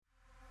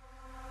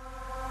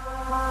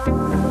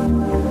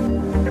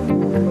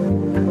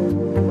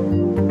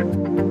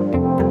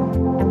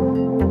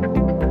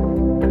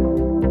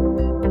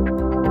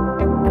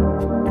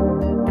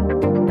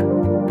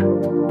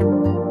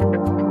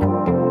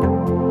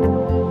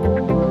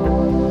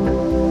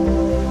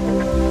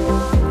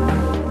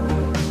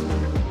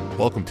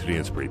Welcome to the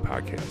Inspirate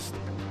Podcast.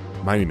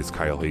 My name is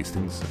Kyle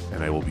Hastings,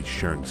 and I will be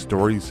sharing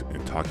stories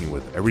and talking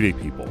with everyday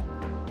people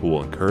who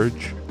will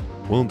encourage,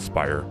 will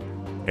inspire,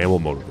 and will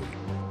motivate.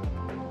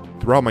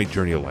 Throughout my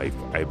journey of life,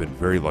 I have been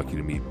very lucky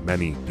to meet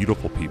many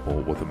beautiful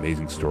people with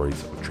amazing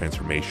stories of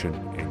transformation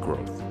and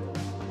growth.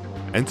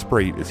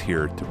 Inspirate is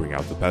here to bring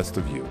out the best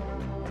of you.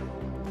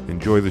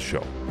 Enjoy the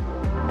show.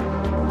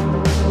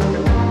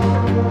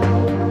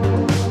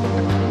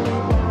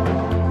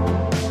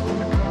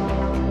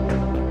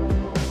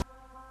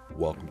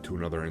 Welcome to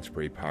another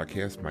Inspirate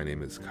Podcast. My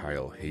name is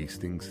Kyle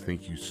Hastings.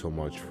 Thank you so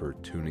much for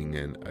tuning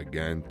in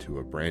again to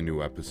a brand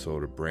new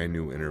episode, a brand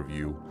new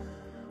interview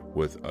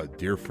with a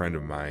dear friend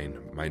of mine,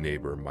 my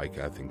neighbor, Mike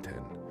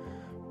Ethington.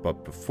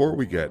 But before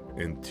we get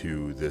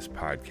into this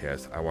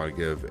podcast, I want to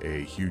give a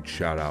huge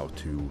shout out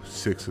to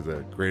 6 of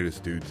the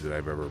greatest dudes that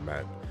I've ever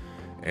met.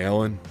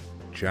 Alan,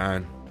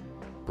 John,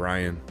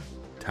 Brian,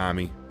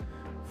 Tommy,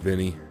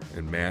 Vinny,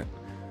 and Matt.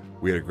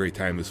 We had a great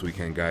time this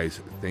weekend,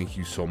 guys. Thank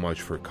you so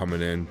much for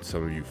coming in.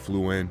 Some of you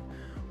flew in.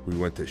 We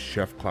went to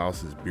Chef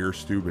Klaus's Beer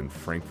Stube in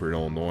Frankfort,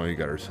 Illinois.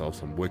 Got ourselves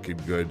some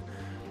wicked good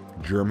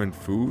German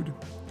food.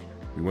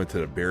 We went to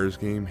the Bears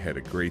game. Had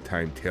a great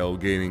time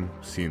tailgating,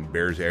 seeing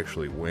Bears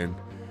actually win.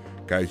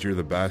 Guys, you're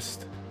the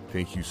best.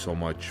 Thank you so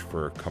much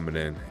for coming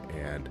in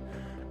and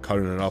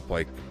cutting it up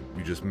like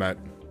we just met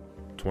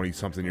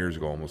 20-something years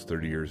ago, almost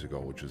 30 years ago,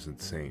 which is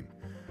insane.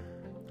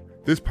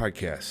 This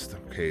podcast,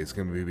 is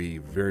going to be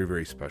very,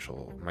 very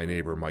special. My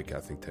neighbor, Mike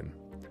Ethington.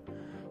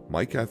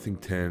 Mike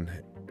Ethington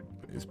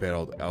has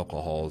battled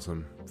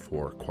alcoholism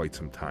for quite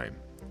some time.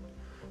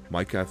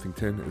 Mike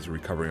Ethington is a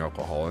recovering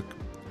alcoholic.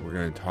 We're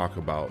going to talk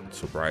about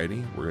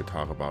sobriety. We're going to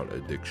talk about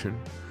addiction.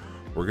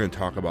 We're going to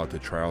talk about the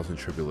trials and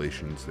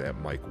tribulations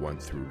that Mike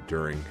went through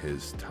during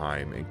his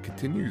time and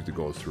continues to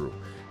go through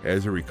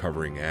as a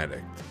recovering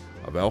addict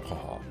of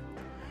alcohol.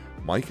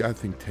 Mike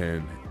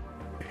Ethington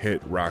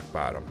hit rock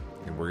bottom.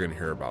 And we're going to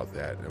hear about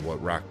that and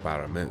what rock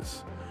bottom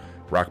is.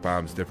 Rock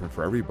bottom is different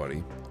for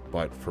everybody,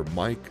 but for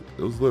Mike,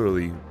 it was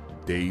literally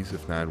days,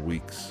 if not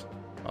weeks,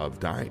 of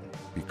dying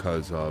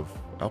because of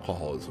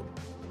alcoholism.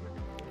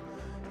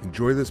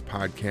 Enjoy this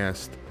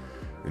podcast.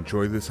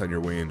 Enjoy this on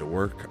your way into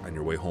work, on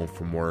your way home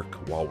from work,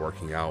 while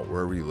working out,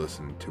 wherever you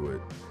listen to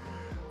it.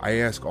 I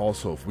ask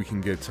also if we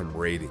can get some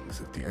ratings.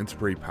 If the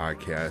Inspirate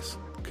Podcast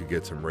could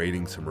get some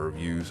ratings, some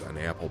reviews on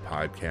Apple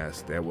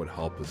Podcasts, that would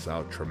help us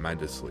out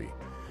tremendously.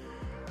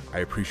 I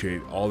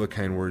appreciate all the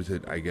kind words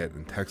that I get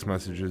in text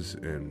messages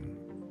and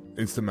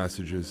instant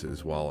messages,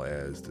 as well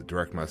as the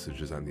direct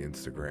messages on the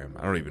Instagram.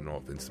 I don't even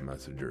know if instant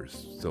messenger is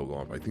still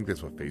going, but I think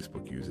that's what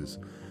Facebook uses.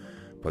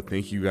 But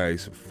thank you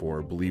guys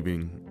for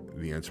believing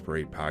the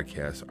Inspirate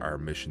Podcast, our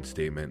mission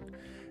statement,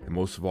 and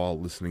most of all,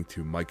 listening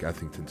to Mike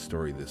Ethington's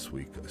story this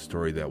week, a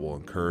story that will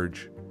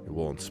encourage, it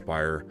will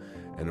inspire,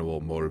 and it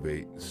will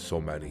motivate so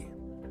many.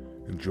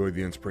 Enjoy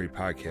the Inspirate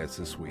Podcast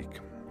this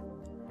week.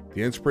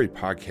 The Inspirate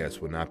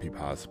Podcast would not be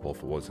possible if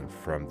it wasn't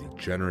from the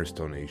generous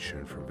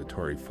donation from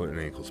Vittori Foot and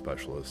Ankle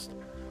Specialist.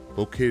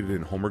 Located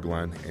in Homer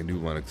Glen and New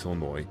Lenox,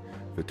 Illinois,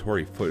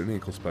 Vittori Foot and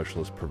Ankle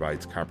Specialist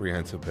provides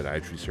comprehensive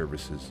podiatry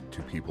services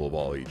to people of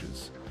all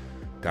ages.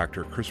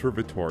 Dr. Christopher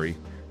Vittori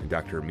and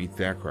Dr. Amit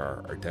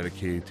Thakrar are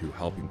dedicated to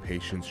helping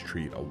patients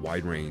treat a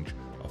wide range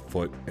of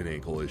foot and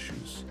ankle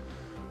issues.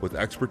 With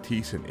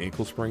expertise in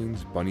ankle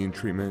sprains, bunion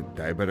treatment,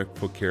 diabetic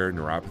foot care,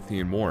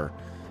 neuropathy, and more,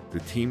 the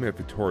team at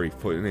Vittori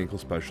Foot and Ankle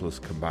Specialists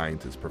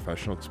combines its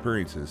professional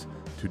experiences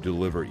to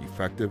deliver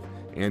effective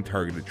and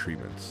targeted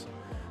treatments.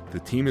 The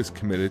team is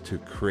committed to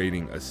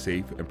creating a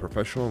safe and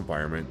professional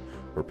environment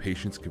where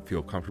patients can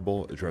feel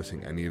comfortable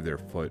addressing any of their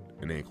foot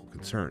and ankle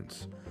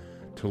concerns.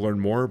 To learn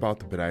more about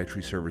the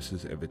podiatry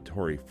services at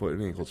Vittori Foot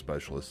and Ankle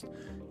Specialists,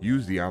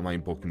 use the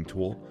online booking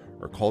tool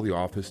or call the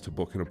office to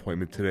book an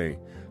appointment today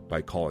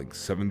by calling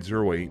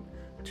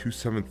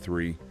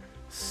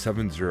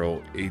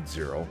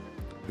 708-273-7080,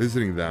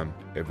 visiting them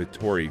at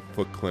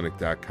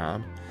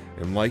VittoriFootClinic.com,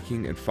 and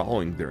liking and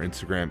following their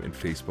Instagram and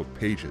Facebook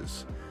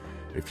pages.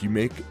 If you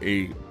make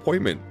an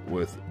appointment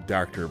with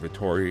Dr.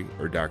 Vittori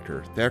or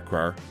Dr.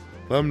 Thakrar,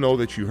 let them know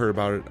that you heard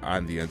about it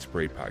on the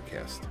Inspirate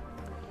Podcast.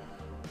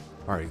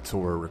 All right, so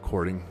we're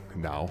recording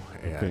now,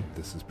 and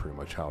This is pretty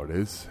much how it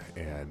is.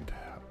 And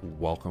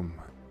welcome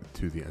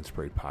to the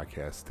Inspirate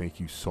Podcast. Thank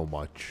you so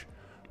much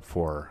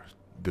for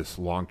this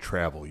long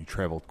travel. You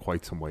traveled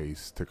quite some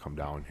ways to come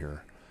down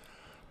here.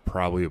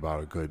 Probably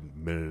about a good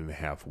minute and a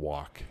half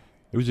walk.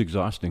 It was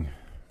exhausting.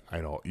 I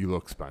know. You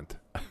look spent.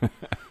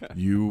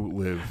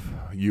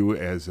 You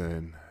as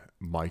in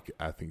Mike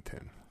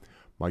Ethington.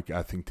 Mike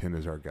Ethington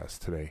is our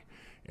guest today.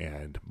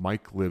 And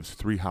Mike lives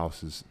 3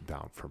 houses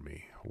down from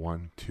me.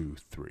 1, 2,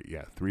 3.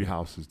 Yeah, 3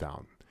 houses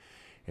down.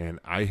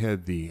 And I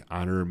had the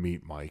honor to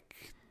meet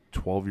Mike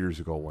 12 years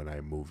ago when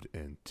I moved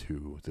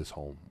into this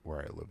home where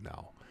I live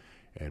now.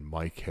 And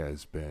Mike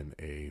has been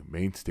a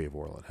mainstay of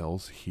Orland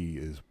Hills. He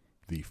is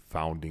the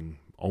founding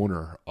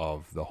owner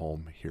of the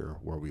home here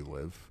where we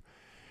live.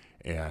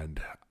 And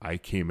I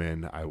came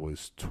in, I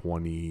was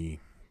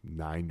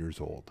 29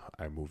 years old.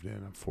 I moved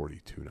in, I'm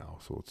 42 now,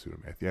 so let's do the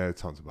math. Yeah, it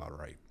sounds about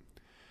right.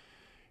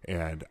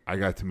 And I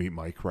got to meet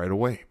Mike right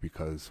away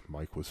because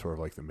Mike was sort of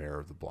like the mayor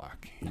of the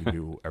block. He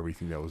knew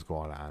everything that was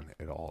going on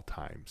at all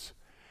times.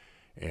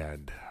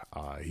 And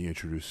he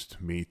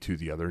introduced me to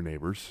the other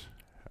neighbors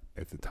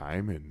at the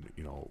time. And,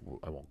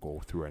 I won't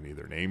go through any of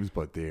their names,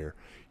 but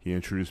he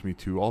introduced me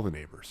to all the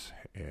neighbors.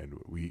 And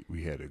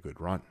we had a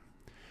good run.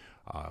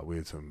 We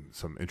had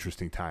some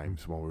interesting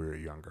times when we were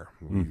younger.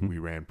 We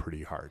ran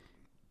pretty hard.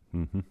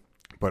 Mm-hmm.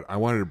 But I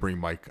wanted to bring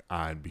Mike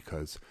on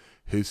because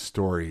his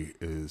story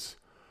is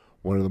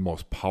one of the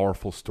most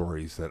powerful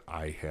stories that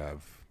I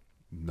have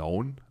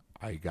known.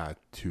 I got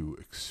to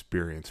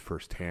experience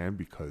firsthand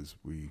because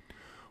we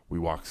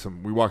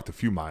walked a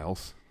few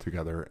miles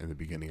together in the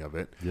beginning of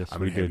it. Yes, I'm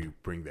going to have you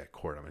bring that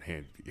cord. I'm going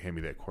to hand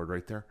me that cord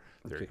right there.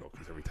 There you go.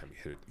 Because every time you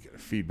hit it, you get a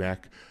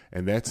feedback.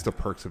 And that's the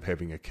perks of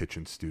having a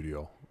kitchen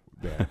studio.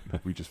 That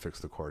we just fix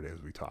the cord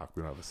as we talk.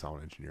 We don't have a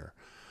sound engineer.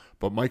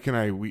 But Mike and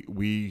I,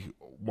 we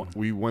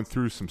went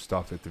through some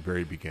stuff at the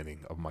very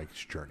beginning of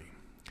Mike's journey.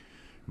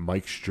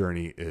 Mike's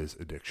journey is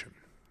addiction.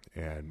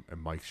 And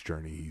Mike's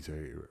journey, he's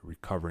a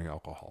recovering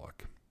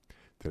alcoholic.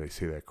 Did I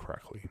say that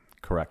correctly?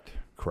 Correct.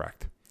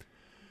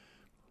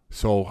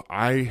 So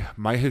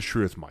my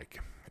history with Mike,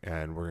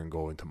 and we're going to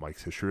go into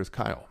Mike's history with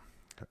Kyle.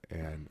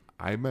 And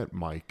I met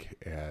Mike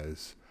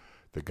as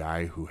the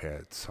guy who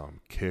had some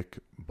kick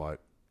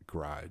butt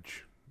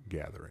garage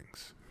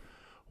gatherings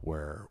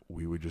where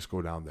we would just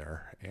go down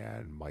there,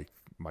 and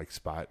Mike's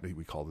spot,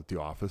 we called it the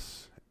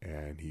office,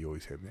 and he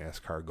always had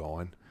NASCAR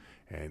going,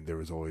 and there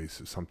was always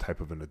some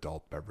type of an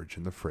adult beverage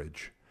in the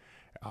fridge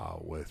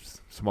with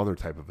some other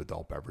type of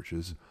adult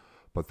beverages.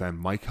 But then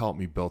Mike helped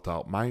me build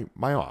out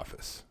my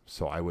office.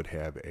 So I would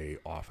have a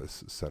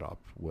office set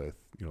up with,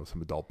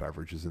 some adult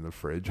beverages in the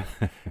fridge.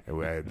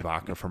 And I had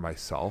vodka for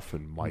myself,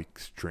 and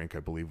Mike's drink, I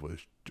believe,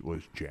 was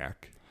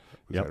Jack.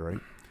 Was that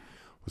right?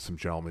 With some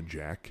Gentleman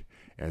Jack.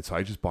 And so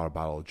I just bought a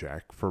bottle of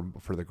Jack for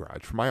the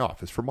garage, for my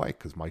office, for Mike,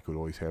 because Mike would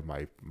always have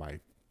my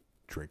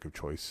drink of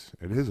choice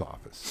at his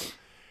office.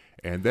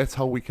 And that's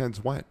how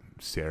weekends went.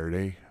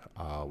 Saturday,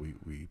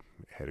 we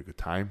had a good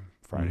time.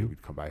 Friday,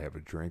 we'd come by, have a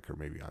drink, or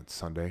maybe on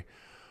Sunday.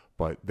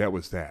 But that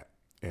was that.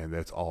 And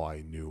that's all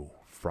I knew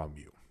from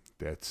you.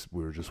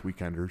 We were just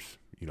weekenders,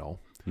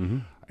 Mm-hmm.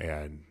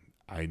 And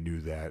I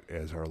knew that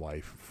as our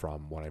life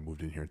from when I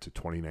moved in here into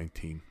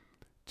 2019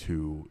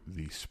 to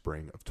the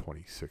spring of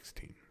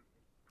 2016.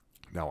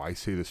 Now, I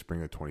say the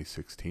spring of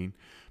 2016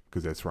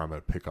 because that's where I'm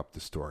going to pick up the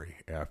story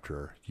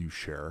after you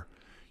share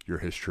your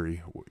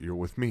history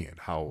with me and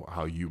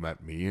how you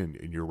met me and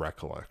your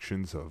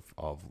recollections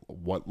of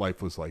what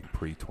life was like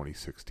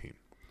pre-2016.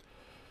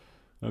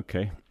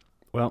 Okay.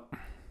 Well,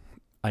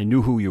 I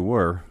knew who you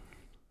were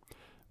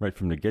right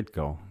from the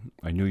get-go.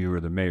 I knew you were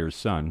the mayor's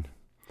son.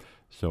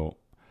 So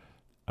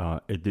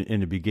in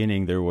the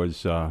beginning, there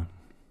was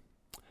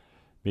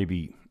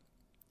maybe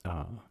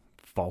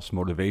false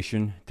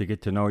motivation to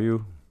get to know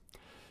you,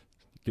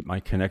 get my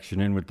connection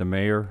in with the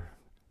mayor,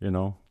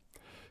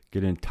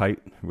 get in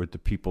tight with the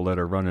people that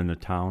are running the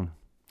town.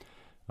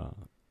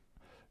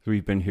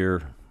 We've been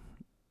here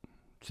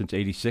since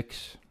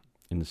 86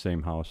 in the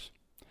same house.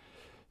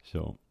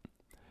 So,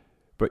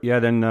 but yeah,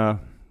 then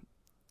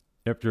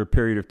after a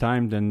period of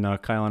time, then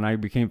Kyle and I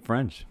became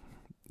friends.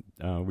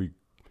 We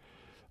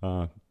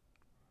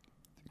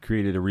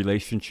created a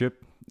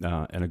relationship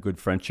and a good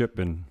friendship,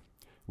 and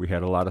we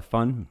had a lot of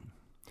fun.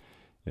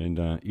 And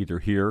either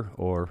here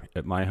or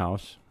at my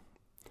house,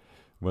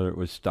 whether it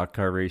was stock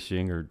car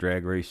racing or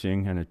drag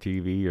racing on a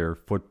TV or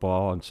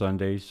football on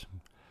Sundays,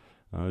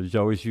 there's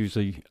always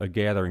usually a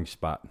gathering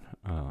spot.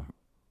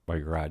 My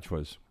garage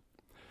was,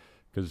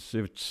 because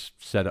it's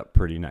set up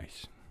pretty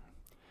nice.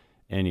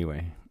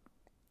 Anyway,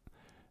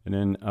 and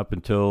then up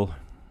until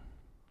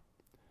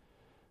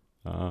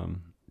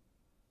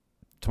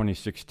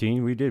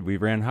 2016, we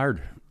ran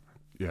hard.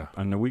 Yeah.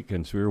 On the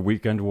weekends, we were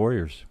weekend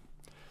warriors.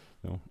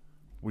 So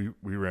we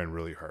ran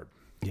really hard.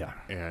 Yeah.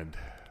 And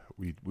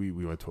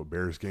we went to a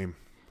Bears game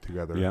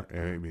together. Yep.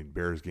 And I mean,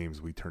 Bears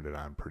games, we turned it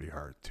on pretty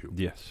hard too.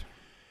 Yes.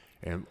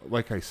 And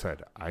like I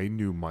said, I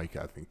knew Mike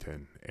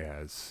Ethington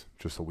as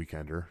just a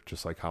weekender,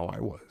 just like how I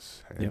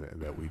was, and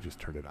that we just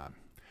turned it on.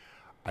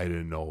 I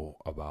didn't know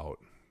about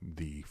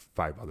the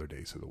 5 other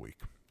days of the week.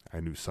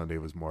 I knew Sunday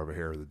was more of a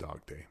hair of the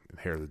dog day. And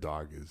hair of the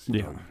dog is,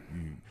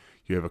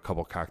 you have a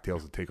couple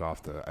cocktails to take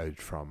off the edge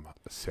from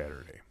a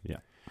Saturday.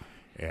 Yeah.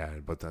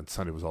 But then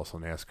Sunday was also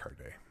NASCAR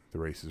day. The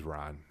races were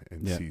on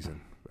in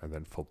season. And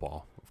then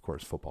football. Of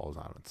course, football was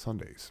on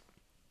Sundays.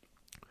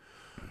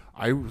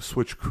 I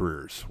switched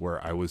careers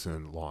where I was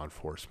in law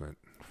enforcement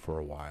for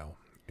a while,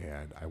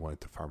 and I went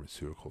to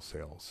pharmaceutical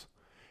sales.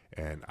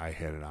 And I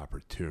had an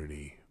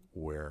opportunity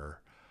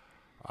where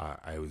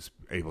I was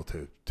able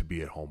to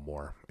be at home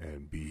more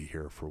and be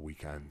here for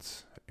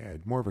weekends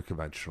and more of a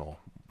conventional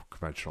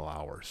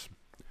hours.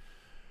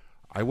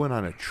 I went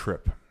on a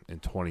trip in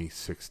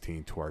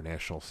 2016 to our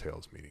national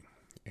sales meeting,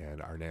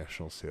 and our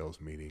national sales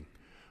meeting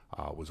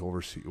was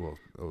overseas. Well,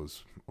 it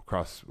was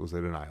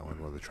at an island,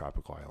 one of the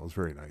tropical islands. It was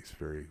very nice,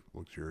 very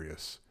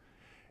luxurious.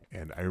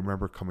 And I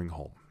remember coming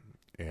home,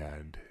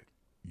 and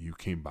you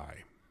came by,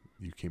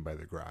 You came by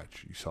the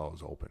garage. You saw it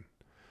was open.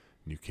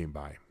 And you came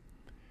by.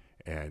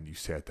 And you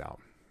sat down.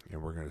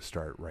 And we're going to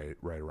start right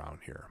around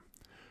here.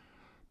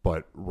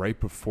 But right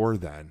before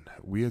then,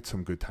 we had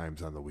some good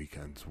times on the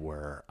weekends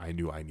where I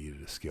knew I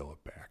needed to scale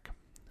it back.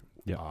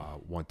 Yeah.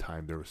 One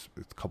time, there was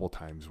a couple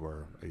times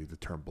where the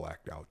term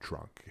blacked out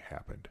drunk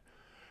happened.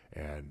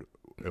 And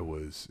it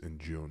was in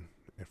June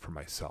for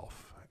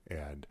myself.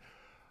 And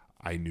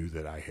I knew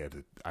that I had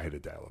to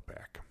dial it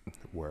back.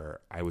 Where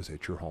I was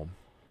at your home,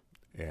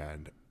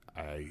 and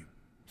I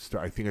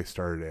think I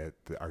started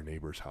at our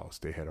neighbor's house.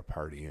 They had a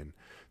party, and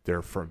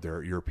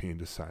they're European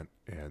descent,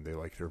 and they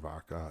like their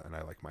vodka, and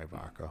I like my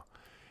vodka.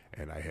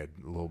 And I had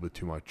a little bit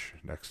too much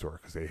next door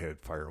because they had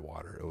fire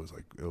water. It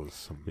was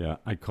some. Yeah,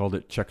 I called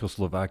it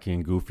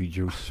Czechoslovakian goofy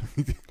juice.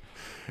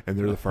 And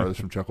they're the farthest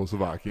from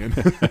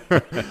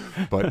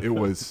Czechoslovakian. But it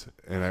was,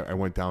 and I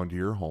went down to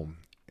your home,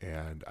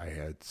 and I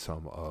had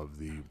some of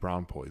the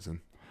brown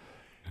poison.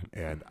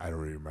 And I don't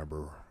really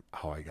remember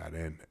how I got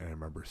in. And I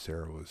remember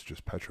Sarah was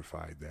just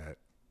petrified that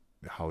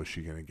how is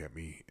she going to get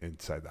me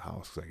inside the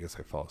house? Because I guess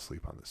I fell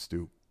asleep on the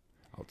stoop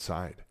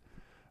outside.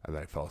 And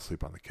then I fell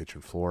asleep on the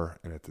kitchen floor.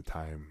 And at the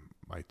time,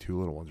 my two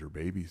little ones were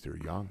babies. They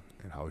were young.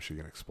 And how was she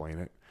going to explain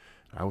it?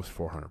 And I was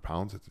 400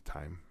 pounds at the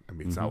time. I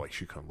mean, it's not like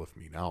she couldn't lift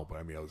me now. But,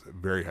 I mean, I was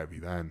very heavy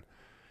then.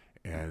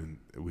 And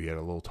we had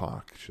a little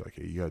talk. She's like,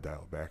 hey, you got to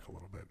dial it back a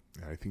little bit.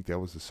 And I think that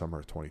was the summer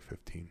of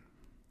 2015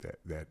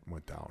 that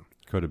went down.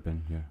 Could have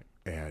been, yeah.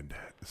 And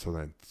so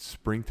then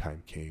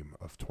springtime came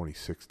of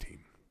 2016.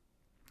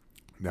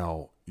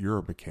 Now, you're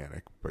a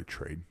mechanic by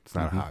trade. It's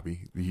not a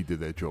hobby. He did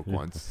that joke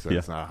once. Said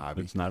it's not a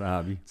hobby. It's not a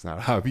hobby. It's not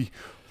a hobby.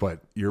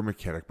 But you're a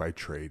mechanic by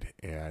trade.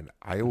 And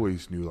I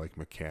always knew, like,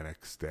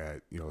 mechanics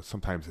that,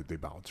 sometimes that they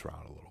bounce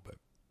around a little bit.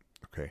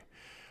 Okay.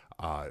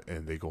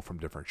 And they go from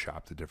different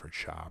shop to different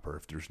shop. Or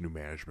if there's new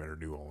management or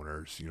new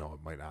owners, it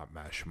might not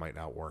mesh, might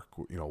not work,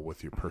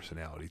 with your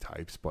personality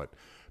types. But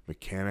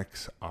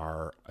mechanics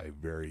are a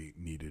very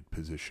needed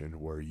position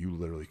where you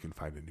literally can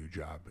find a new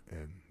job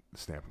in the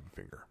snap of a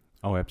finger.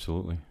 Oh,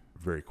 absolutely.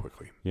 Very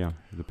quickly. Yeah,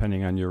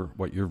 depending on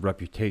what your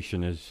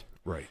reputation is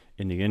right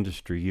in the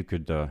industry, you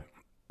could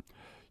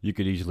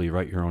easily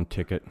write your own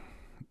ticket,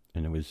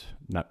 and it was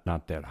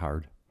not that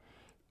hard.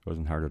 It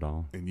wasn't hard at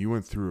all. And you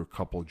went through a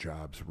couple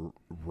jobs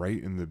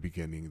right in the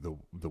beginning,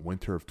 the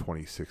winter of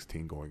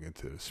 2016 going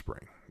into the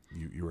spring.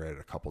 You were at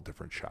a couple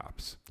different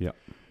shops. Yeah.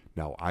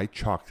 Now, I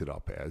chalked it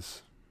up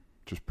as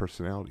just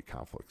personality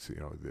conflicts.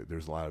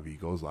 There's a lot of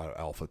egos, a lot of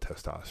alpha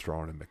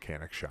testosterone in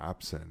mechanic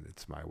shops, and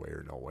it's my way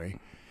or no way.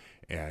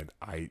 And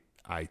I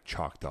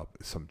chalked up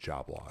some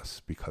job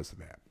loss because of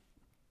that.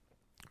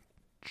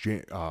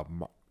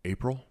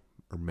 April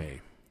or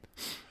May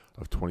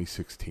of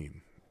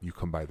 2016, you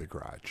come by the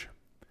garage.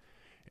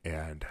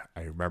 And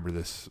I remember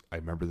this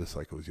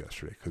like it was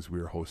yesterday because we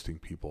were hosting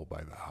people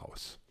by the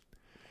house.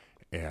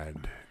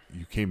 And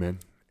you came in,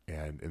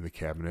 and in the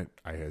cabinet,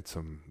 I had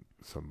some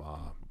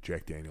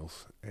Jack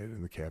Daniels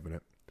in the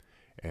cabinet,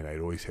 and I'd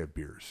always have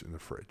beers in the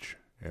fridge.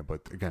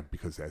 But again,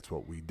 because that's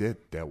what we did,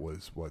 that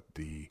was what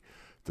the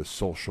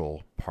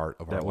social part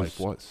of our life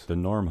was. The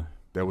norm.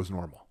 That was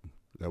normal.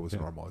 That was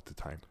normal at the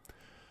time.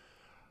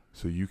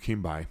 So you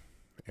came by,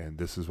 and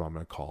this is what I'm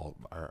going to call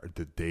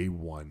the day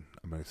one.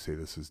 I'm going to say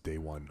this is day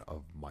one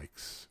of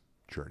Mike's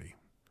journey.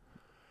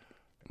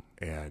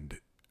 And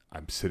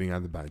I'm sitting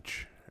on the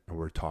bench, and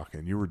we're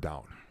talking. You were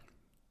down.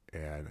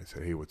 And I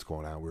said, hey, what's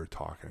going on? We were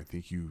talking. I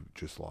think you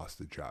just lost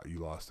a job. You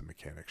lost a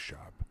mechanic's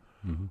job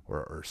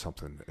or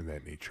something in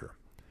that nature.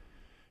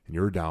 And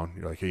you were down.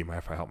 You're like, hey, mind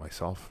if I help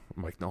myself?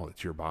 I'm like, no,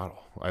 it's your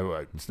bottle.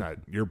 It's not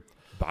your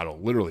bottle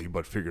literally,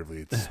 but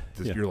figuratively,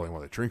 you're the only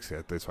one that drinks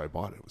it. That's why I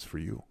bought it. It was for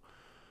you.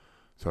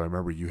 So I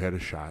remember you had a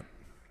shot,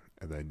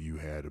 and then you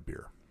had a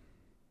beer.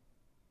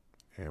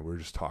 And we're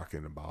just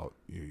talking about,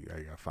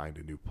 I got to find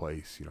a new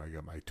place. I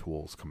got my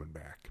tools coming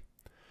back.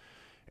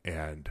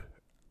 And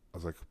I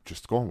was like,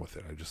 just going with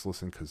it. I just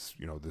listened because,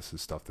 this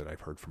is stuff that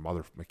I've heard from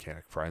other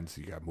mechanic friends.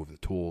 You got to move the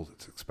tools.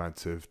 It's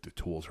expensive. The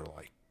tools are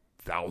like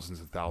thousands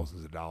and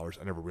thousands of dollars.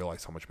 I never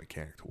realized how much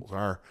mechanic tools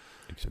are.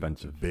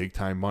 Expensive. Big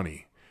time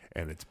money.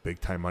 And it's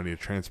big time money to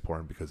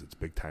transport them because it's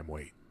big time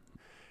weight.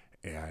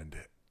 And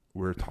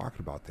we were talking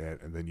about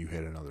that. And then you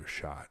had another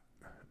shot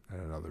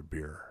and another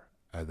beer.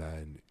 And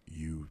then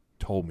you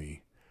told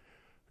me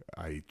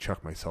I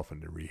chucked myself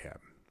into rehab.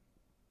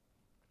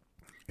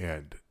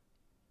 And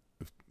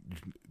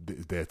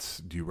is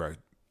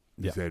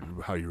that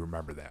how you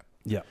remember that?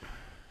 Yeah.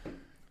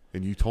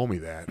 And you told me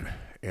that,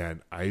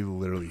 and I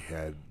literally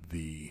had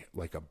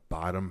that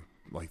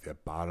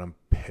bottom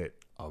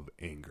pit of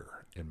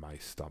anger in my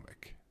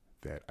stomach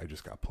that I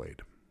just got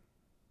played.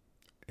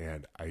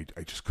 And I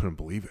just couldn't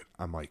believe it.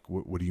 I'm like,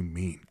 what do you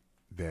mean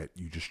that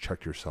you just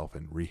checked yourself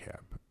in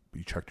rehab?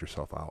 You checked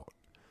yourself out.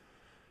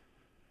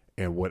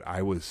 And what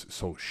I was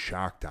so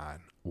shocked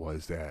on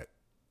was that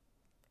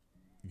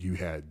you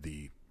had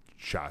the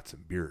shots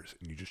and beers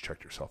and you just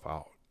checked yourself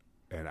out.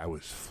 And I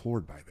was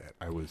floored by that.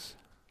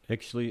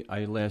 Actually,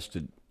 I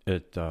lasted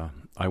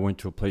I went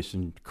to a place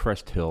in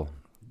Crest Hill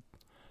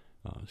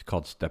It's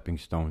called Stepping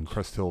Stones.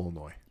 Crest Hill,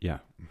 Illinois. Yeah,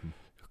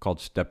 called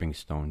Stepping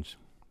Stones.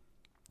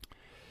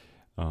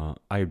 I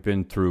had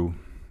been through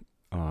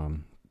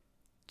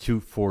 2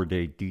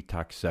 4-day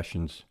detox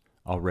sessions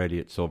already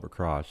at Silver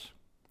Cross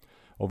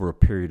over a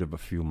period of a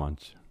few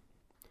months.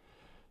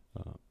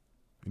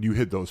 And you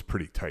hid those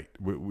pretty tight.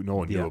 No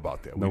one knew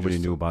about that. Nobody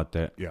knew about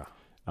that. Yeah.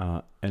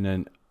 And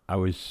then I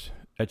was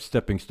at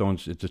Stepping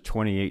Stones. It's a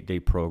 28-day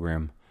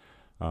program.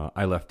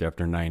 I left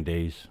after 9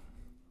 days.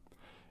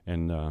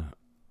 And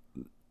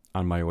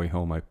on my way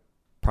home, I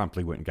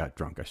promptly went and got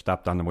drunk. I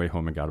stopped on the way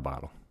home and got a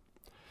bottle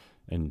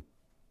and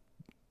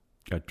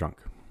got drunk.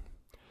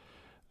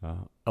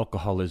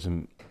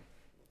 Alcoholism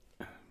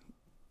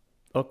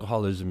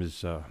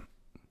is,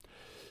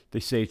 they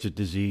say it's a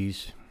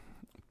disease.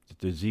 It's a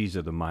disease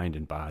of the mind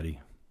and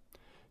body.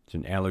 It's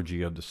an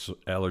allergy of the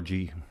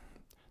allergy.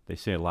 They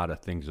say a lot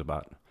of things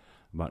about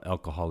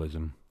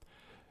alcoholism.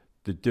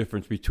 The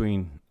difference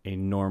between a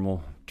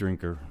normal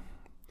drinker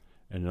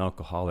and an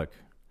alcoholic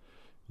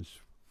is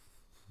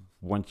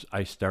once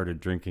I started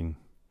drinking,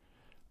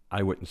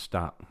 I wouldn't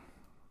stop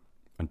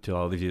until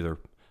I was either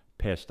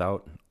passed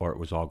out or it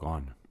was all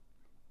gone.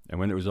 And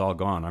when it was all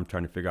gone, I'm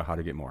trying to figure out how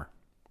to get more.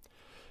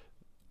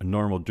 A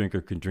normal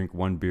drinker can drink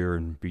 1 beer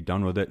and be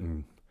done with it,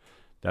 and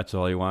that's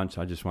all he wants.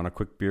 I just want a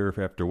quick beer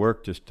after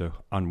work just to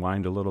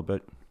unwind a little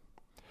bit.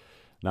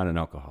 Not an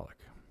alcoholic.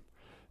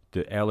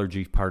 The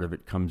allergy part of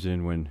it comes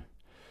in when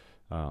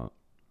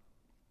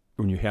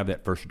you have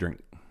that first drink.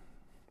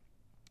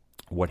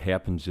 What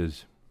happens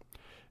is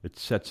it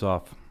sets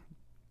off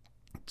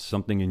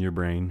something in your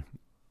brain.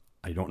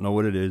 I don't know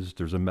what it is.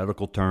 There's a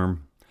medical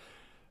term.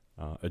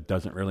 It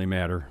doesn't really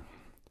matter.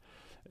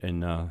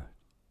 And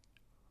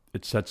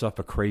it sets off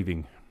a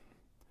craving.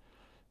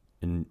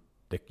 And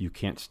that you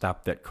can't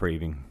stop that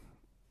craving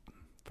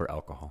for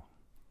alcohol.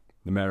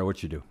 No matter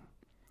what you do.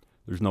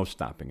 There's no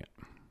stopping it.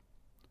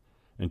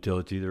 Until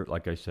it's either,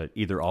 like I said,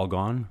 either all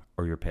gone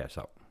or you're passed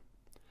out.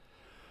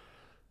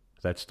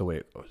 That's the way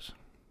it goes.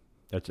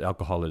 That's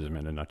alcoholism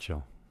in a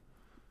nutshell.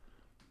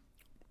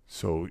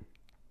 So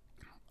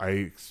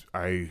I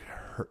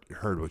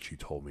heard what you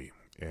told me,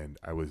 and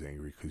I was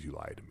angry because you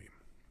lied to me.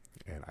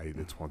 And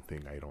that's one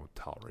thing I don't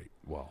tolerate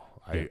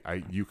well.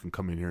 You can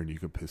come in here and you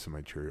can piss in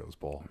my Cheerios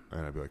bowl,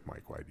 and I'd be like,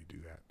 Mike, why'd you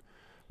do that?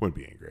 Wouldn't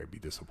be angry. I'd be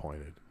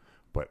disappointed.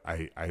 But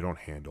I don't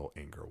handle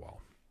anger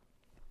well.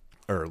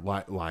 Or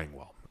lying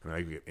well. And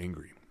I get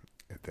angry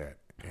at that.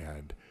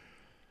 And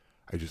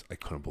I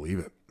couldn't believe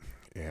it.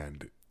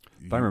 And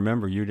if I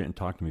remember, you didn't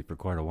talk to me for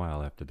quite a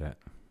while after that.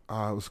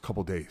 It was a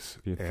couple days.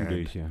 A few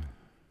days, yeah.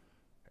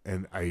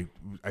 And I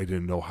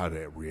didn't know how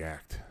to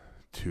react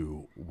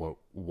to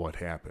what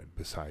happened.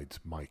 Besides,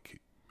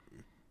 Mike,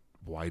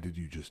 why did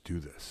you just do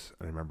this?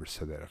 And I remember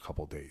said that a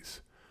couple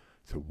days.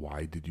 I said,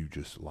 why did you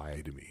just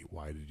lie to me?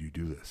 Why did you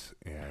do this?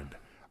 And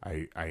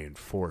I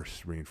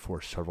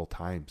reinforced several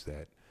times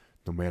that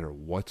no matter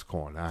what's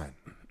going on,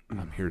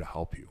 I'm here to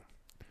help you.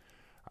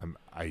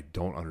 I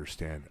don't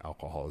understand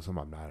alcoholism.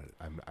 I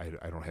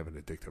don't have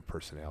an addictive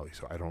personality,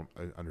 so I don't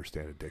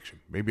understand addiction.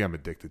 Maybe I'm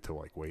addicted to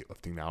like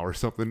weightlifting now or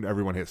something.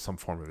 Everyone has some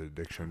form of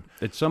addiction.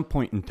 At some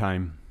point in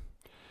time,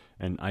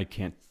 and I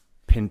can't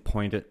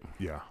pinpoint it.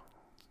 Yeah.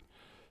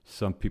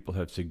 Some people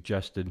have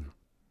suggested,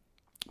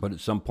 but at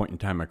some point in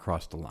time I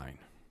crossed the line.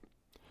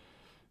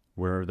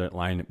 Where that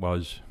line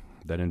was,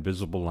 that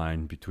invisible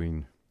line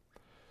between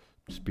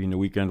just being a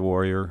weekend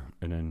warrior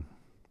and then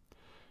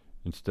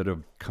instead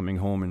of coming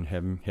home and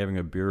having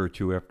a beer or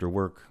two after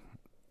work,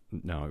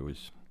 no, it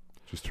was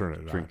just turn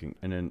it drinking.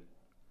 On.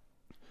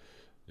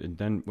 And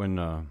then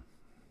when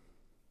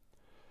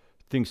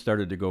things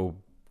started to go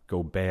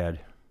bad,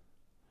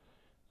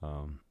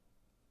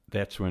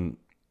 that's when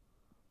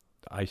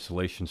the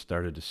isolation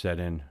started to set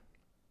in,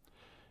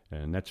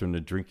 and that's when the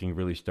drinking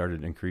really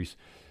started to increase.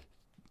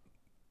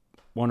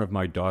 One of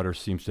my daughters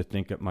seems to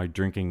think that my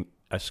drinking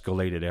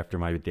escalated after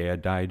my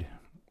dad died.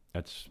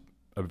 That's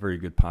a very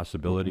good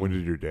possibility. When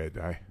did your dad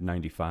die?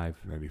 95.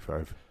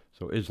 95.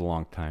 So it is a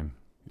long time.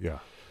 Yeah.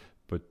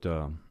 But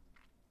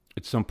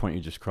at some point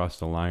you just cross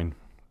the line,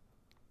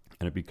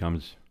 and it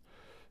becomes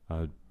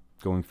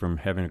going from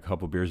having a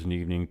couple beers in the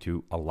evening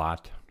to a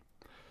lot,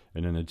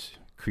 and then it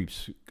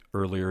creeps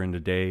earlier in the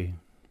day,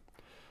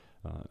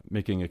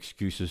 making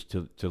excuses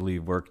to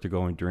leave work to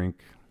go and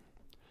drink,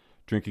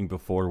 drinking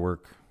before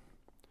work.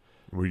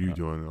 Were you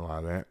doing a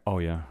lot of that? Oh,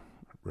 yeah.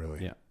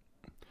 Really? Yeah.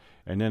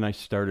 And then I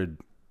started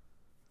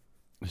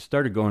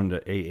going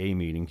to AA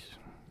meetings.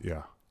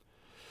 Yeah.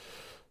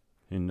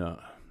 In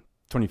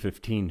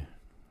 2015,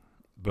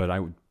 but I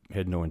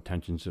had no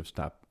intentions of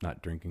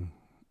not drinking.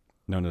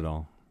 None at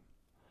all.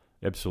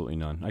 Absolutely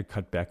none. I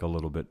cut back a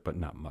little bit, but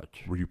not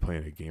much. Were you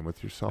playing a game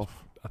with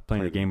yourself? I was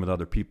playing a game with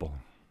other people.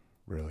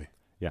 Really?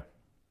 Yeah.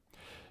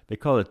 They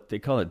call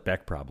it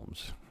back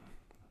problems.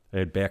 I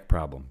had back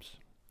problems.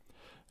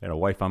 I had a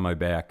wife on my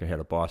back. I had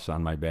a boss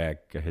on my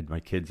back. I had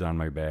my kids on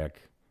my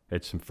back. I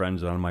had some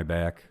friends on my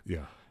back.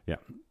 Yeah. Yeah.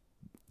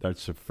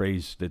 That's a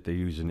phrase that they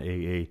use in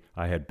AA.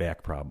 I had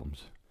back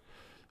problems.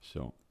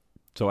 So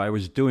I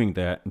was doing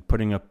that and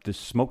putting up this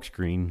smoke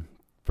screen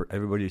for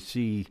everybody to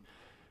see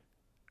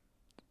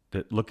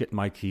that, look at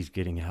Mike, he's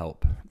getting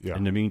help. Yeah.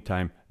 In the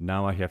meantime,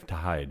 now I have to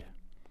hide.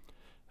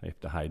 I have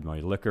to hide my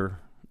liquor.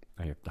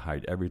 I have to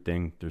hide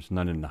everything. There's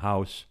none in the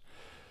house.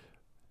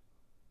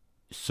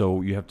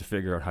 So you have to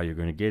figure out how you're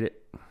going to get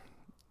it,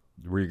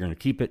 where you're going to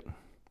keep it,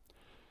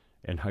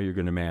 and how you're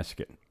going to mask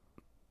it.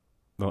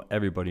 Well,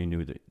 everybody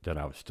knew that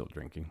I was still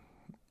drinking.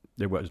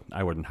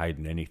 I wasn't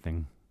hiding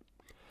anything.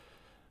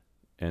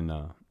 And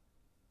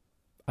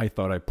I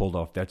thought I pulled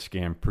off that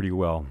scam pretty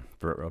well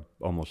for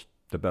almost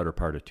the better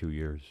part of 2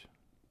 years.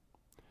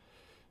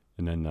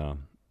 And then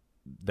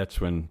that's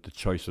when the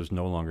choice was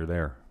no longer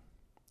there.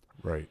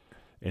 Right.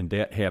 And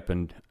that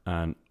happened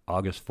on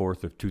August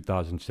 4th of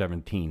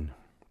 2017.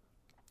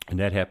 And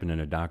that happened in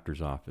a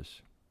doctor's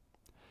office.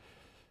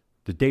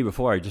 The day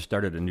before, I just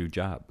started a new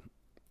job.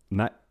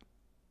 Not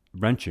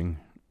wrenching,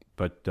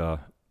 but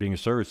being a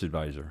service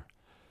advisor.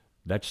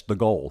 That's the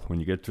goal. When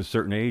you get to a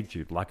certain age,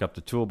 you lock up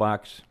the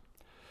toolbox,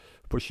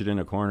 push it in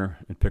a corner,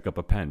 and pick up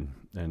a pen.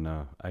 And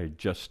I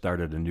just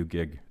started a new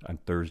gig on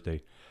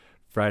Thursday.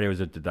 Friday, I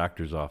was at the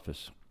doctor's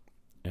office.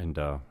 And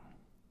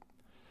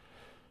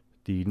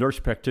the nurse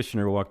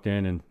practitioner walked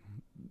in and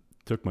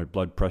took my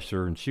blood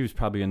pressure. And she was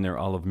probably in there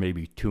all of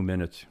maybe 2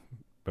 minutes.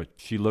 But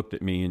she looked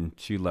at me and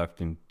she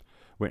left and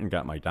went and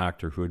got my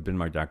doctor, who had been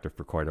my doctor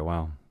for quite a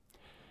while,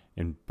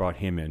 and brought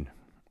him in.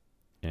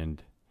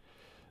 And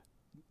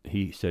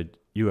he said,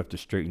 "You have to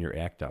straighten your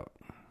act out."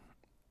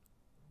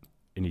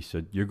 And he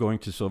said, "You're going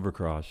to Silver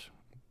Cross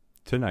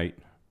tonight.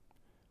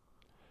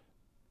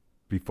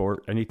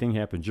 Before anything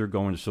happens, you're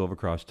going to Silver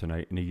Cross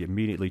tonight." And he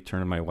immediately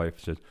turned to my wife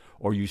and said,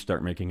 "Or you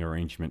start making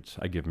arrangements."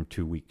 I give him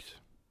 2 weeks.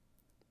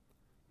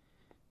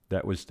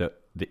 That was the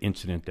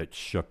incident that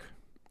shook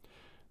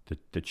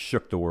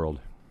the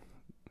world.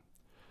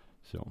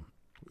 So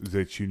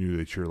that you knew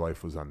that your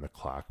life was on the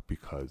clock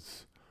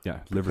because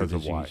liver because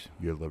disease. Of why?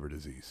 You had liver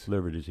disease.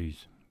 Liver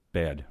disease,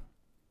 bad.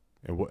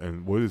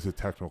 And what is the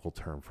technical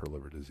term for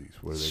liver disease?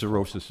 What do they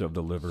Cirrhosis of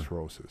the liver.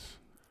 Cirrhosis,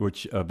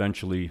 which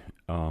eventually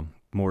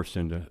morphs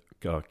into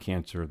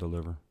cancer of the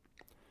liver.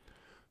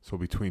 So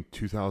between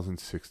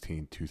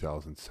 2016,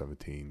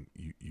 2017,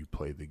 you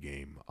played the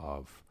game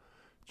of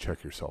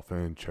check yourself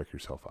in, check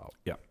yourself out.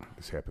 Yeah.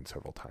 This happened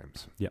several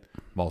times. Yeah.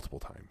 Multiple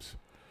times.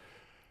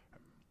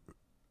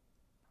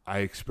 I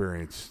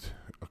experienced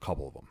a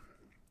couple of them.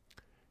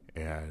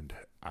 And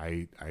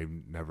I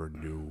never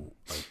knew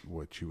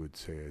what you would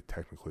say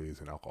technically as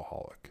an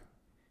alcoholic.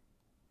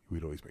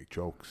 We'd always make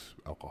jokes.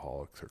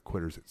 Alcoholics are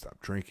quitters that stop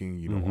drinking.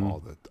 You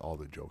know, all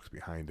the jokes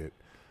behind it.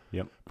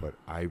 Yep. But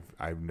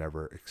I've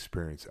never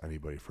experienced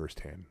anybody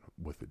firsthand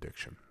with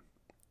addiction.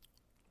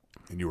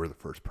 And you were the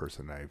first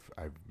person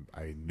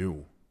I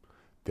knew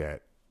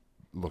that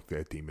looked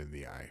that demon in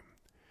the eye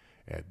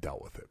and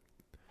dealt with it.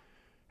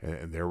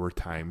 And there were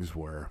times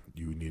where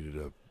you needed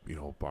to,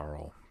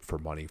 borrow for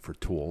money for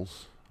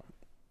tools.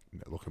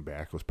 Looking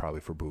back, it was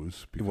probably for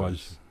booze. Because it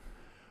was.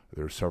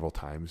 There were several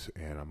times,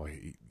 and I'm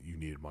like, you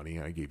needed money,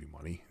 and I gave you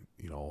money,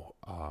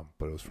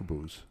 but it was for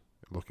booze.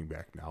 Looking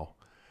back now.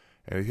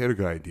 And he had a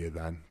good idea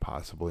then,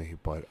 possibly,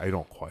 but I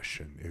don't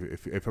question.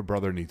 If a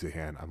brother needs a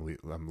hand, I'm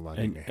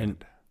lending a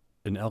hand.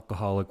 An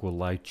alcoholic will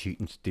lie, cheat,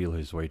 and steal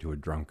his way to a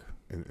drunk.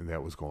 And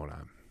that was going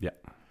on. Yeah.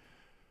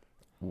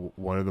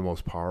 One of the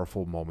most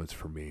powerful moments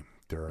for me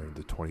during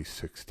the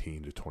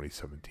 2016 to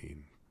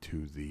 2017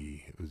 to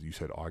you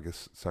said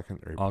August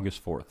 2nd? Or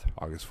August 4th.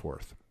 August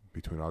 4th.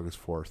 Between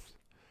August 4th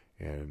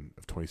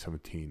of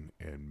 2017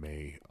 and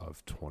May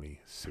of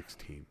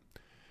 2016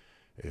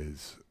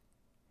 is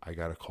I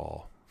got a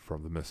call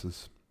from the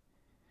missus,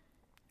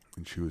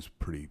 and she was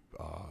pretty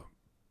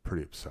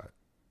upset.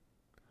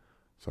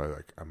 So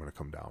I'm going to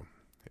come down.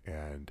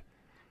 And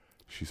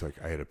she's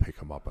like, I had to pick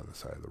him up on the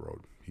side of the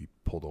road. He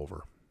pulled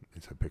over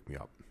and said, pick me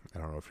up. I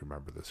don't know if you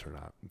remember this or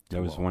not.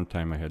 That was one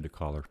time I had to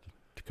call her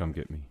to come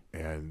get me.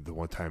 And the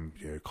one time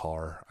you had to call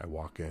her, I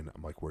walk in,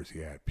 I'm like, where's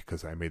he at?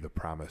 Because I made the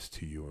promise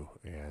to you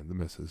and the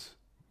missus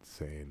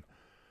saying,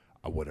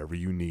 whatever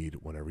you need,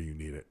 whenever you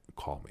need it,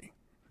 call me.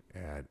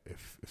 And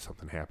if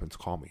something happens,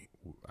 call me.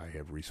 I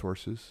have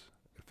resources.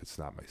 If it's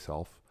not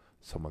myself,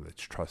 someone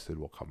that's trusted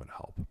will come and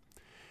help.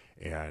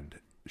 And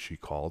she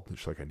called, and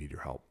she's like, I need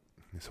your help.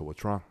 I said,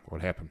 what's wrong?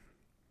 What happened?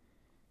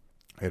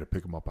 I had to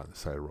pick him up on the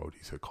side of the road.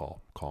 He said,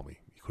 call me.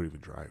 He couldn't even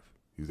drive.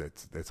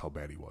 That's how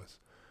bad he was.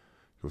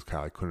 He goes,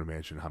 Kyle, I couldn't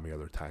imagine how many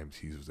other times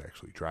he was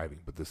actually driving,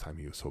 but this time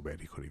he was so bad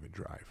he couldn't even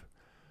drive.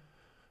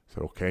 I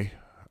said, okay,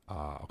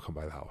 I'll come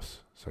by the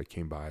house. So I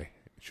came by,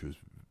 and she was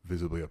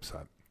visibly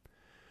upset.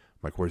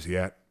 I'm like, where's he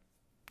at?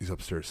 He's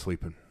upstairs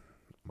sleeping.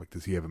 I'm like,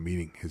 does he have a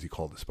meeting? Has he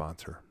called the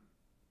sponsor?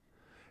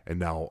 And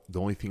now the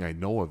only thing I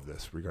know of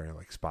this regarding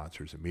like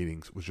sponsors and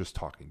meetings was just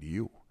talking to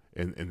you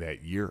in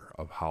that year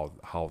of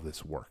how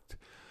this worked,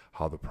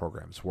 how the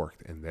programs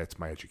worked. And that's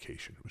my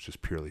education. It was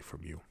just purely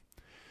from you.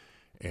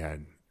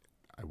 And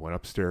I went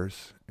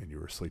upstairs and you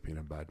were sleeping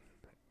in bed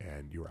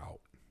and you were out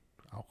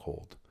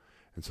cold.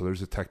 And so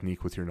there's a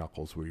technique with your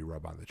knuckles where you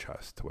rub on the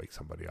chest to wake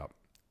somebody up.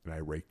 And I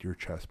raked your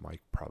chest,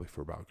 Mike, probably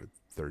for about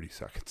 30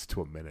 seconds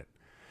to a minute.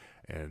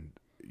 And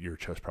your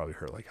chest probably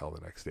hurt like hell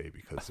the next day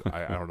because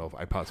I don't know if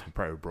I possibly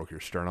probably broke your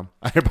sternum.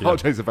 I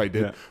apologize if I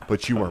did,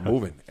 but you weren't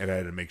moving, and I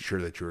had to make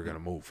sure that you were going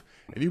to move,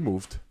 and you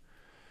moved.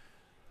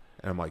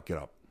 And I'm like, get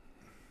up,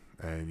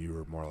 and you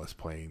were more or less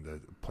playing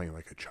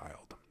like a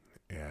child,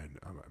 and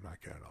I'm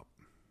not getting up.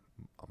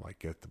 I'm like,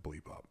 get the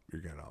bleep up.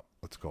 You're getting up.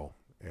 Let's go.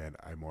 And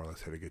I more or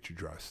less had to get you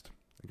dressed.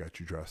 I got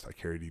you dressed. I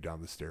carried you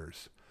down the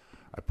stairs.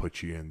 I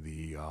put you in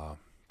the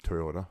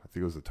Toyota. I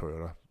think it was the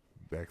Toyota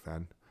back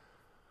then.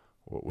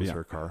 What was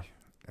her car?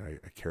 And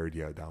I carried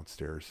you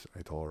downstairs.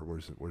 I told her,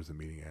 where's the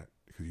meeting at?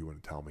 Because you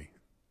wouldn't tell me.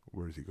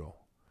 Where does he go?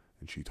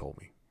 And she told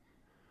me.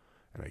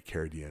 And I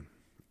carried you in.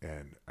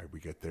 And we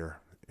get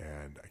there.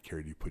 And I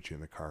carried you, put you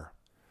in the car.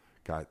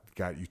 Got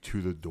you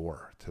to the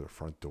door, to the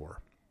front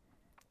door.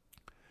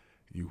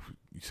 You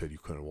said you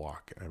couldn't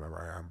walk. And I remember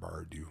I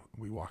arm-barred you.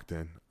 We walked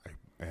in.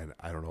 And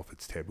I don't know if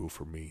it's taboo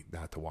for me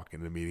not to walk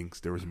into meetings.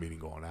 There was a meeting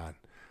going on.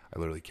 I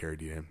literally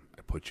carried you in.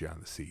 I put you on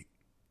the seat.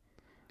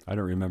 I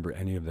don't remember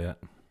any of that.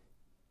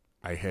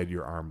 I had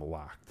your arm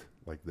locked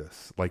like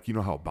this. Like, you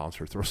know how a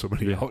bouncer throws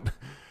somebody out?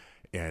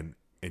 And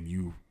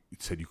you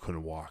said you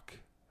couldn't walk.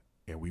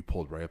 And we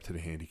pulled right up to the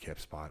handicap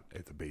spot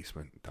at the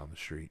basement down the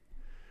street.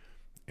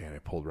 And I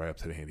pulled right up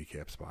to the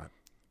handicap spot.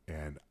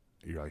 And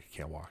you're like, I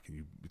can't walk. And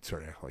you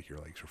started acting like your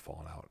legs were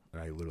falling out.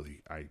 And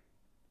I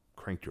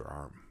cranked your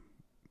arm.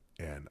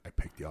 And I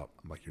picked you up.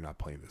 I'm like, you're not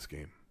playing this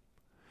game.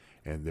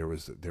 And there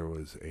was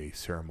a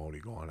ceremony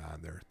going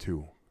on there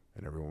too.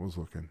 And everyone was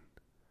looking.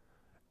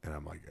 And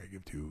I'm like, I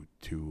give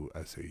two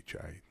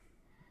SHI.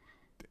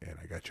 And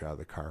I got you out of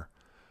the car.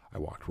 I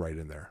walked right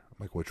in there. I'm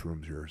like, which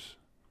room's yours?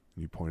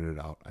 And you pointed it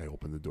out. I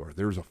opened the door.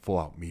 There was a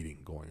full-out meeting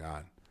going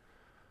on.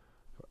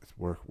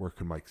 Where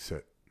can Mike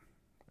sit?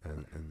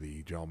 And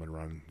the gentleman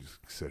run, just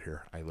sit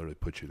here. I literally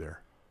put you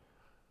there.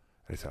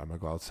 And I said, I'm going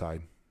to go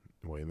outside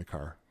and wait in the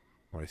car.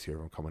 When I see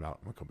everyone coming out,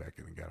 I'm going to come back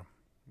in and get him.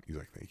 He's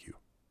like, thank you.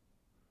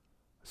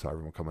 I saw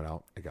everyone coming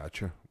out. I got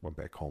you. Went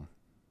back home.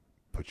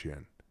 Put you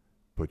in.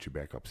 Put you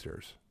back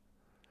upstairs.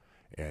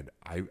 And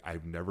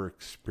I've never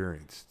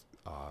experienced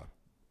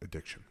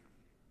addiction.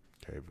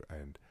 Okay.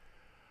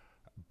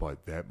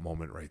 But that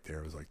moment right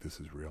there was like,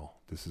 this is real.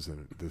 This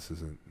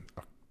isn't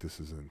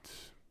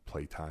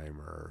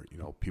playtime, or,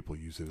 people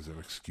use it as an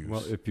excuse.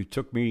 Well, if you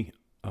took me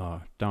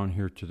down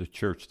here to the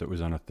church, that was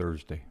on a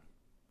Thursday.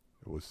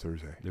 It was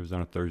Thursday. It was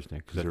on a Thursday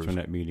because that's when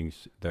that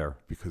meeting's there.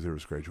 Because there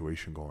was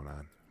graduation going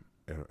on,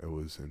 and it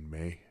was in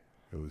May.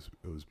 It was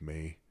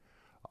May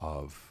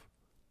of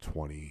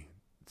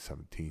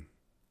 2017,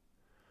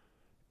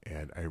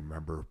 and I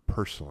remember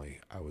personally,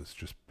 I was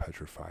just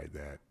petrified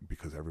that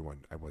because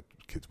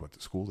kids went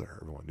to school there,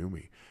 everyone knew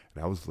me,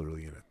 and I was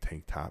literally in a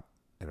tank top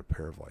and a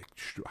pair of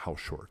house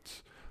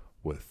shorts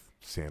with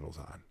sandals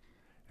on,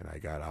 and I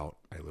got out.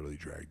 I literally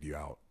dragged you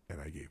out, and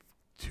I gave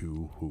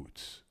two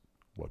hoots.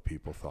 What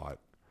people thought,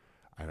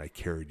 and I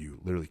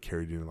literally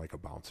carried you in like a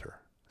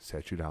bouncer,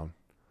 sat you down.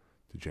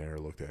 The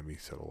janitor looked at me,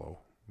 said hello,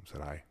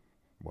 said hi,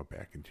 went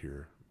back into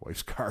your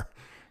wife's car,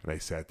 and I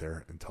sat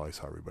there until I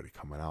saw everybody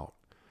coming out.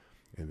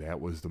 And that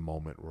was the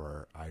moment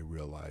where I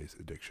realized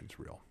addiction's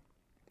real.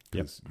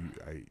 Because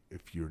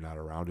if you're not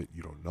around it,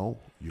 you don't know.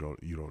 You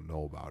don't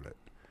know about it.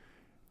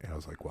 And I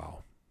was like,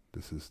 wow,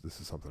 this is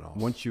something else.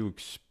 Once you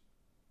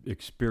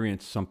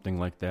experience something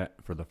like that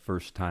for the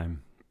first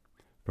time,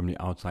 from the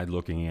outside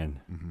looking in,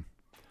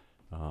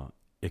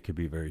 it could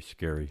be very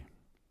scary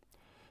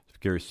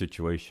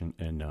situation.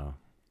 And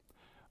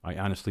I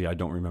honestly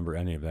don't remember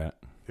any of that.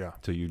 Yeah.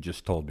 Till you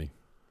just told me.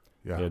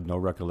 Yeah. I had no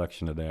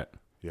recollection of that.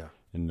 Yeah.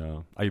 And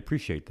I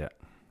appreciate that.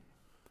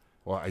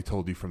 Well, I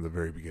told you from the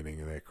very beginning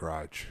in that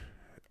garage,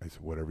 I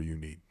said, whatever you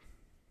need,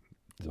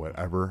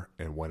 whatever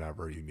and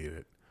whenever you need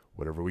it,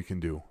 whatever we can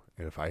do.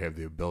 And if I have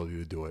the ability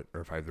to do it, or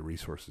if I have the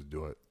resources to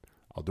do it,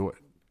 I'll do it.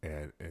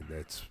 And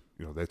that's,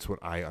 that's what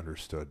I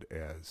understood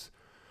as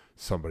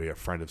a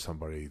friend of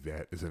somebody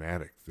that is an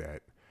addict,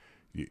 that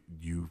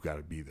you've got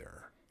to be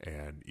there.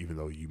 And even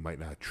though you might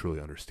not truly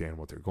understand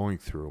what they're going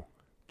through,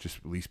 just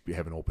at least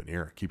have an open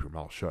ear, keep your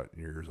mouth shut and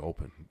your ears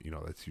open.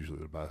 That's usually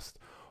the best.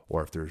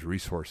 Or if there's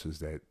resources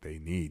that they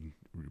need,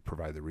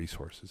 provide the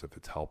resources. If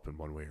it's help in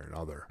one way or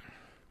another,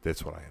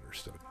 that's what I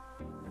understood.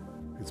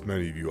 As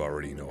many of you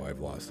already know, I've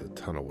lost a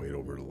ton of weight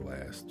over the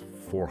last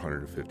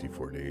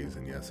 454 days.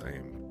 And yes, I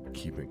am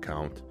keeping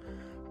count.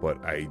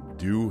 But I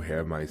do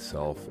have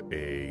myself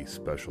a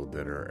special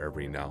dinner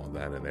every now and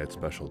then, and that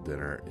special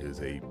dinner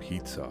is a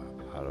pizza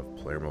out of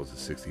Palermo's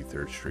at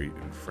 63rd Street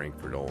in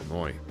Frankfort,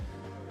 Illinois.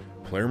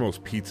 Palermo's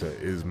Pizza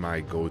is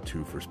my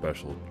go-to for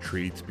special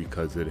treats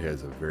because it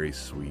has a very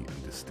sweet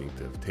and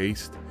distinctive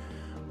taste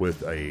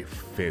with a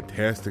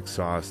fantastic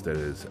sauce that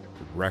is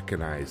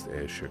recognized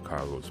as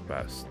Chicago's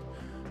best.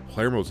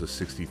 Palermo's at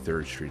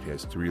 63rd Street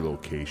has 3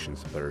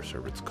 locations to better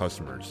serve its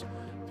customers.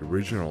 The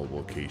original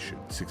location,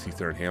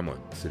 63rd Hamlet,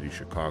 City,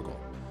 Chicago.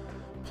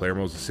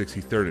 Palermo's at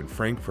 63rd in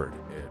Frankfort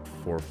at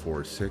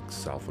 446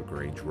 South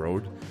LaGrange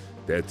Road.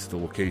 That's the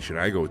location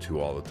I go to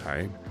all the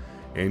time.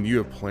 And you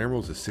have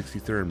Palermo's at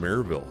 63rd in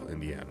Maryville,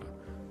 Indiana,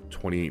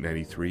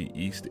 2893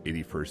 East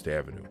 81st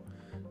Avenue.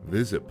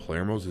 Visit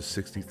Palermo's the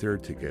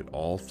 63rd to get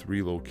all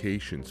 3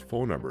 locations'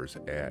 phone numbers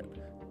at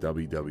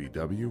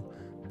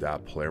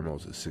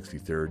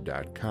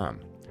www.palermos63rd.com.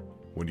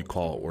 When you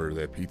call or order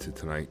that pizza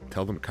tonight,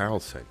 tell them Kyle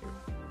sent you.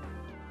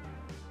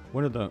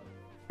 One of the,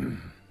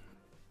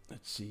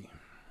 let's see,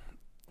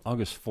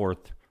 August 3rd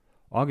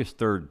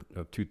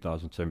of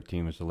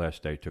 2017 was the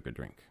last day I took a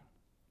drink.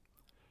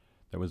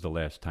 That was the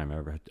last time I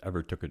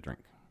ever took a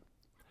drink.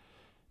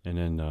 And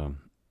then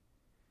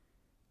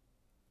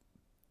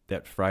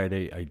that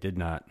Friday I did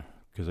not,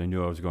 because I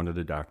knew I was going to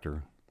the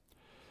doctor.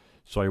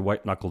 So I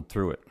white-knuckled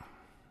through it.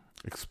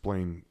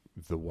 Explain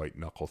the white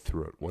knuckle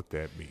through it, what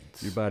that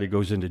means. Your body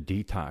goes into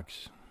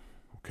detox.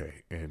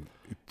 Okay, and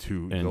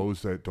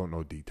those that don't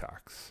know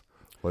detox,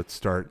 let's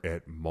start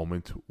at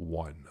moment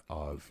 1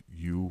 of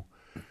you.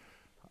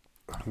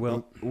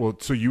 Well,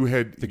 so you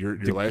had your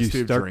last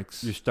day of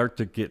drinks. You start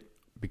to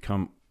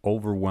become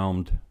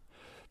overwhelmed.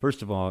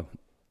 First of all,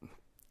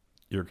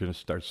 you're going to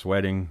start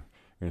sweating.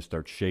 You're going to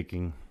start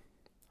shaking.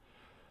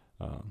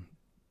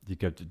 You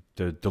get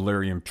the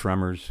delirium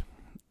tremors.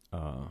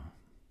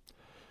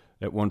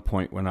 At one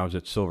point when I was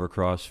at Silver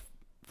Cross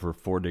for a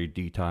 4-day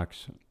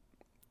detox,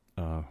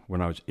 when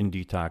I was in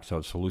detox, I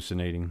was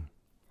hallucinating.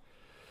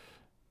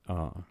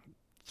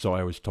 So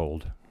I was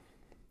told,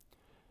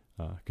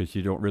 because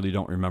you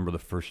don't remember the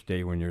first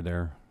day when you're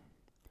there.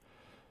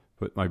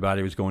 But my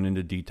body was going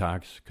into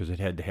detox because it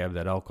had to have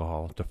that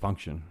alcohol to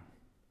function.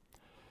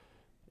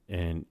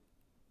 And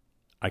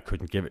I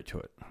couldn't give it to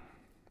it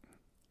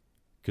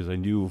because I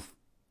knew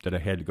that I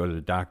had to go to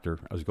the doctor.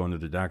 I was going to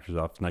the doctor's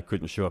office and I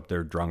couldn't show up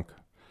there drunk.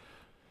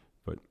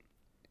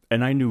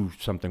 And I knew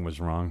something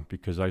was wrong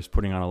because I was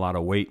putting on a lot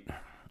of weight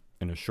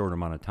in a short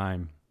amount of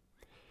time.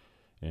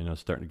 And I was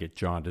starting to get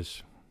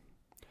jaundice.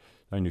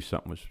 I knew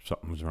something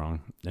was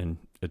wrong. And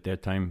at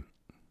that time,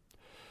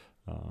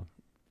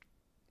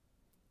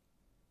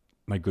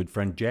 my good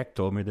friend Jack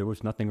told me there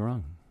was nothing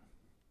wrong.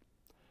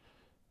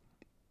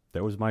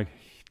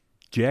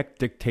 Jack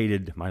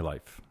dictated my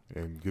life.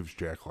 And gives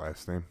Jack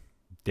last name?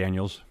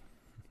 Daniels.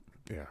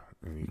 Yeah,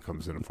 and he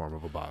comes in the form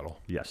of a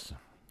bottle. Yes.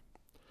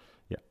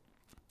 Yeah.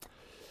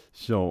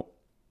 So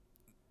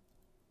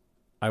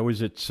I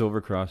was at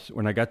Silver Cross.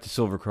 When I got to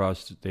Silver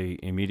Cross, they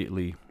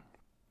immediately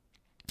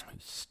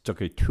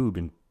stuck a tube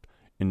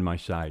in my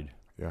side.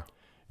 Yeah.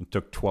 And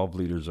took 12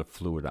 liters of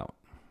fluid out.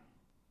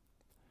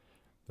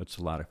 That's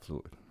a lot of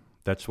fluid.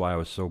 That's why I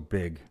was so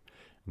big.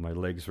 My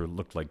legs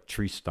looked like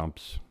tree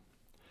stumps.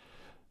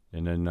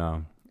 And then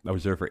I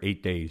was there for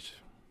 8 days.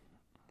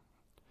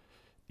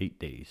 8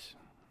 days.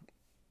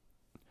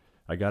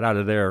 I got out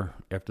of there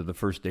after the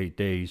first 8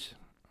 days.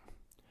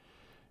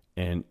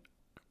 And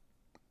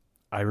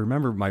I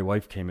remember my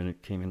wife came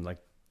in like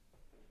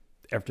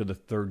after the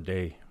 3rd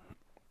day.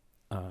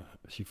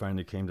 She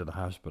finally came to the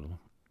hospital.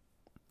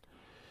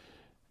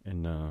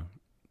 And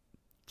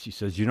she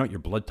says, "You know what your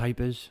blood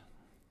type is?"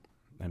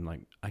 I'm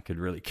like, I could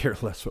really care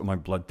less what my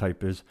blood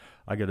type is.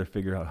 I got to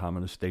figure out how I'm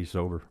going to stay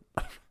sober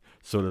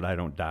so that I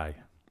don't die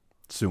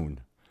soon.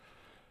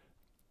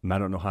 And I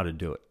don't know how to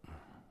do it.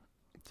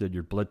 It said,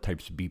 your blood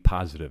type's B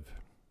positive.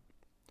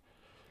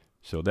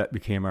 So that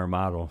became our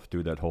motto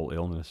through that whole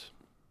illness.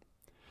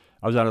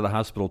 I was out of the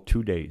hospital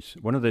 2 days.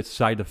 One of the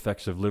side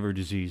effects of liver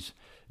disease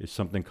is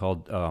something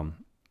called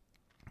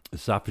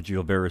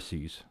esophageal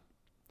varices.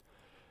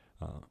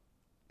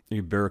 You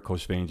have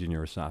varicose veins in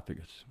your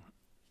esophagus.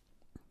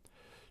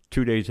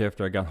 2 days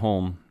after I got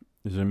home,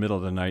 it was in the middle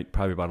of the night,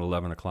 probably about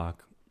 11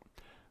 o'clock.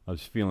 I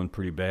was feeling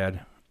pretty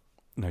bad,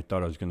 and I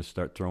thought I was going to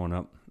start throwing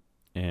up.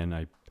 And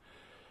I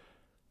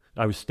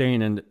was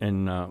staying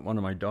in one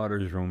of my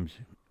daughter's rooms,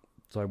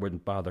 so I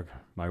wouldn't bother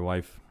my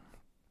wife,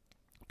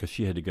 because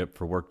she had to get up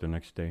for work the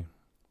next day.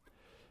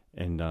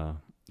 And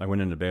I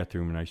went in the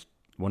bathroom, and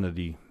one of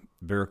the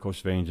varicose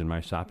veins in my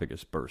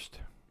esophagus burst.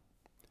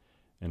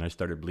 And I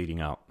started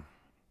bleeding out.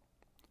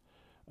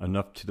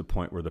 Enough to the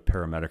point where the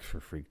paramedics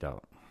were freaked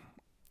out.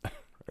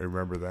 I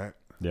remember that.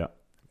 Yeah.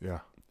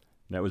 Yeah.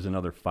 That was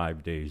another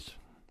 5 days.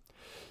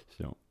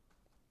 So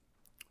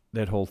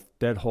that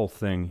whole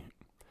thing,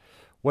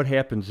 what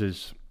happens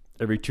is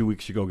every 2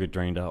 weeks you go get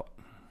drained out.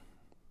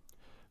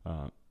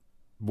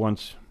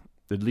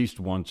 At least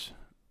once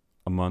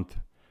a month,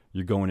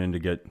 you're going in to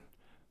get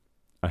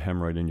a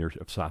hemorrhoid in your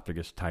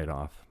esophagus tied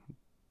off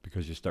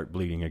because you start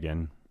bleeding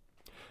again.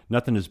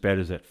 Nothing as bad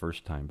as that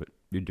first time, but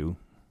you do.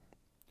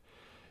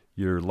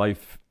 Your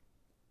life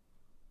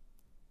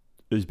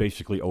is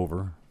basically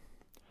over.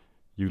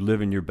 You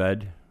live in your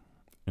bed,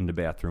 in the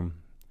bathroom,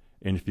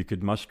 and if you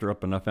could muster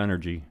up enough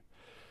energy,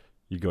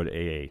 you go to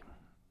AA.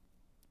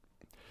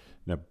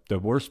 Now, the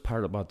worst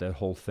part about that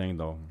whole thing,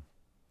 though,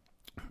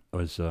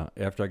 was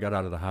after I got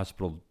out of the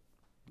hospital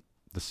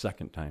the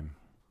second time,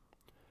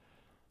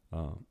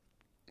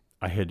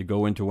 I had to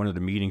go into one of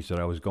the meetings that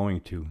I was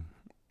going to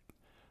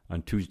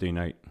on Tuesday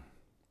night,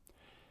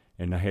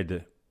 and I had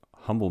to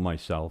humble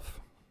myself,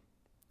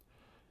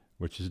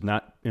 which is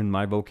not in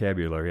my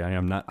vocabulary. I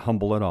am not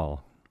humble at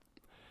all.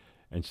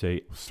 And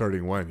say...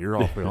 Starting when? You're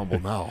awfully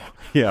humble now.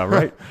 Yeah,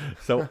 right?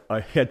 So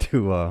I had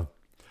to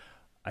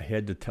I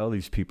had to tell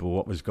these people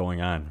what was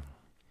going on.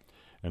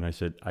 And I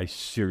said, I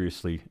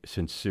seriously,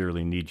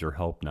 sincerely need your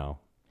help now.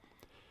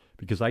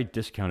 Because I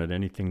discounted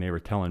anything they were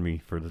telling me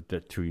for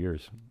that 2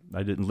 years.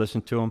 I didn't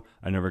listen to them.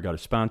 I never got a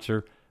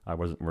sponsor. I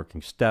wasn't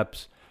working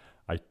steps.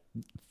 I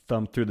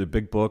thumbed through the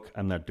big book.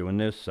 I'm not doing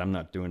this. I'm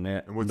not doing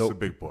that. And what's the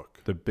big book?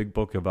 The big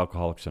book of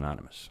Alcoholics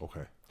Anonymous.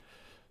 Okay.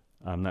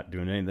 I'm not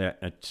doing any of that.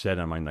 It sat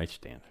on my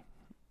nightstand.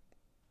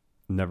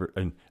 Never.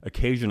 And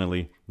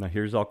occasionally, now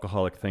here's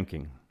alcoholic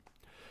thinking.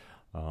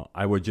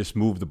 I would just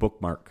move the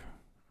bookmark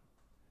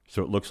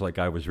so it looks like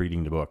I was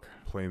reading the book.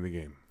 Playing the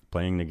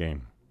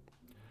game.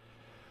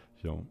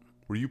 So,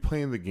 were you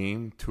playing the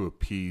game to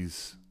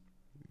appease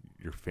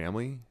your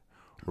family?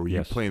 Or were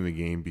you playing the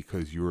game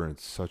because you were in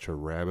such a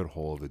rabbit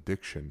hole of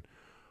addiction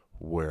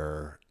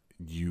where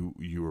you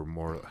were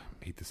more,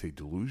 I hate to say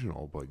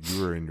delusional, but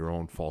you were in your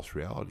own false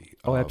reality?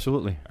 Oh,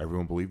 absolutely.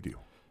 Everyone believed you,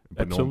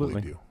 but absolutely. no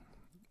one believed you.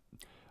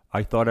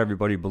 I thought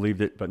everybody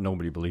believed it, but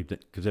nobody believed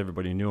it because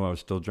everybody knew I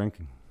was still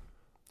drinking.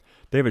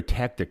 They have a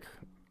tactic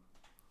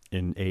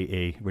in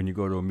AA when you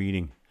go to a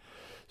meeting.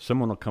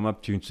 Someone will come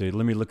up to you and say,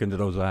 let me look into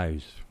those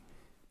eyes.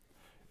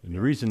 And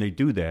the reason they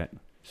do that,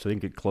 so they can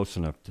get close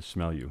enough to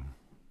smell you.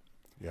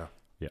 Yeah.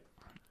 Yeah.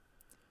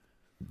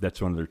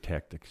 That's one of their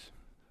tactics.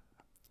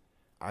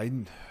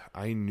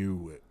 I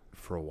knew it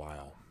for a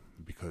while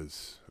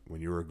because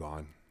when you were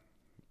gone,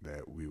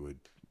 that we would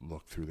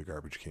look through the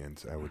garbage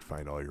cans. I would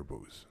find all your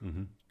booze.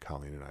 Mm-hmm.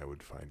 Colleen and I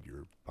would find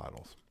your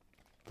bottles.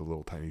 The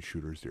little tiny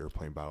shooters, the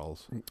airplane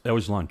bottles. That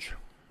was lunch.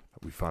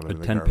 We found them a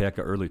in the 10-pack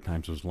of early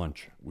times was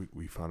lunch.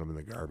 We found them in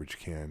the garbage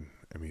can.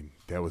 I mean,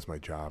 that was my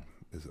job.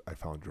 Is I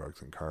found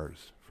drugs in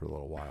cars for a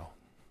little while.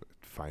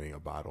 Finding a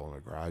bottle in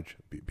a garage,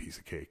 be a piece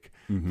of cake.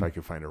 Mm-hmm. If I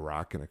could find a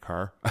rock in a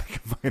car, I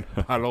could find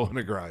a bottle in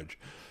a garage.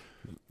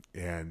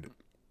 And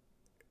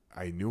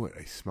I knew it.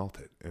 I smelt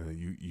it. And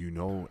you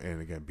know,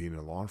 and again, being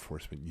in law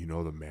enforcement, you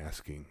know the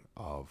masking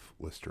of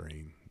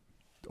Listerine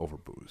over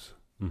booze.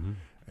 Mm-hmm.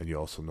 And you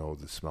also know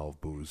the smell of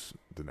booze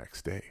the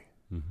next day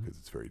because Mm-hmm.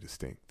 it's very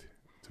distinct.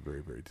 It's a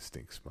very, very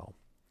distinct smell.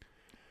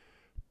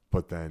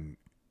 But then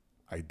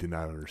I did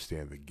not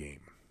understand the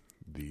game,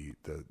 the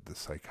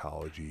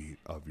psychology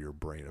of your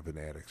brain, of an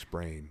addict's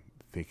brain,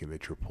 thinking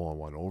that you're pulling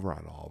one over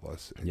on all of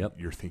us. And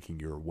you're thinking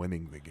you're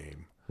winning the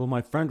game. Well,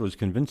 my friend was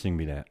convincing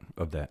me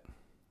of that.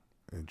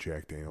 And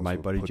Jack Daniels, my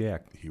buddy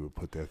Jack, he would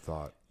put that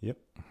thought. Yep.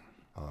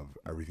 Of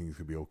everything's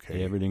gonna be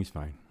okay. Everything's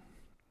fine.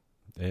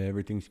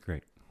 Everything's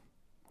great.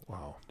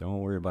 Wow. Don't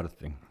worry about a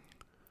thing.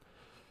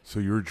 So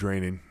you were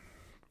draining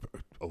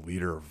a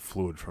liter of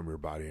fluid from your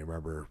body. I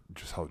remember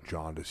just how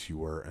jaundiced you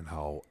were and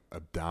how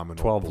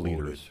abdominal 12 bloated.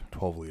 liters.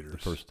 12 liters. The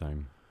first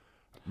time.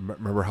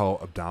 Remember how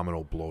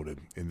abdominal bloated.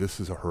 And this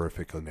is a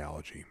horrific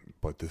analogy,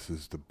 but this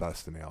is the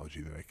best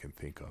analogy that I can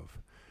think of.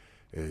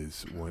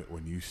 Is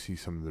when you see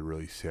some of the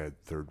really sad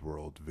third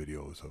world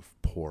videos of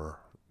poor,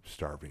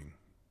 starving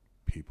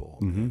people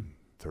in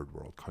third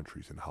world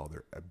countries and how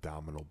they're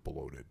abdominal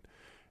bloated.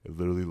 It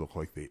literally looked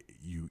like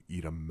you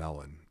eat a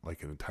melon,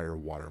 like an entire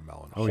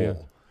watermelon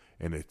whole,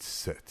 and it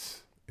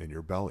sits in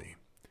your belly.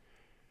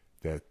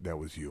 That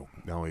was you.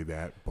 Not only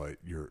that, but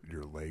your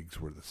legs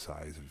were the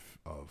size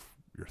of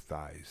your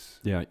thighs.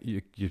 Yeah,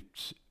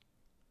 it's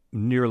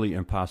nearly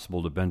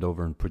impossible to bend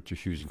over and put your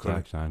shoes and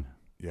socks on.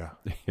 Yeah.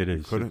 It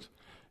is. You couldn't.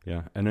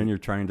 Yeah, and then you're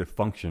trying to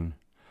function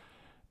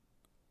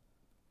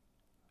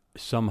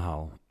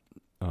somehow.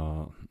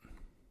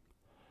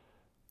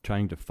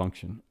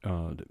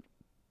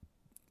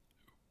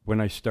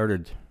 When I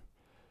started,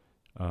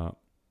 a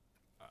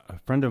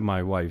friend of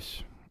my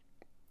wife's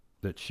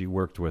that she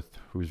worked with,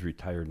 who's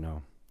retired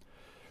now,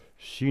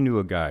 she knew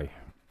a guy,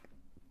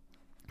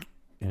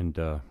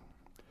 and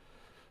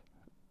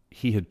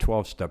he had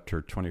 12-stepped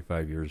her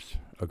 25 years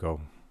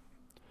ago,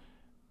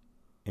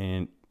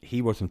 and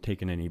he wasn't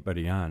taking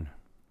anybody on.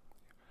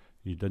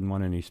 He didn't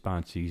want any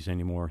sponsees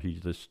anymore. He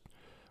just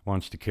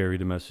wants to carry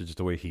the message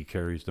the way he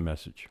carries the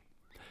message.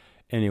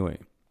 Anyway,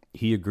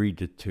 he agreed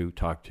to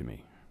talk to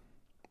me.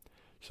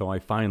 So I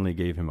finally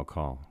gave him a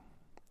call,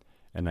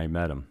 and I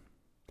met him.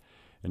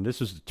 And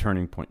this is the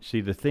turning point. See,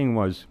 the thing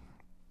was,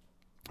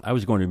 I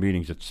was going to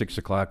meetings at 6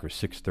 o'clock or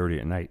 6:30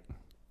 at night.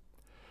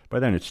 By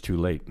then, it's too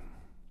late.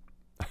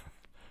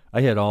 I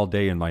had all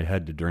day in my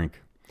head to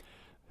drink.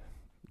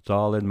 It's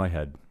all in my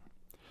head.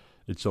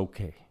 It's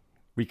okay.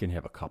 We can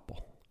have a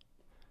couple.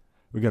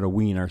 We got to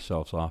wean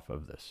ourselves off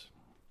of this.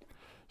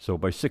 So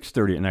by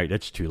 6:30 at night,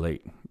 it's too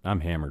late.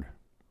 I'm hammered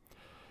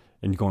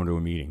and going to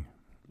a meeting.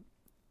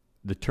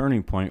 The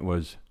turning point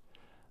was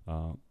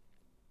the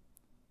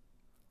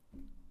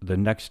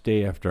next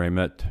day after I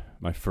met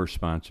my first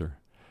sponsor.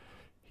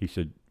 He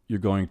said, "You're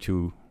going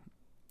to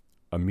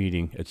a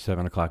meeting at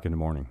 7 o'clock in the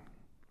morning.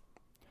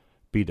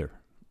 Be there."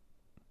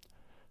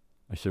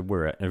 I said,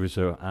 "Where at?" It was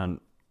on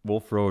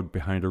Wolf Road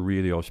behind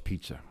Aurelio's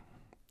Pizza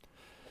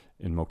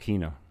in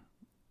Mokina.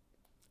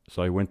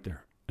 So I went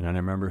there. And then I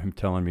remember him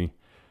telling me,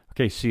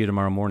 "Okay, see you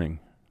tomorrow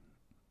morning.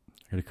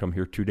 You're going to come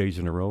here 2 days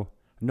in a row?"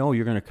 "No,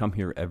 you're going to come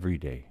here every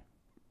day."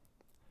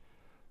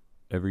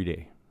 Every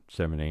day,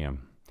 7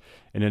 a.m.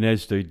 And then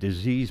as the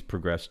disease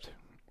progressed,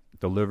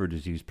 the liver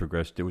disease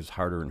progressed, it was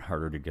harder and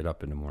harder to get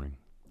up in the morning.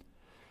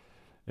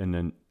 And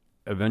then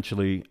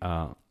eventually,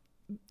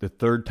 the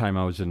third time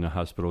I was in the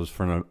hospital was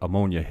for an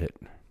ammonia hit.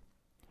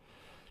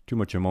 Too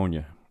much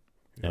ammonia.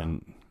 Yeah.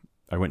 And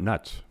I went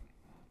nuts.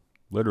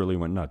 Literally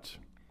went nuts.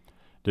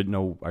 Didn't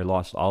know, I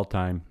lost all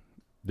time.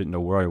 Didn't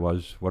know where I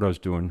was, what I was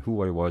doing,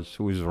 who I was,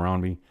 who was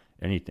around me,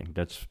 anything.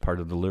 That's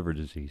part of the liver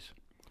disease.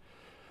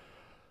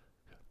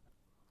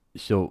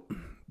 So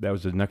that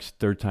was the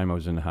third time I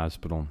was in the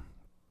hospital.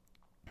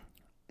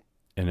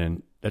 And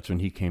then that's when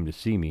he came to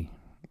see me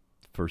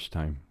first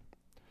time.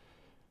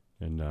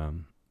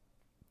 And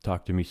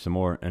talked to me some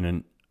more. And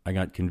then I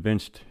got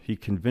convinced, he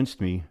convinced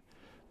me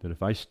that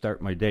if I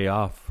start my day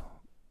off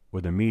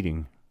with a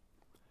meeting,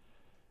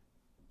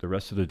 the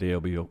rest of the day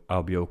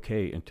I'll be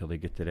okay until they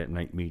get to that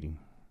night meeting.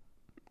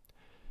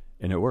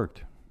 And it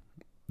worked.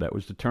 That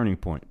was the turning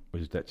point,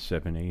 was that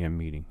 7 a.m.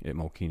 meeting at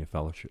Mokina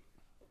Fellowship.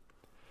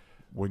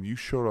 When you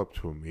showed up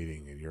to a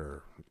meeting and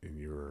you're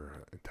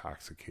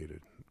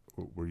intoxicated,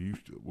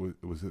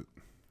 was it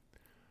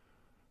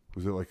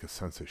like a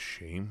sense of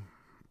shame,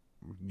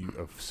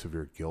 of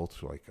severe guilt,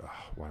 like, oh,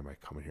 why am I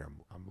coming here?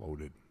 I'm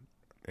loaded.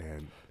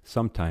 And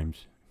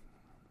sometimes,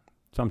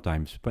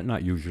 but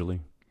not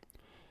usually.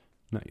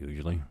 Not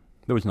usually.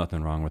 There was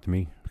nothing wrong with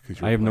me.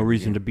 Because I have no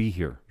reason to be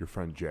here. Your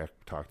friend Jack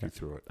talked you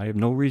through it. I have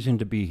no reason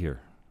to be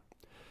here.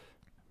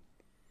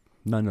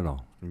 None at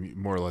all. I mean,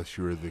 more or less,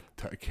 you were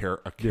a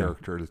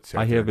character that sat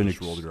I there have and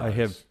just rolled your eyes. I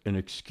have an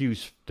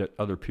excuse that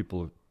other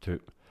people to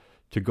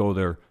go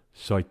there,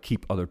 so I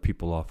keep other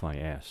people off my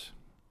ass.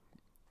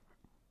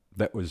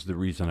 That was the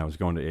reason I was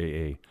going to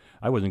AA.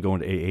 I wasn't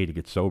going to AA to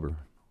get sober.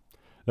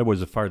 That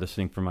was the farthest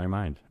thing from my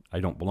mind. I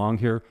don't belong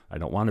here. I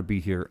don't want to be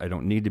here. I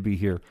don't need to be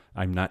here.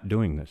 I'm not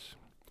doing this.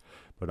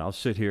 But I'll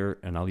sit here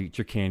and I'll eat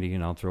your candy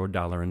and I'll throw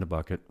 $1 in the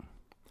bucket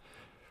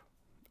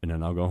and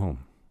then I'll go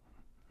home.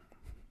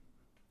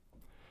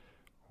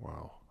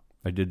 Wow.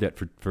 I did that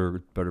for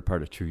the better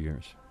part of 2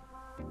 years.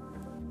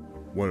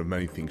 One of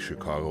many things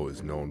Chicago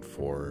is known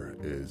for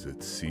is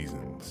its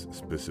seasons,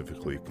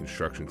 specifically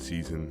construction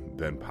season,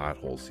 then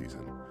pothole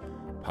season.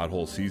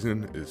 Pothole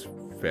season is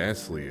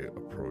fastly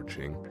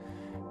approaching.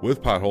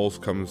 With potholes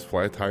comes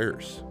flat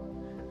tires,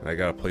 and I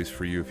got a place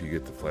for you if you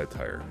get the flat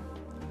tire.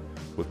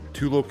 With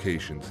 2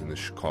 locations in the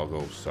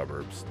Chicago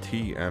suburbs,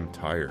 TM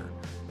Tire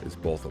is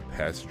both a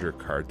passenger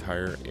car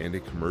tire and a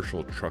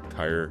commercial truck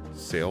tire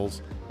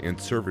sales and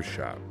service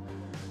shop.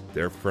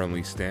 Their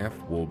friendly staff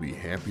will be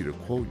happy to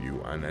quote you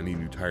on any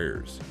new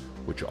tires,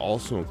 which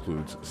also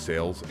includes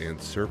sales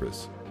and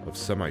service of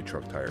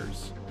semi-truck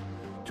tires.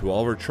 To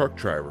all of our truck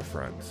driver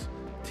friends,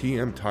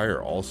 TM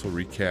Tire also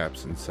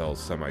recaps and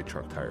sells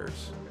semi-truck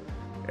tires.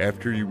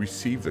 After you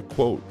receive the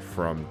quote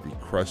from the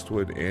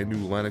Crestwood and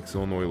New Lenox,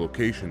 Illinois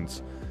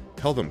locations,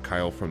 tell them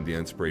Kyle from the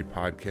Inspirate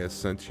Podcast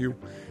sent you,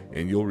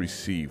 and you'll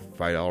receive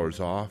 $5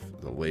 off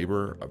the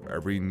labor of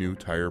every new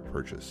tire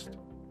purchased.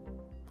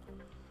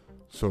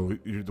 So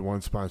you're the one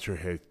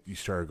sponsor you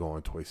started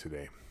going twice a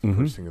day,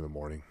 first thing in the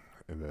morning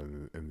and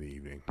then in the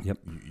evening. Yep.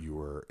 You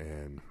were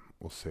in,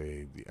 we'll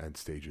say, the end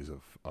stages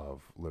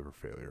of liver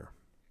failure.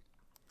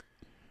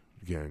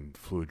 Again,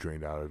 fluid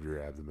drained out of your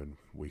abdomen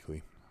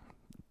weekly.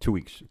 2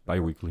 weeks,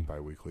 bi-weekly. I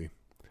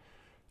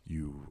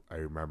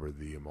remember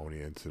the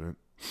ammonia incident.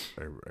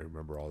 I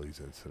remember all these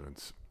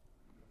incidents.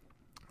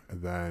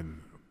 And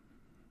then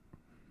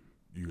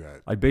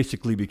I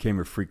basically became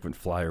a frequent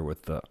flyer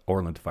with the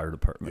Orland Fire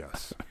Department.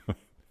 Yes.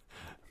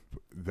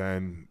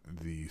 Then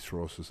the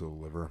cirrhosis of the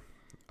liver.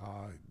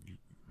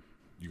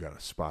 You got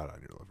a spot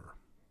on your liver.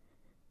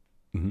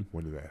 Mm-hmm.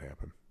 When did that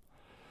happen?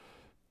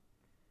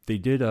 They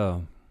did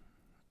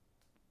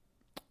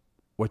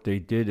what they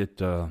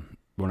did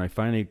when I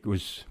finally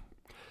was,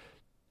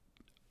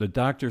 the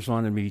doctors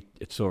wanted me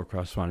at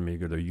Silvercross wanted me to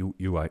go to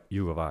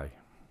U of I.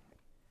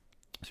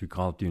 So we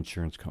call it the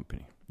insurance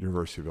company.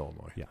 University of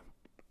Illinois. Yeah.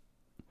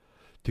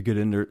 To get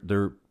in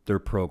their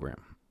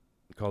program.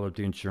 Call it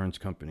the insurance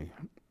company.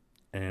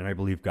 And I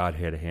believe God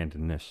had a hand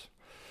in this.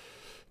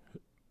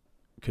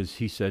 Because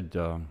he said,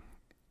 the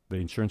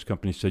insurance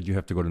company said, you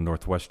have to go to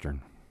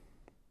Northwestern,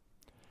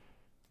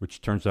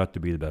 which turns out to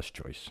be the best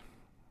choice.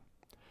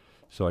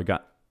 So I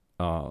got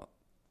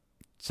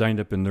signed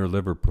up in their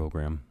liver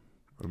program.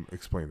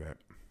 Explain that.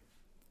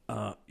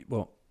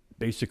 Well,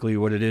 basically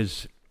what it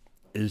is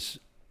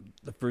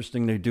the first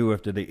thing they do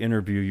after they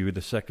interview you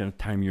the second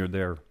time you're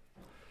there,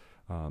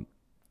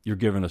 you're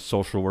given a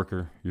social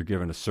worker, you're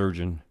given a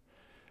surgeon,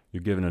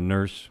 you're given a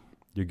nurse,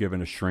 you're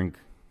given a shrink,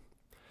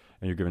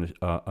 and you're given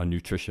a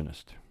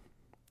nutritionist.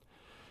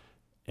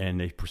 And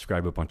they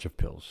prescribe a bunch of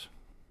pills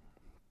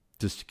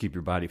just to keep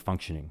your body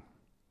functioning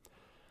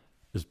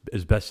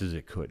as best as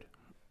it could.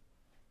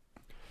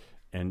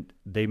 And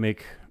they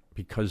make,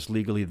 because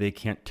legally they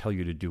can't tell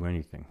you to do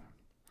anything,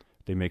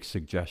 they make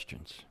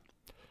suggestions.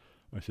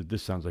 I said,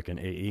 this sounds like an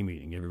AA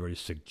meeting.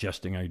 Everybody's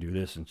suggesting I do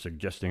this and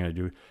suggesting I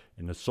do.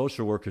 And the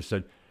social worker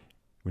said,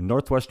 when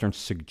Northwestern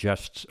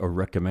suggests or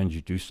recommends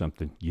you do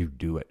something, you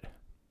do it.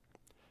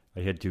 I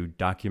had to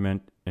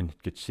document and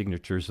get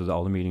signatures of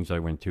all the meetings I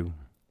went to.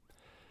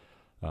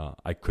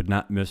 I could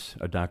not miss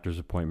a doctor's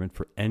appointment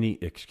for any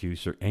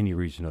excuse or any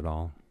reason at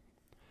all.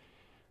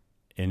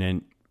 And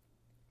then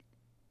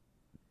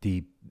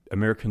the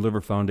American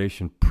Liver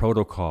Foundation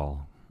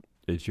protocol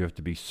is you have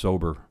to be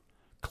sober,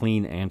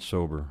 clean and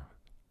sober,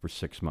 for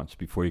 6 months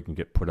before you can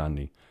get put on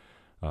the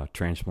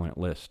transplant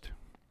list.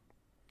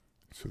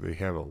 So they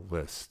have a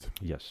list.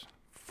 Yes.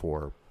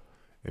 For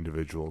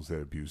individuals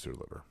that abuse their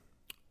liver.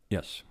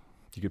 Yes.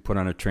 You get put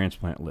on a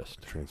transplant list.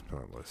 A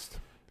transplant list.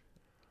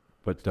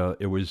 But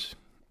it was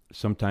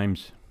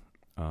sometimes,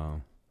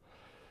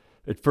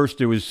 at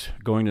first it was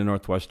going to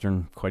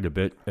Northwestern quite a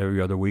bit,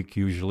 every other week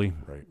usually,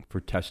 right,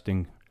 for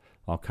testing,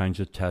 all kinds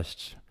of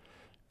tests,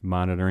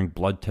 monitoring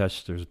blood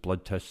tests. There's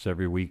blood tests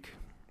every week.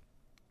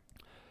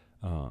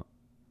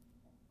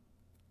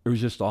 It was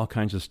just all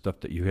kinds of stuff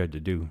that you had to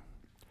do,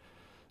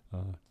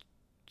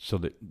 so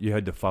that you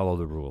had to follow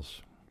the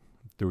rules.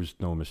 There was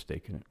no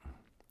mistake in it.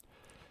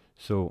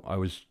 So I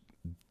was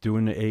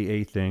doing the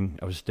AA thing.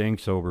 I was staying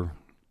sober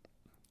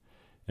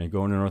and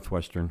going to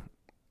Northwestern.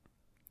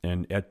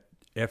 And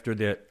after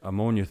that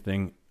ammonia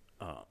thing,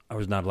 I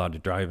was not allowed to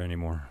drive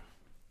anymore.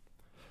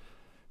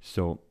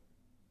 So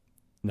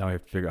now I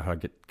have to figure out how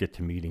to get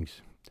to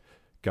meetings.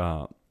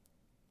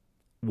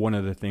 One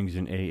of the things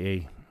in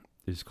AA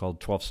is called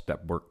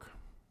 12-step work.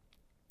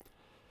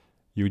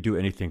 You would do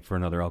anything for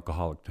another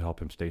alcoholic to help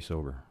him stay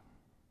sober.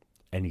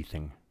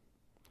 Anything.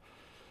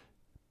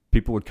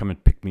 People would come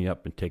and pick me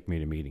up and take me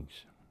to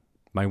meetings.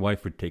 My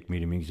wife would take me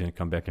to meetings and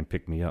come back and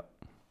pick me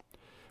up.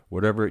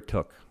 Whatever it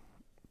took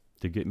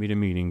to get me to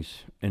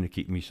meetings and to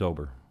keep me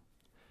sober.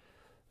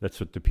 That's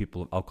what the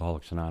people of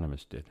Alcoholics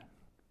Anonymous did.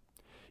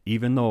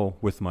 Even though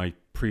with my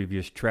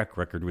previous track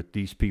record with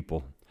these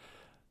people,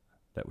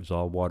 that was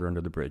all water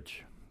under the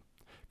bridge.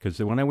 Because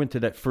when I went to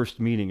that first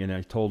meeting and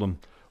I told them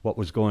what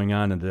was going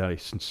on and that I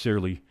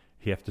sincerely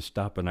have to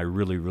stop and I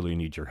really, really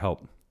need your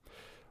help,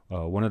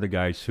 one of the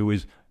guys who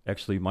is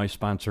actually my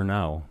sponsor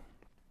now,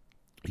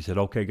 he said,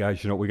 okay,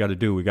 guys, you know what we got to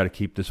do? We got to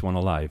keep this one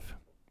alive.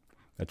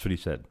 That's what he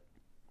said.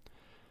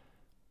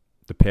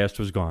 The past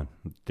was gone.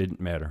 It didn't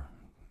matter.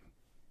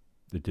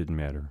 It didn't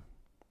matter.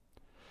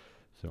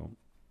 So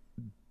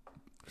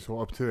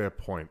up to that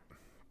point,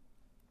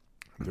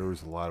 there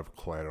was a lot of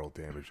collateral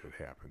damage that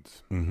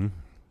happens. Mm-hmm.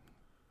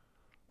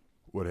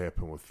 What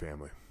happened with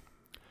family?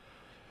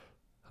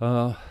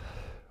 Well,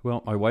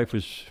 my wife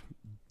was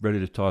ready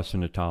to toss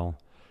in the towel.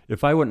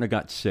 If I wouldn't have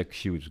got sick,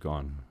 she was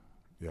gone.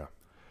 Yeah.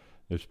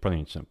 It's plain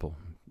and simple.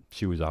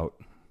 She was out.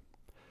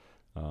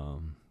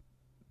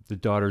 The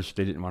daughters,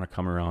 they didn't want to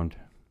come around.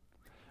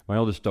 My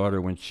oldest daughter,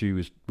 when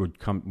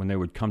they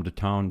would come to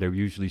town, they would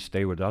usually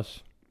stay with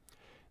us.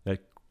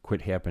 That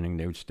quit happening.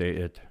 They would stay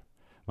at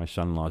my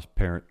son-in-law's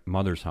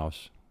mother's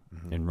house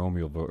in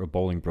Romeoville or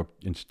Bolingbrook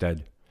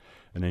instead,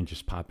 and then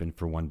just pop in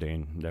for one day,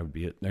 and that would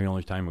be it. The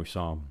only time we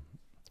saw them,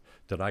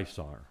 that I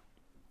saw her.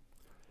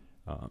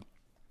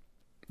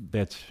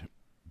 That's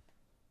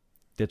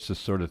the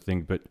sort of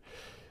thing. But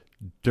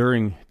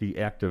during the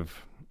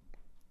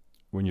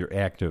when you're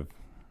active,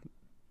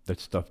 that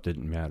stuff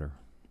didn't matter.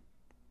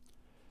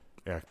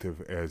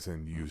 Active as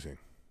in using?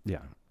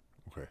 Yeah.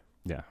 Okay.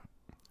 Yeah.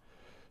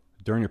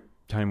 During a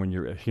time when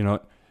you're, if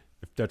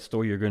that's the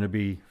way you're going to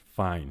be,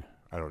 fine.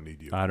 I don't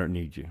need you. I don't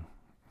need you.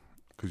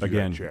 Because you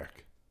got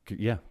Jack.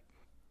 Yeah.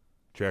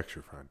 Jack's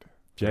your friend.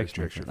 Jack's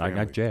your friend. I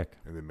got Jack.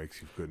 And it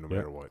makes you good no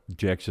matter what.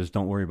 Jack says,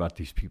 don't worry about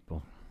these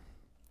people.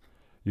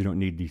 You don't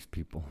need these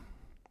people.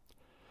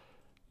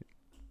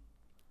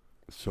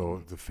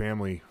 So the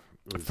family...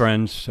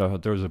 Friends,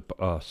 there was a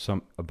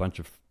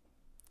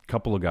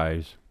couple of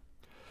guys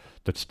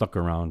that stuck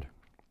around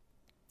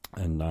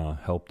and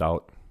helped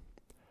out.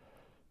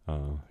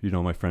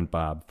 My friend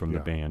Bob from the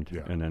band,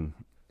 and then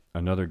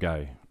another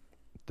guy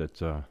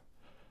that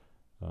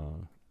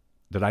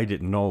I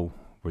didn't know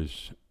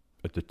was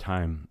at the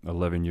time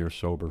 11 years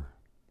sober.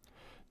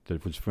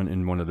 That was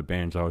in one of the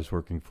bands I was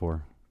working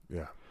for.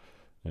 Yeah,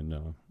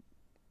 and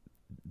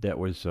that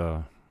was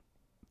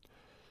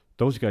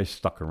those guys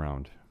stuck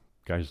around.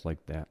 Guys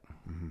like that,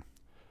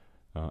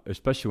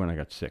 especially when I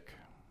got sick.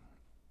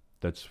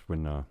 That's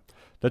when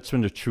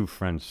the true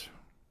friends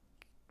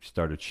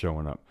started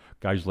showing up.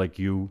 Guys like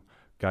you,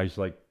 guys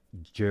like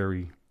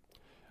Jerry,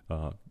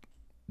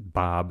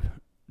 Bob,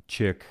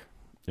 Chick,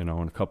 and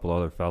a couple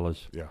other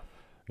fellas. Yeah.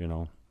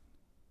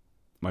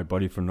 My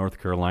buddy from North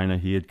Carolina,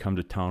 he had come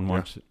to town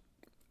once.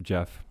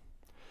 Jeff,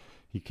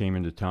 he came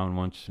into town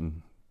once,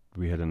 and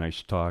we had a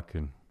nice talk.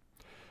 And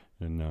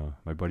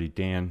my buddy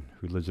Dan,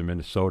 who lives in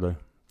Minnesota,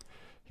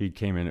 he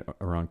came in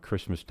around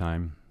Christmas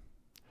time,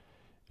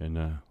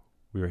 and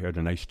we had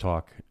a nice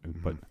talk.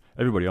 But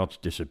everybody else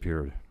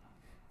disappeared.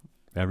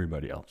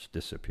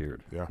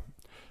 Yeah.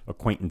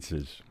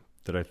 Acquaintances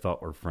that I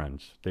thought were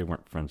friends. They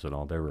weren't friends at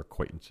all. They were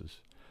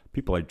acquaintances.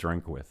 People I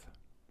drank with.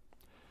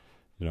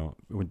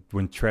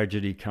 When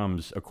tragedy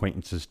comes,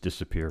 acquaintances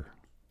disappear.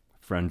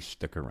 Friends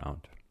stick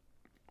around.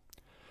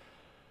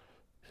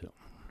 So,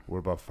 what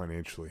about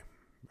financially?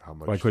 How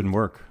much? I couldn't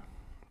work.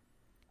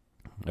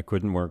 I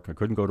couldn't work. I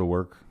couldn't go to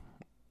work.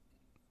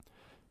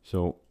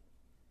 So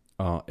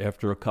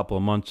after a couple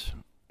of months,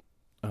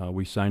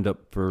 we signed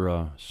up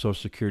for Social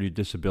Security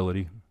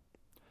disability.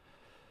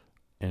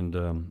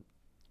 And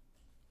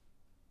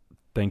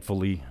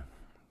thankfully,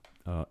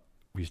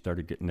 we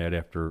started getting that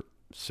after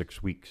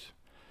 6 weeks.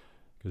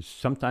 Because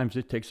sometimes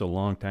it takes a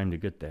long time to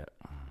get that.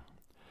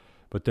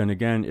 But then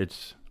again,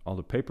 it's all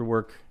the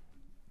paperwork,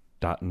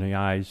 dotting the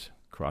I's,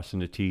 crossing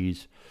the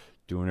T's,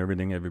 doing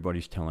everything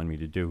everybody's telling me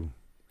to do.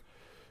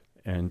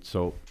 And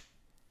so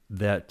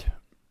that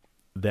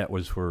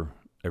was where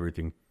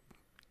everything,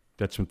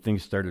 that's when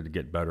things started to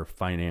get better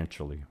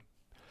financially.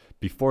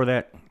 Before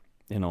that,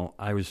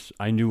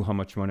 I knew how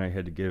much money I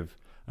had to give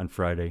on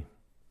Friday.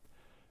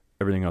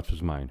 Everything else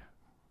was mine.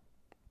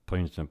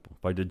 Plain and simple.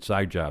 If I did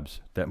side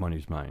jobs, that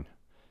money's mine.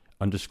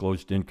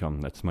 Undisclosed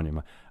income, that's money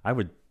mine. I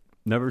would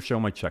never show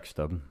my check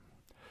stub.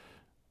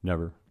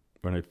 Never.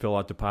 When I fill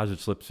out deposit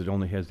slips, it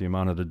only has the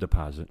amount of the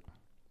deposit.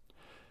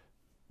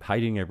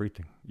 Hiding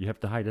everything. You have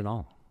to hide it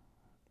all.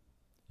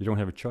 You don't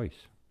have a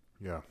choice.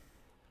 Yeah.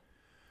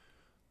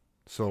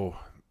 So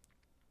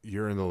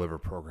you're in the liver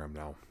program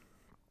now.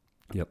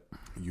 Yep.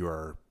 You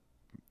are,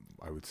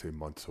 I would say,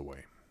 months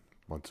away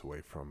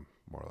from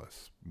more or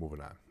less moving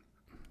on,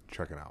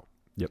 checking out.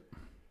 Yep.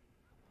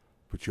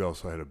 But you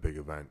also had a big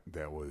event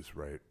that was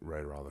right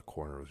around the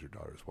corner. It was your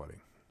daughter's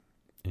wedding.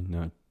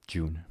 In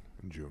June.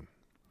 In June.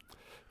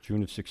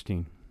 June of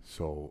 16.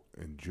 So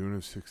in June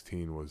of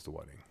 16 was the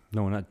wedding.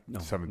 No,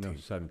 17. No,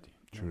 17.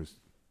 June is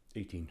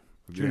 18.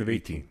 June of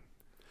 18.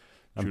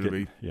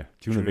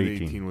 June of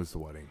 18. 18 was the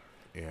wedding,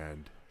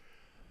 and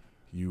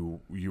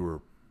you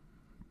were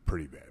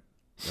pretty bad.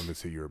 I'm gonna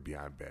say you were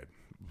beyond bad,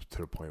 to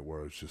the point where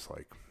it was just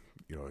like,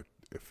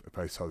 if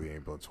I saw the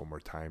ambulance one more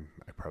time,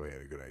 I probably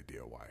had a good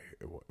idea why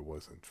it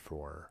wasn't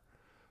for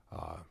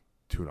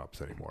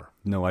tune-ups anymore.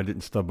 No, I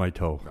didn't stub my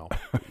toe. No,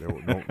 there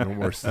were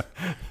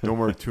no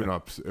more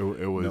tune-ups.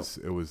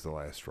 It was the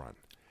last run,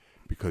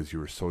 because you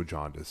were so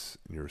jaundiced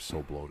and you were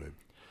so bloated.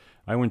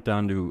 I went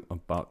down to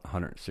about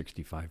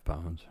 165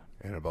 pounds.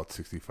 And about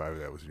 65 of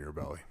that was in your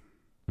belly.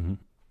 Mm-hmm.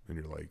 And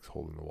your legs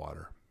holding the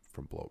water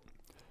from bloat.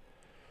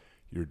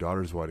 Your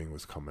daughter's wedding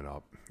was coming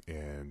up,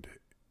 and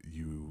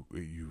you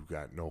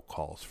got no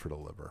calls for the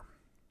liver.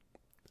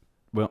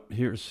 Well,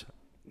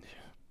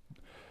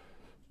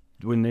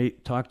 when they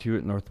talk to you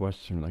at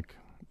Northwestern, like,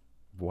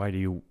 why do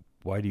you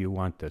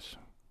want this?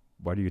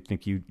 Why do you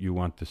think you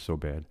want this so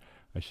bad?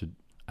 I said,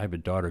 I have a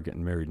daughter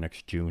getting married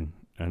next June,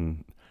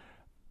 and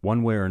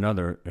one way or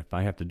another, if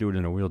I have to do it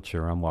in a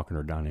wheelchair, I'm walking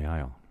her down the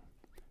aisle.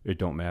 It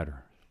don't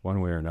matter.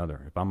 One way or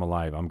another. If I'm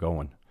alive, I'm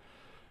going.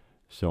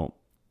 So,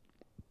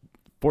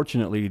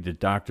 fortunately, the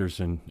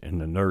doctors and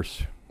the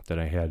nurse that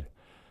I had,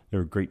 they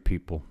were great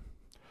people.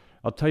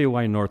 I'll tell you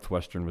why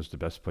Northwestern was the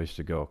best place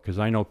to go. Because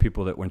I know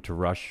people that went to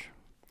Rush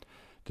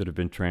that have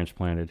been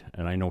transplanted,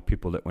 and I know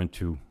people that went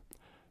to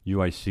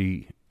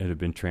UIC that have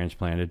been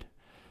transplanted.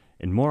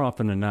 And more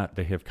often than not,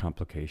 they have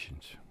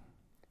complications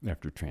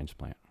after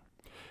transplant.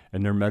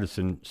 And their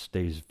medicine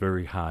stays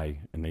very high,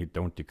 and they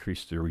don't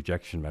decrease their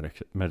rejection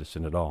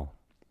medicine at all.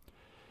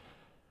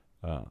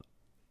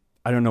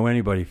 I don't know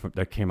anybody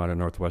that came out of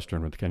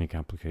Northwestern with any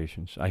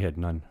complications. I had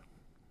none.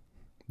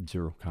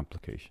 0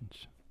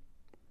 complications.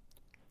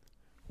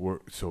 We're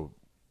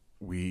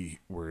going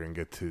to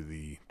get to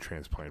the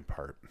transplant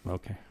part.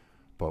 Okay.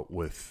 But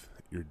with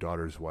your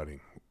daughter's wedding,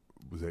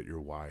 was that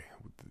your why?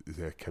 Is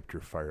that kept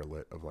your fire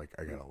lit of like,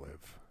 I got to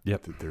live?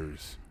 Yep.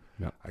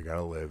 Yep. I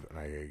gotta live, and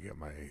I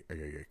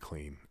gotta get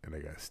clean, and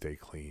I gotta stay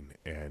clean.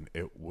 And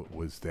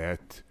was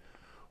that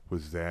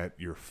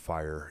your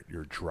fire,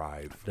 your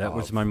drive? That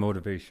was my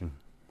motivation.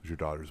 Was your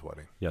daughter's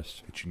wedding?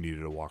 Yes. That you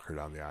needed to walk her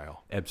down the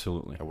aisle.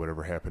 Absolutely. And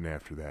whatever happened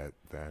after that,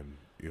 then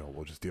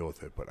we'll just deal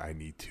with it. But I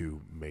need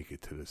to make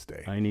it to this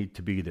day. I need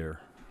to be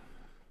there.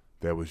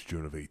 That was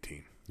June of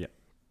 18. Yep.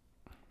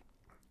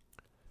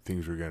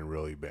 Things were getting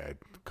really bad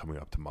coming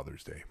up to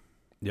Mother's Day.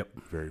 Yep.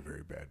 Very,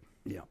 very bad.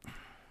 Yep.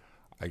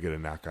 I get a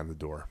knock on the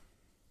door.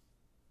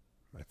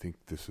 I think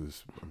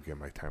I'm getting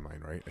my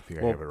timeline right. I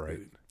think I have it right.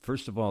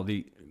 First of all,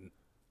 the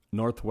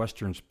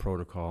Northwestern's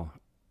protocol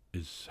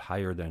is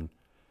higher than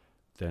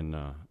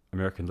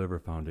American Liver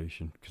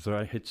Foundation. Because when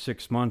I hit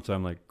 6 months,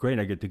 I'm like, great,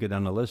 I get to get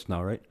on the list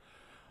now, right?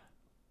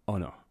 Oh,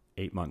 no,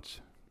 8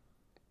 months.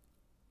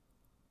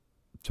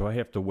 So I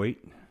have to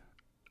wait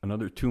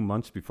another 2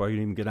 months before I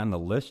can even get on the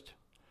list?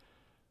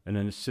 And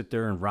then sit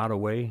there and rot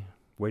away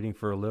waiting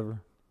for a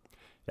liver?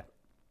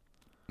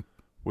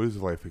 What is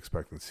the life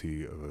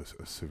expectancy of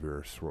a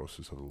severe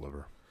cirrhosis of the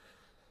liver?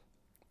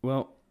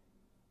 Well,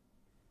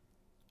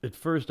 at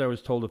first I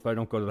was told if I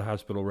don't go to the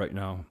hospital right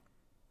now,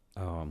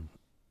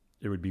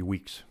 it would be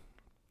weeks.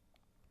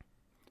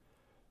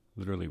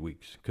 Literally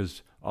weeks.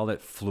 Because all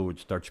that fluid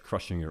starts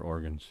crushing your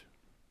organs.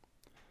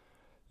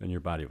 And your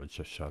body would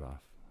just shut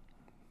off.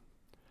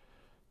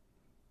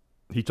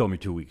 He told me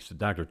 2 weeks. The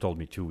doctor told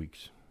me 2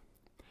 weeks.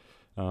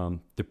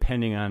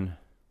 Depending on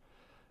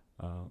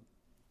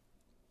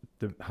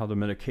how the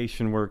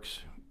medication works,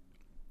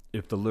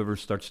 if the liver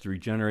starts to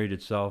regenerate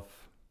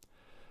itself,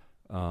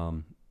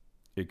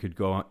 it could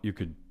go on, you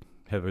could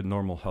have a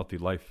normal, healthy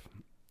life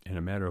in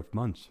a matter of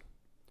months.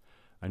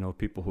 I know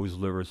people whose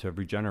livers have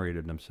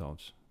regenerated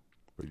themselves.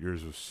 But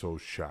yours was so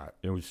shot.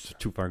 It was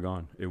too far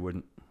gone. It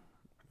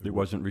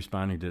wasn't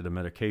responding to the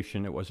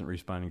medication. It wasn't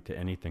responding to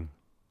anything.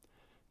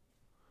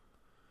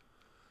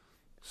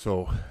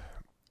 So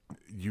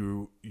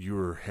you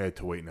had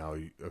to wait now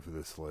for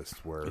this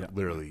list where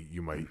literally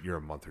you're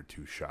a month or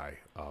two shy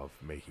of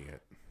making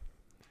it.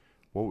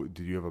 What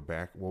did you have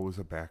what was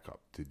a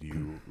backup? Did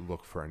you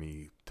look for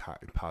any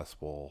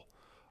possible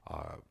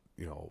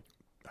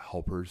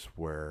helpers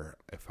where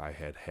if I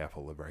had half a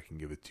liver I can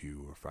give it to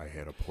you, or if I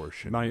had a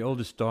portion? My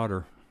oldest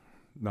daughter,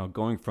 now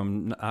going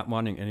from not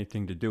wanting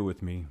anything to do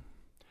with me,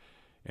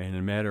 and in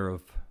a matter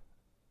of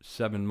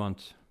 7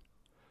 months,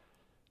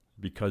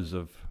 because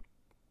of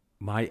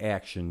my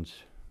actions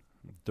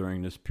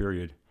during this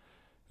period,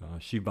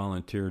 she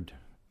volunteered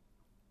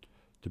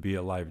to be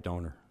a live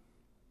donor.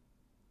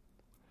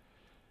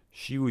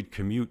 She would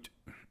commute,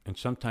 and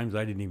sometimes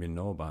I didn't even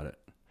know about it.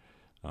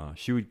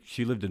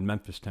 She lived in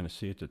Memphis,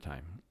 Tennessee at the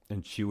time,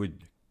 and she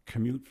would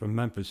commute from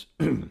Memphis,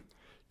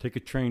 take a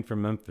train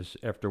from Memphis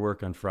after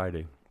work on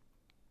Friday,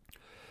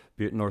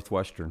 be at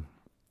Northwestern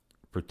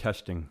for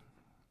testing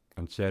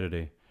on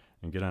Saturday,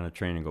 and get on a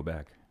train and go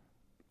back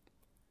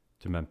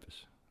to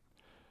Memphis.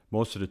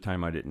 Most of the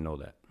time I didn't know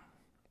that.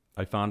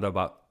 I found out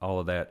about all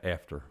of that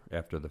after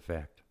the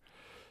fact.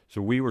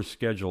 So we were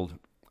scheduled,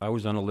 I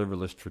was on a liver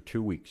list for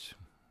 2 weeks.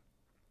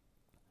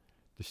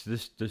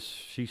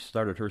 She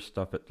started her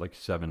stuff at like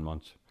 7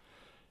 months.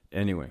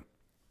 Anyway,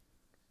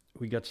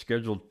 we got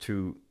scheduled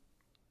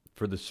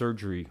for the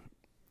surgery.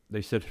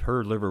 They said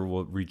her liver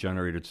will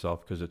regenerate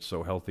itself because it's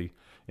so healthy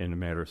in a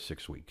matter of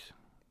 6 weeks.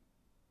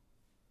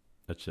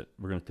 That's it.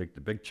 We're going to take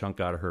the big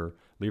chunk out of her,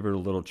 leave her a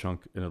little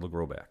chunk, and it'll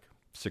grow back.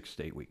 6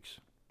 to 8 weeks.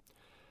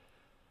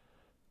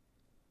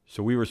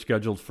 So we were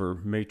scheduled for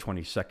May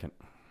 22nd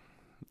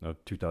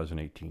of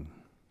 2018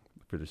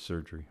 for the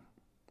surgery.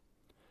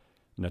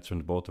 And that's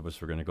when both of us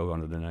were going to go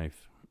under the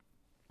knife.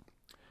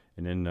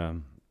 And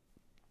then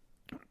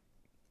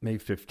May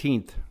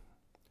 15th.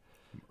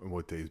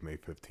 What day is May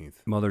 15th?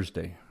 Mother's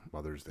Day.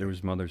 Mother's Day. It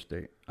was Mother's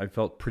Day. I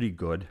felt pretty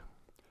good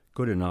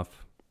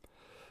enough.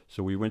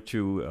 So we went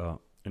to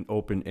an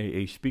open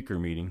AA speaker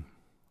meeting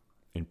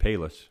in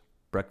Payless,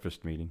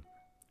 breakfast meeting.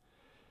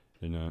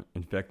 And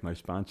in fact, my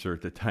sponsor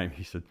at the time,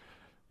 he said,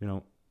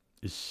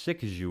 as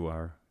sick as you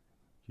are,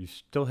 you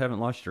still haven't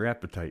lost your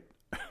appetite.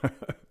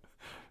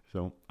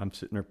 So I'm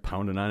sitting there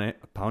pounding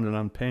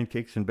on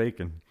pancakes and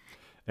bacon.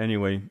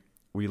 Anyway,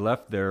 we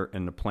left there,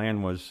 and the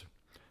plan was,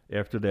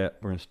 after that,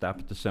 we're going to stop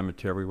at the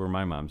cemetery where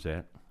my mom's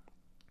at.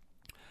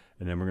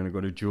 And then we're going to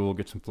go to Jewel,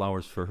 get some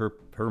flowers for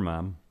her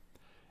mom.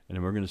 And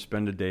then we're going to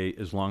spend a day,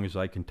 as long as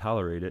I can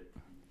tolerate it,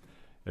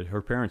 at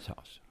her parents'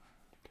 house.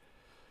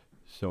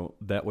 So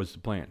that was the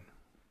plan.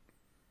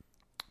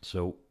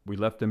 So we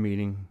left the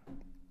meeting.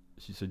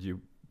 She said,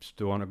 you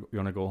want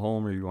to go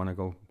home, or you want to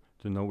go?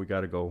 I said, no, we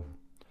got to go.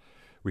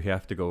 We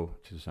have to go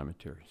to the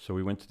cemetery. So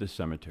we went to the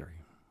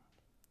cemetery.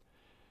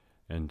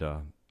 And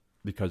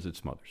because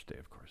it's Mother's Day,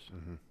 of course.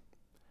 Mm-hmm.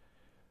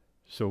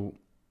 So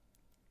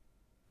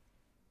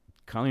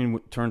Colleen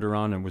turned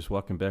around and was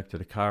walking back to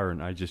the car,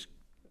 and I just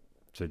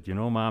said,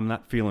 Mom, I'm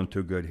not feeling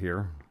too good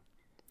here.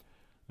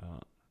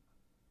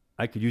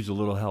 I could use a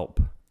little help.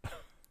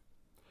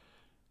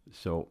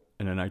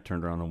 And then I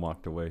turned around and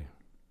walked away.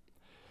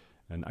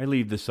 And I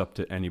leave this up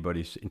to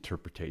anybody's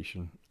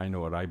interpretation. I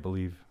know what I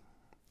believe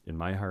in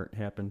my heart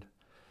happened.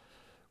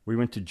 We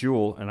went to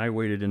Jewel, and I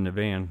waited in the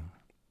van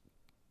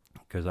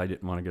because I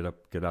didn't want to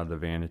get out of the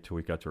van until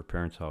we got to her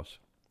parents' house.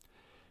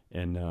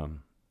 And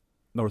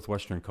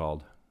Northwestern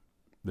called.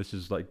 This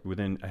is like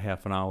within a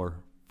half an hour,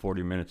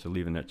 40 minutes of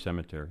leaving that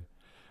cemetery.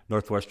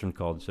 Northwestern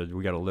called and said,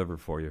 we got a liver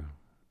for you.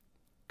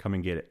 Come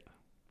and get it.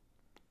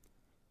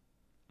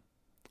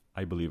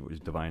 I believe it was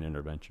divine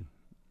intervention.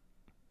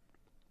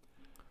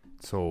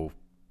 So,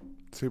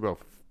 say about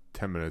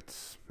 10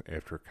 minutes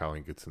after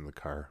Colleen gets in the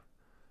car.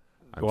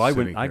 I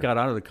got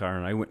out of the car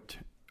and I went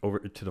over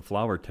to the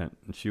flower tent,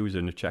 and she was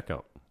in the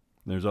checkout.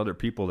 And there's other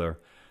people there.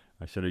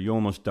 I said, are you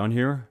almost done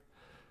here?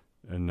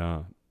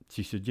 And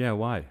she said, yeah,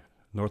 why?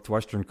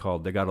 Northwestern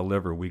called. They got a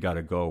liver. We got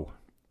to go.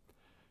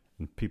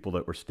 And people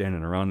that were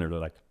standing around there, they're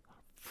like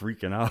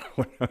freaking out.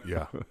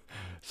 Yeah.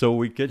 So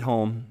we get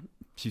home.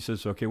 She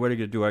says, okay, what are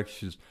you going to do?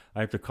 She says,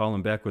 I have to call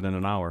him back within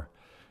an hour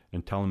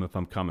and tell him if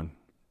I'm coming.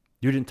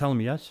 You didn't tell him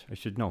yes? I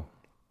said, no.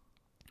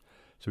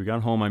 So we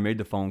got home. I made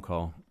the phone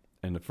call.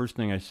 And the first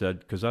thing I said,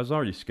 because I was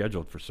already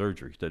scheduled for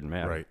surgery, it didn't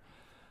matter. Right.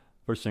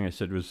 First thing I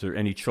said, was there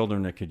any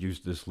children that could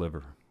use this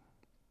liver?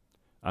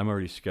 I'm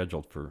already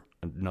scheduled for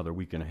another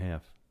week and a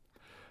half.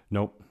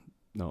 Nope.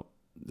 No.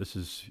 This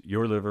is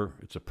your liver.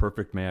 It's a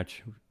perfect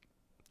match.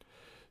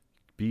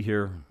 Be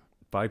here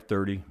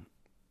 5:30.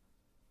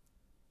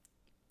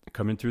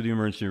 Come in through the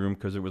emergency room,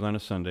 because it was on a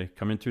Sunday.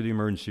 Come in through the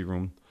emergency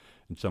room,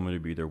 and someone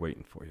would be there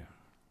waiting for you.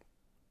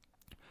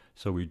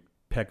 So we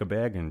pack a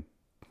bag and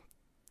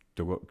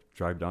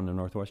drive down to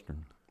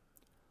Northwestern.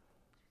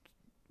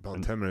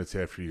 About 10 minutes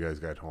after you guys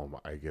got home,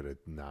 I get a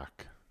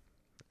knock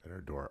at our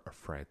door, a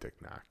frantic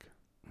knock.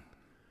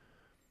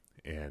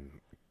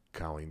 And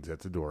Colleen's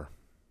at the door,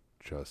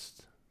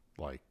 just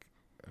like,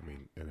 I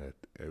mean,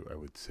 I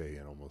would say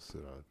in almost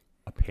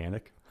a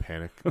panic,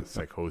 a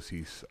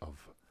psychosis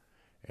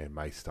and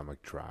my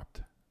stomach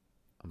dropped.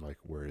 I'm like,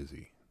 where is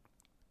he?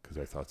 Because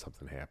I thought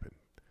something happened.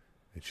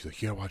 And she's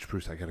like, yeah, watch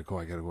Bruce. I gotta go.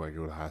 I gotta go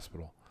to the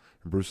hospital.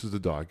 And Bruce is the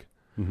dog.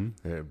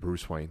 Mm-hmm.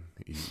 Bruce Wayne.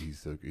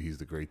 He's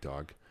the great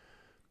dog.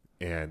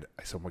 And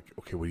I said,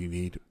 okay, what do you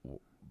need?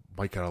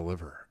 Mike got a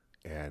liver.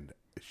 And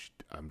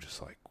I'm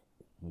just like,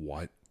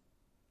 what?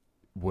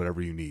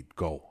 Whatever you need,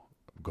 go.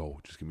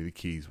 Just give me the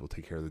keys. We'll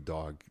take care of the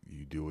dog.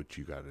 You do what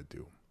you got to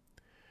do.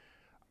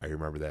 I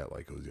remember that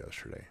like it was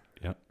yesterday.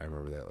 Yep. I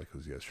remember that like it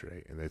was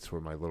yesterday. And that's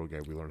where my little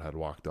guy, we learned how to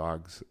walk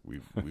dogs.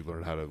 We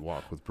learned how to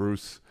walk with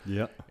Bruce.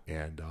 Yep.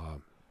 And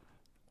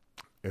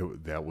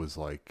it was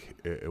like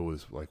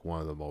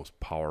one of the most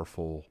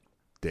powerful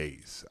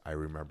days I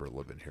remember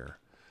living here,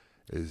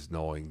 is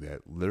knowing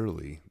that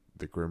literally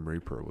the Grim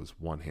Reaper was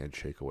one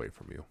handshake away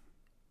from you.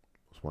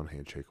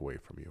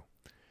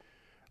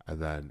 And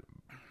then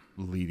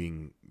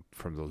leading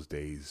from those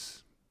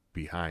days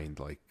behind,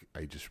 like,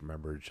 I just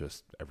remember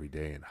just every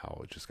day and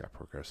how it just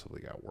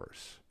progressively got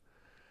worse.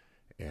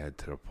 And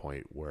to the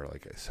point where,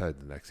 like I said,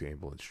 the next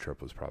ambulance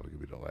trip was probably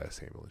going to be the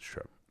last ambulance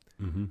trip.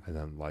 Mm-hmm. And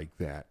then like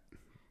that,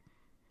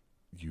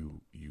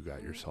 you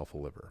got yourself a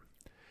liver.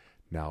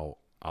 Now,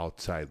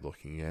 outside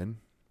looking in,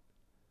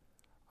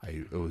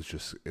 it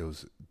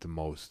was the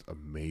most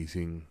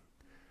amazing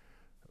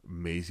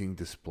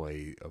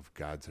display of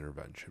God's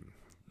intervention.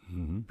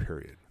 Mm-hmm.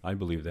 Period. I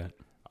believe that.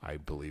 I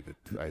believe it.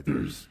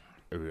 There's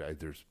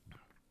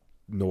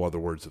no other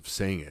words of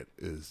saying it.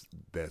 Is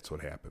that's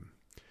what happened.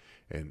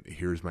 And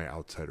here's my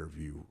outsider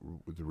view.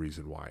 The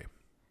reason why: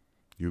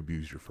 you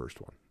abused your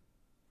first one.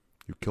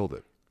 You killed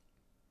it.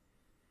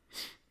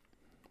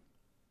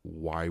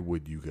 Why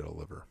would you get a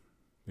liver?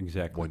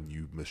 Exactly. When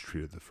you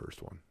mistreated the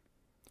first one,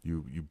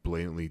 you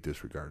blatantly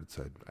disregarded.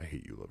 Said, "I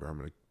hate you, liver. I'm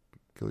going to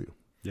kill you."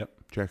 Yep.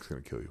 Jack's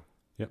going to kill you.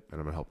 Yep. And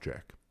I'm going to help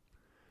Jack.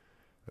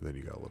 And then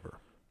you got a liver.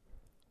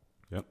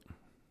 Yep.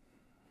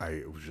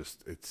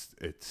 It's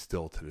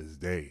still to this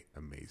day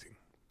amazing.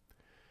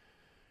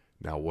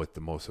 Now, what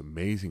the most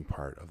amazing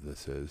part of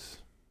this is,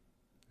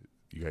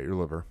 you got your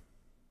liver.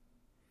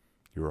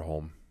 You were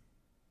home.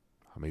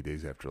 How many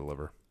days after the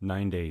liver?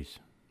 9 days.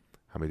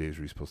 How many days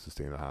were you supposed to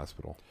stay in the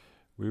hospital?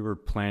 We were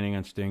planning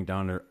on staying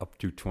down there up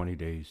to 20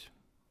 days.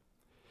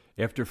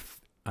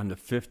 On the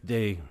 5th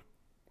day,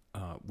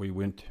 we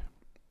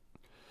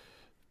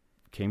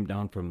came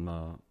down from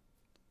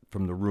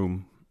the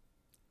room,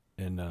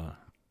 and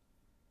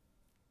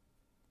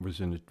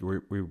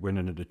we went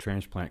into the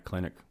transplant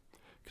clinic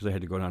because I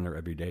had to go down there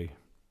every day,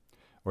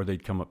 or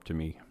they'd come up to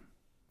me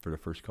for the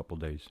first couple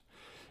of days,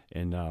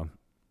 and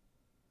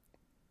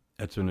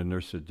that's when the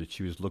nurse said that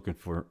she was looking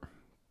for.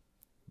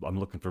 I'm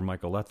looking for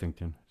Michael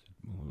Lethington. I said,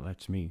 well,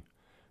 that's me.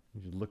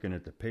 He's looking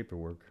at the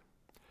paperwork,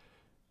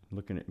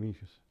 looking at me.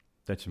 She says,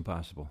 that's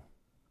impossible.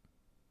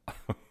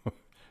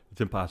 It's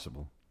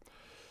impossible.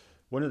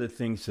 One of the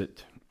things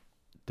that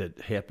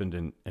happened,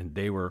 and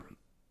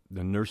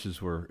the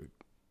nurses were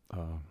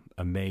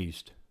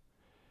amazed,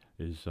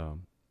 is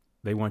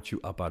they want you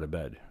up out of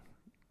bed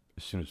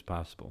as soon as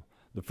possible.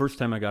 The first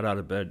time I got out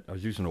of bed, I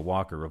was using a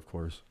walker, of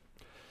course.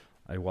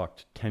 I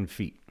walked 10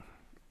 feet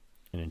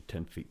and then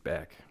 10 feet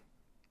back.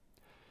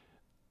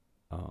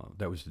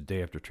 That was the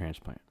day after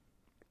transplant.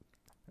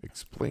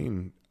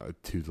 Explain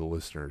to the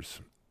listeners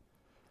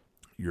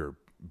your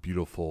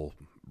beautiful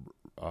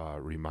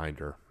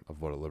reminder of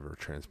what a liver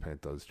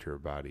transplant does to your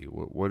body.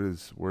 Where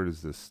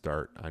does this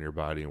start on your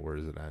body and where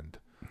does it end?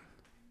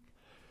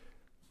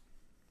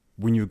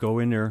 When you go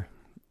in there,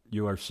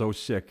 you are so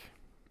sick.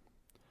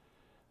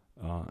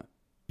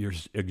 You're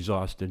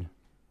exhausted,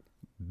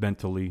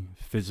 mentally,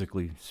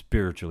 physically,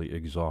 spiritually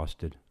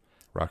exhausted.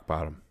 Rock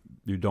bottom.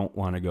 You don't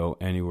want to go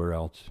anywhere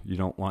else. You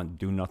don't want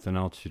to do nothing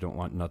else. You don't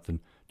want nothing.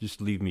 Just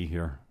leave me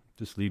here.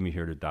 Just leave me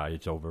here to die.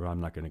 It's over.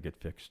 I'm not going to get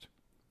fixed.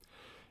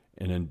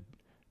 And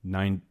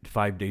then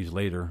 5 days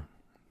later,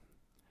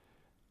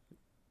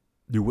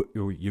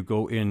 you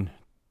go in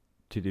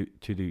to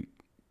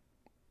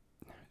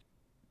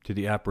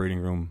the operating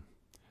room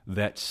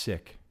that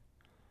sick,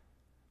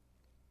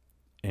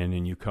 and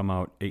then you come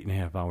out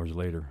 8.5 hours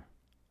later,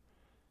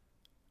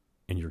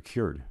 and you're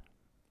cured.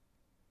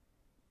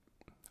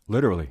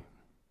 Literally.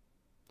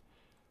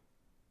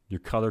 Your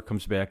color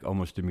comes back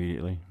almost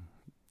immediately.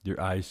 Your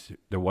eyes,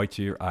 the whites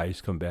of your eyes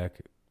come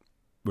back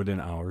within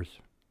hours.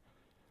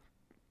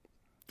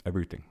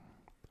 Everything.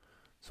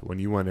 So when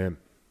you went in,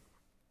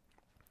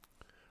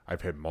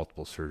 I've had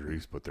multiple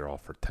surgeries, but they're all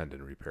for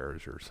tendon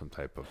repairs or some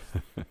type of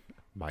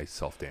my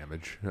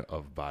self-damage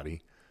of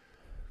body.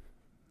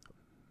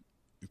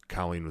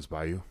 Colleen was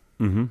by you?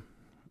 Mm-hmm.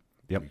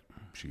 Yep.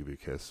 She gave you a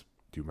kiss.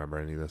 Do you remember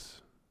any of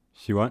this?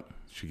 She what?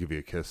 She gave you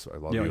a kiss. I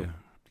love you. Yeah. You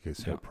guys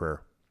said a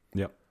prayer.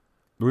 Yep.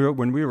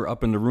 When we were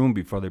up in the room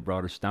before they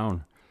brought us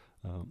down,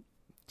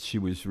 she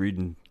was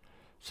reading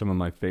some of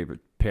my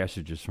favorite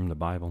passages from the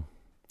Bible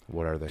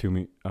What are they? to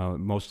me,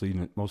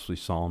 mostly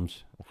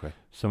Psalms. Okay.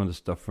 Some of the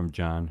stuff from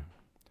John,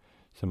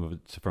 some of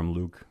it's from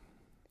Luke.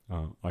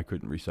 I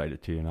couldn't recite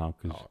it to you now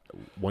because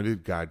When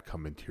did God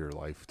come into your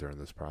life during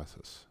this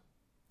process?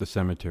 the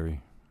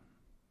cemetery.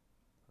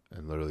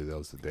 And literally that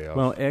was the day off.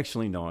 Well,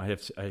 actually, no. I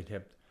have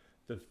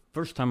the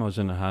first time I was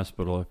in the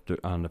hospital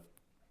on the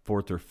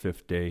 4th or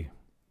 5th day.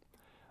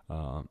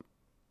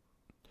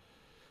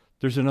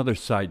 There's another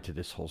side to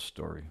this whole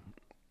story.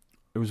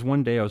 It was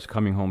one day I was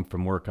coming home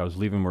from work. I was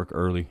leaving work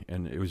early,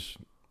 and it was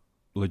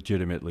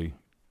legitimately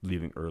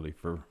leaving early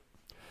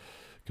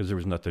because there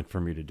was nothing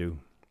for me to do.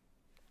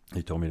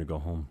 They told me to go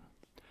home.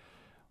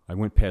 I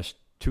went past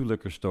 2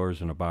 liquor stores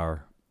and a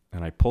bar,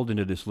 and I pulled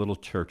into this little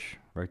church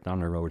right down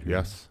the road here.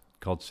 Yes.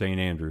 Called St.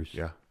 Andrews.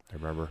 Yeah, I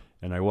remember.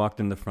 And I walked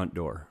in the front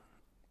door,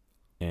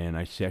 and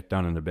I sat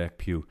down in the back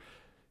pew.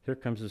 Here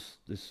comes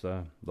this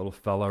little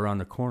fella around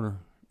the corner,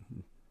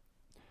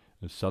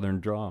 a southern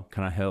drawl.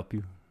 Can I help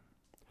you?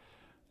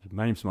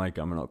 My name's Mike.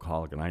 I'm an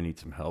alcoholic, and I need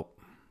some help.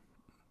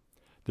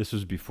 This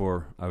was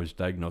before I was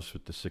diagnosed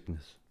with the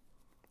sickness,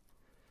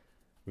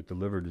 with the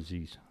liver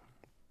disease.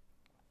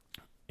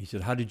 He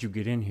said, how did you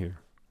get in here?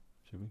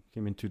 So we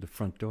came in through the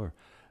front door.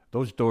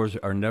 Those doors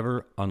are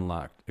never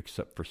unlocked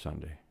except for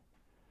Sunday.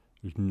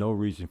 There's no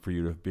reason for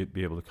you to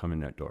be able to come in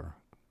that door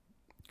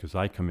because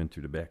I come in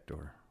through the back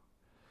door.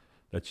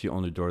 That's the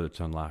only door that's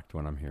unlocked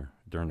when I'm here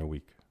during the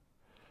week.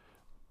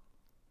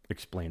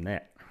 Explain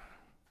that.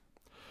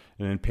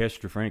 And then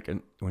Pastor Frank,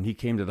 when he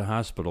came to the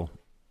hospital,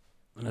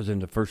 and that was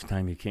the first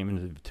time he came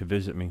in to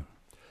visit me,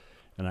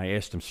 and I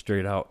asked him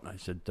straight out, I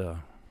said,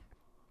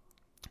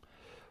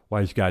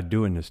 why is God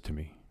doing this to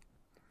me?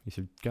 He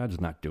said, God's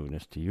not doing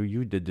this to you.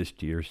 You did this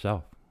to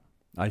yourself.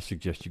 I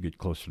suggest you get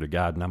closer to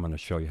God, and I'm going to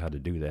show you how to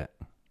do that.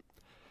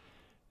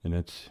 And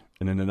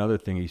then another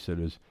thing he said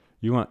is,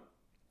 you want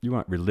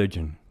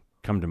religion,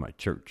 come to my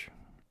church.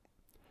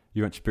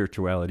 You want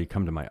spirituality,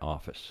 come to my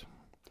office.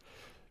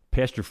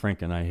 Pastor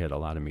Frank and I had a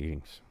lot of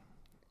meetings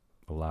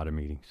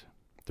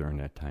during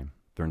that time,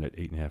 during that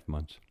 8.5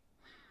 months.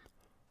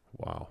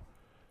 Wow.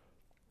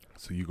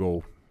 So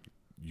you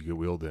get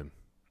wheeled in.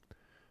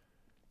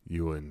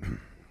 You and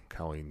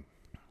Colleen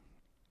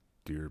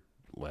do your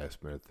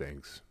last minute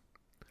things.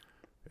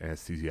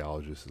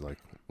 Anesthesiologist is like,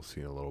 we'll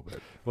see in a little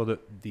bit. Well,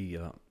 the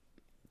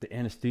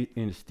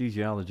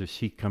anesthesiologist,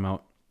 he come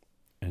out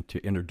and to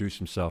introduce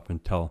himself and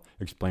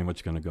explain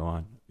what's going to go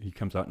on. He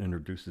comes out and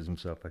introduces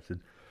himself. I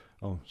said,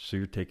 oh, so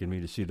you're taking me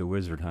to see the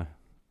wizard, huh?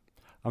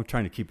 I'm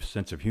trying to keep a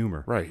sense of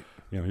humor. Right.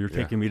 You're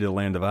taking me to the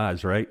land of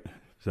Oz, right?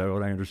 Is that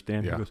what I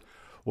understand? Yeah. He goes,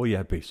 well,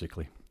 yeah,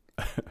 basically.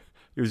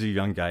 He was a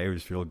young guy. He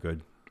was real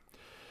good.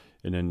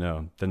 And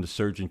then the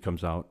surgeon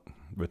comes out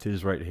with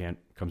his right hand,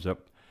 comes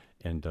up,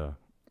 and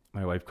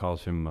my wife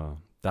calls him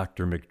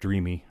Dr.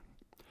 McDreamy.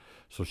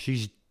 So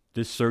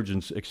this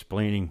surgeon's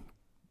explaining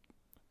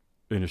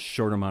in a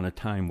short amount of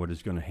time what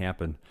is going to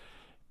happen.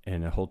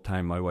 And the whole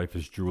time my wife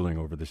is drooling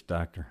over this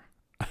doctor.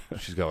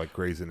 She's got like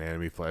Grey's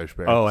Anatomy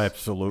flashbacks. Oh,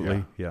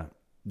 absolutely.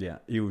 Yeah.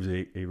 He was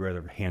a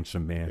rather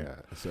handsome man. Yeah.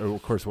 So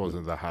of course it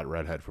wasn't the hot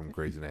redhead from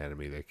Grey's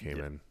Anatomy that came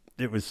in.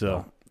 It was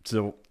so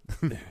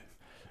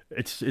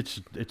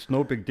it's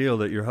no big deal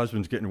that your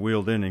husband's getting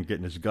wheeled in and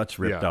getting his guts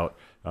ripped out.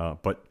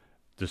 But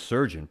the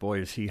surgeon, boy,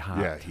 is he hot.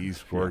 Yeah,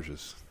 he's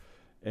gorgeous.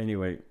 Yeah.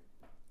 Anyway,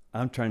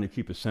 I'm trying to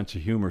keep a sense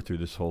of humor through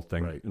this whole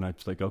thing. Right. And I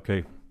was like,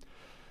 okay,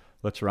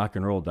 let's rock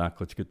and roll, Doc.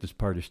 Let's get this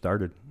party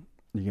started.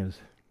 He goes,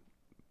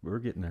 we're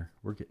getting there.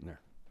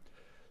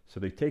 So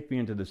they take me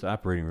into this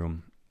operating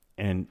room,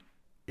 and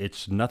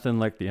it's nothing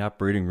like the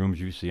operating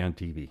rooms you see on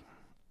TV.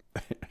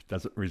 It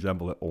doesn't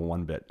resemble it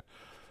one bit.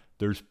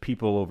 There's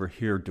people over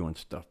here doing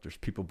stuff. There's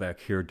people back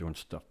here doing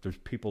stuff. There's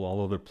people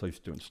all over the place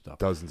doing stuff.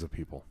 Dozens of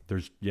people.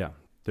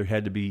 There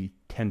had to be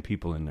 10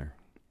 people in there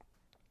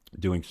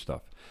doing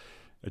stuff.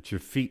 At your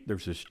feet,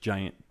 there's this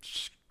giant,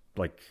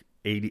 like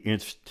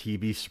 80-inch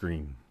TV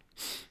screen.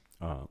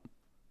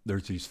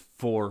 There's these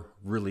 4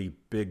 really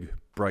big,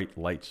 bright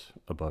lights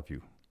above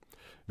you. I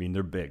mean,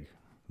 they're big,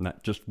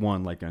 not just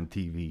one like on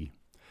TV.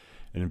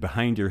 And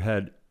behind your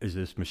head is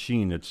this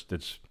machine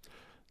that's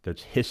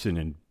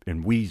hissing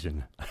and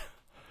wheezing.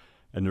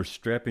 And they're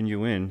strapping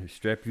you in,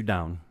 strap you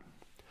down.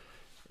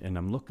 And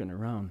I'm looking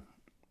around.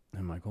 And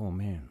I'm like, oh,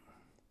 man.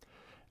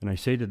 And I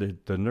say to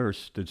the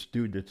nurse, this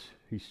dude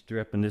he's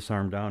strapping this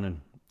arm down,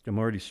 and I'm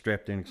already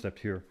strapped in except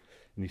here.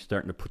 And he's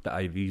starting to put the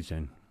IVs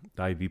in,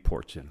 the IV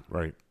ports in.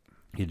 Right.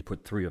 He had to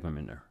put 3 of them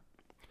in there.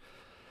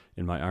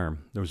 In my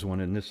arm. There was one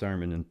in this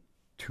arm and then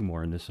 2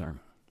 more in this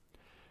arm.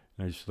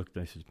 And I just looked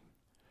and I said,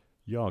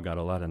 y'all got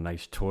a lot of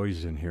nice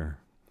toys in here.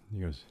 He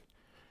goes,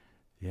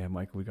 yeah,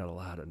 Mike, we got a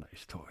lot of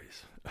nice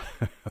toys.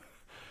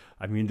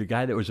 I mean, the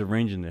guy that was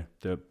arranging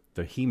the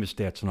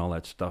hemostats and all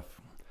that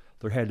stuff,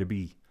 there had to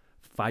be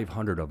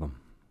 500 of them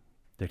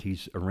that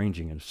he's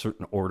arranging in a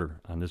certain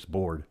order on this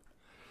board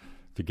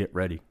to get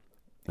ready.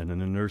 And then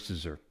the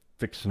nurses are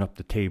fixing up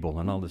the table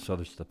and all this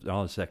other stuff,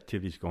 all this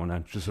activities going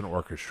on. Just an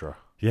orchestra.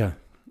 Yeah.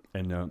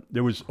 And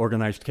there was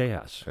organized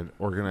chaos. An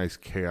organized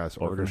chaos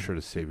orchestra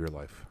to save your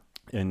life.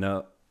 And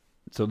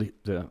So the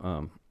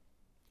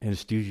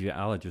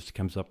anesthesiologist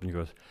comes up and he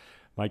goes,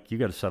 Mike, you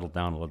got to settle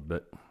down a little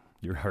bit.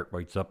 Your heart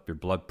rate's up, your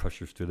blood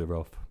pressure's through the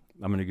roof.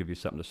 I'm going to give you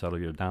something to settle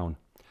you down.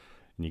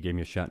 And he gave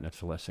me a shot, and that's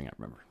the last thing I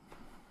remember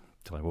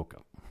until I woke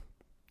up.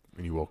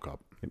 And you woke up.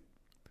 Yep.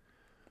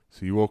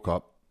 So you woke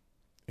up,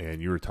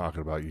 and you were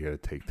talking about you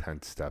had to take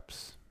 10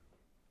 steps.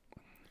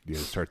 You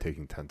had to start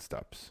taking 10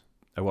 steps.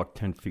 I walked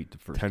 10 feet the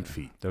first 10 day.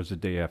 feet. That was the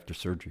day after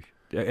surgery.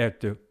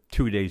 After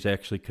 2 days,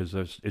 actually, because I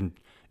was in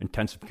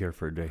intensive care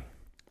for a day.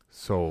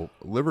 So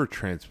liver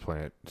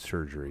transplant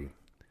surgery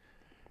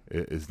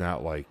is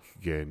not like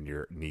getting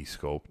your knee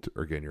scoped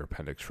or getting your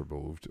appendix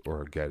removed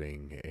or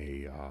getting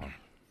your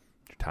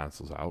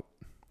tonsils out.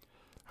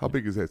 How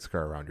big is that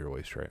scar around your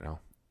waist right now?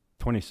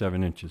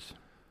 27 inches.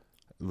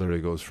 It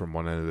literally goes from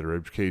one end of the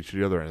rib cage to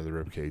the other end of the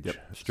rib cage.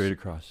 Yep, straight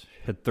across.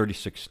 Had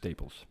 36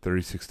 staples.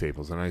 36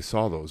 staples. And I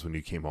saw those when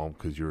you came home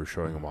because you were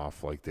showing them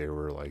off like they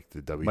were like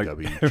the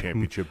WWE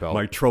championship belt.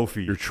 My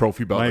trophy. Your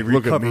trophy belt. My Like,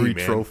 look recovery at me,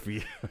 man.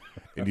 trophy.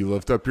 And you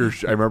lift up your,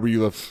 I remember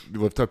you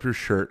lift up your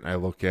shirt and I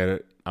look at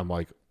it. I'm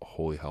like,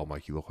 holy hell,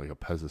 Mike, you look like a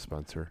Pez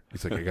dispenser.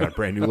 He's like, I got a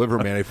brand new liver,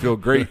 man. I feel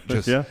great.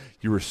 Just, Yeah.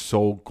 You were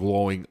so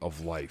glowing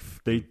of life.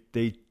 They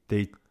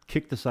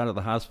kicked us out of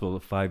the hospital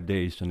at 5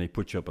 days, and they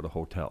put you up at a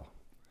hotel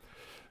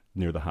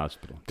near the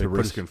hospital. To They put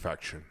risk us-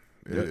 infection.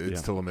 Yeah, It's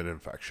yeah. to limit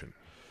infection.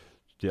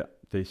 Yeah,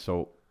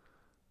 well,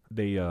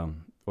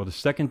 the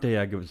second day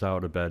I was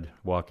out of bed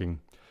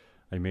walking,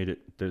 I made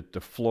it, the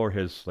floor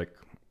has like,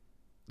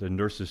 the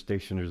nurse's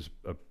station is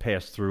a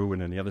pass through,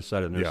 and then the other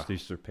side of the nurse's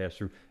station is a pass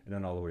through, and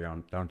then all the way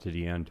down to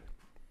the end.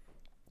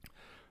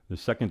 The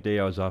second day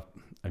I was off,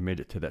 I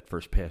made it to that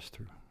first pass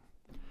through.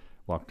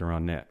 Walked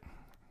around that.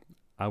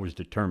 I was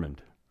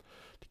determined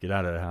to get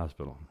out of the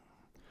hospital.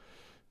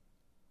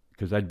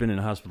 Because I'd been in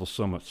the hospital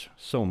so much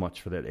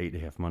for that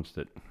 8.5 months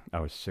that I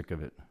was sick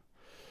of it.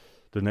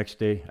 The next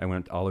day, I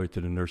went all the way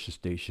to the nurse's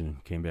station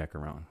and came back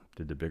around,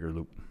 did the bigger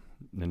loop.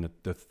 And then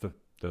the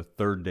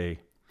third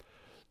day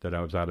that I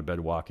was out of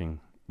bed walking,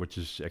 which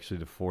is actually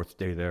the fourth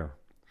day there,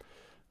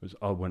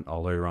 went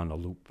all the way around the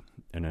loop.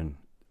 And then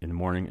in the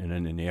morning and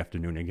then in the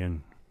afternoon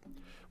again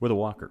with a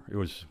walker. It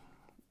was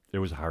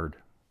hard.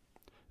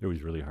 It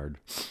was really hard.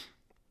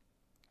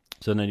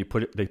 So then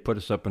they put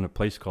us up in a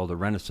place called the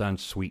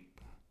Renaissance Suite.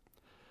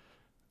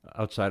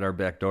 Outside our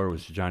back door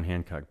was the John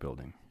Hancock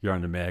building. You're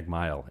on the Mag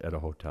Mile at a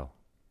hotel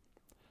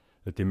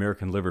that the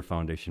American Liver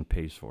Foundation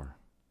pays for.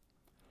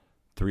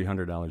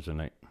 $300 a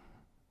night.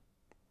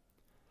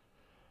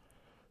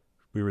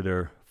 We were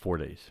there 4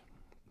 days.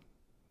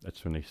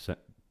 That's when they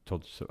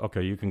told us,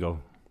 okay, you can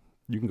go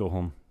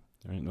home.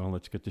 All right, no,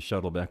 let's get the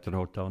shuttle back to the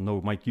hotel. No,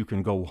 Mike, you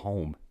can go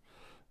home.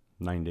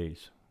 9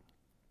 days.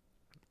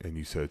 And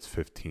you said it's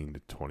 15 to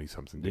 20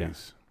 something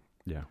days.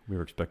 Yeah, we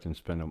were expecting to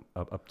spend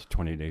up to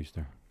 20 days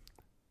there.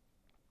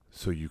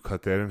 So you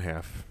cut that in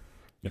half.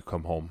 You Yep.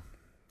 come home.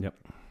 Yep.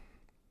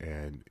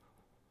 And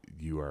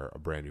you are a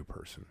brand new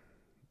person.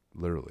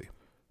 Literally.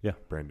 Yeah.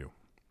 Brand new.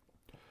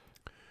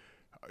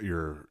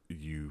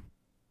 You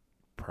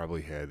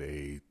probably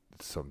had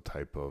some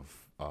type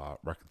of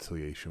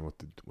reconciliation with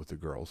the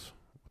girls,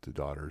 with the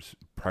daughters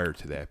prior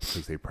to that,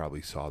 because they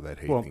probably saw that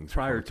things were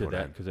prior coming to an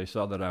that, end. because they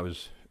saw that I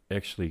was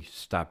actually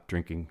stopped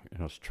drinking and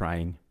I was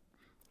trying.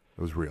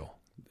 It was real.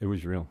 It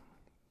was real.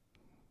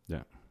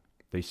 Yeah,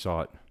 they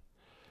saw it.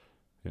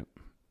 Yeah,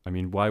 I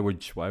mean, why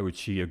would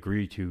she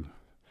agree to?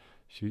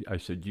 I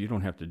said, you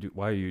don't have to do.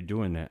 Why are you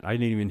doing that? I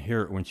didn't even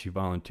hear it when she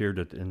volunteered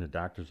in the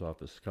doctor's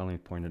office. Scully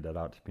pointed that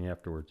out to me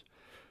afterwards,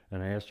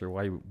 and I asked her,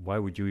 why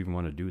would you even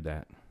want to do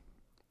that?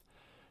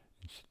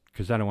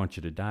 Because I don't want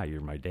you to die.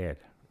 You're my dad.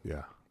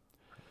 Yeah.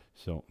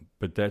 So,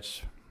 but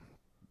that's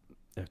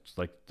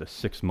like the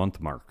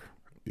 6-month mark.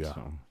 Yeah.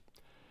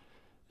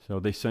 So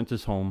they sent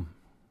us home.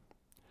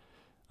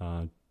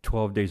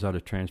 12 days out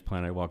of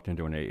transplant, I walked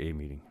into an AA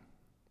meeting.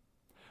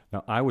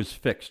 Now, I was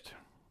fixed.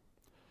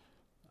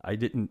 I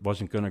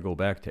wasn't going to go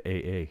back to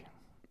AA.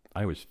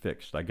 I was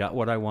fixed. I got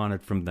what I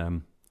wanted from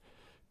them,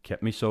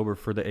 kept me sober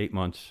for the 8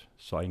 months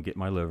so I can get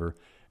my liver,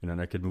 and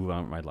then I could move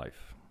on with my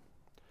life.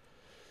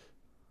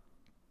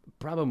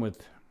 Problem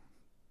with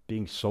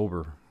being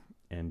sober,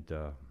 and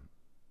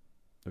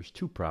there's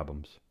 2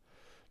 problems.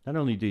 Not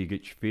only do you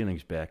get your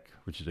feelings back,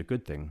 which is a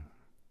good thing,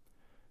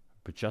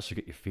 but you also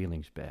get your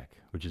feelings back,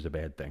 which is a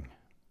bad thing.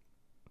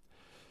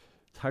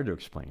 It's hard to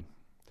explain.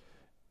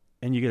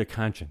 And you get a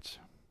conscience.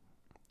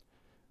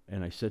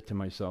 And I said to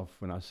myself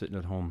when I was sitting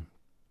at home,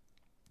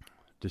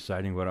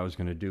 deciding what I was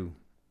going to do,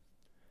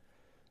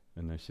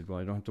 and I said, well,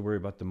 I don't have to worry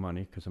about the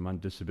money because I'm on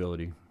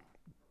disability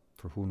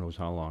for who knows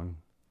how long.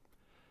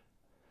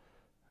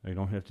 I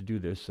don't have to do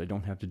this. I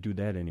don't have to do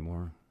that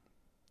anymore.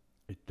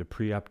 The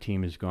pre-op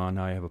team is gone.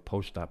 Now I have a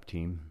post-op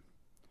team.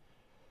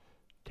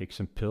 Take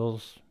some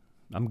pills.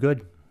 I'm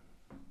good.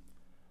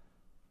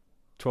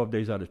 12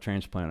 days out of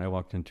transplant, I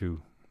walked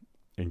into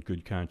in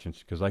good conscience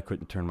because I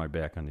couldn't turn my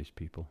back on these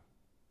people.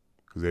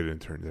 Because they didn't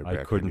turn their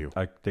back on you.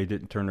 They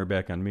didn't turn their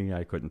back on me.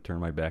 I couldn't turn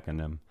my back on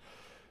them.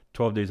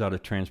 12 days out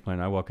of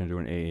transplant, I walk into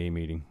an AA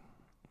meeting.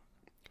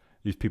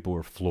 These people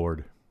were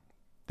floored.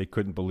 They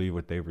couldn't believe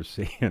what they were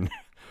seeing.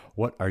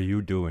 What are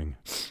you doing?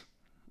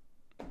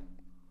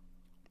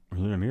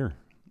 I'm here.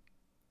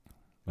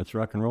 Let's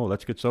rock and roll.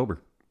 Let's get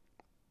sober.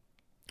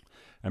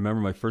 I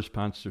remember my first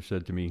sponsor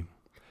said to me,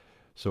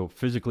 so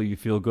physically you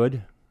feel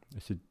good? I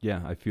said,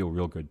 yeah, I feel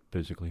real good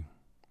physically.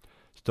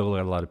 Still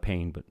got a lot of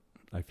pain, but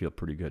I feel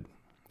pretty good.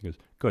 He goes,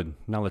 good,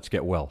 now let's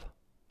get well.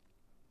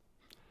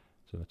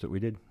 So that's what we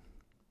did.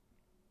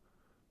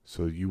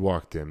 So you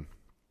walked in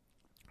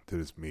to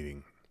this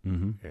meeting,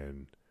 Mm-hmm.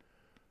 and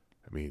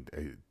I mean,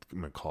 I'm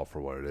going to call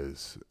for what it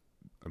is.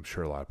 I'm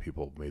sure a lot of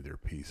people made their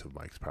peace of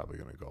Mike's probably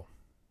going to go.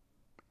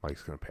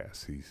 Mike's going to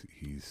pass.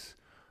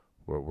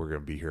 We're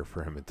going to be here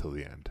for him until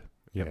the end.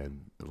 Yep.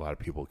 And a lot of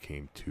people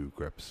came to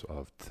grips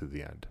to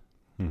the end.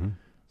 Mm-hmm.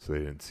 So they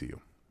didn't see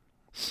you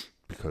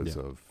because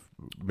of,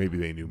 maybe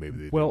they knew, maybe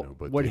they didn't Well, know.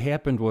 But what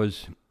happened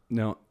was,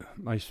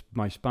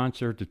 my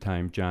sponsor at the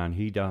time,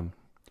 John,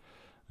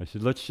 I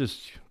said, let's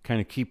just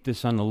kind of keep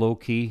this on the low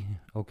key,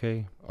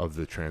 okay? Of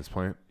the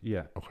transplant?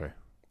 Yeah. Okay.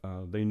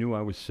 They knew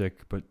I was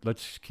sick, but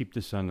let's keep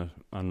this on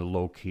the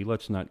low key.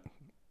 Let's not.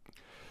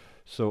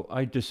 So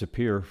I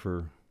disappear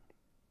for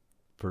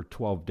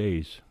 12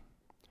 days,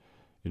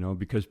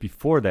 because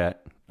before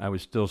that I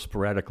was still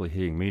sporadically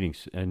hitting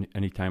meetings, and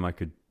anytime I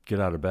could get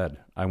out of bed,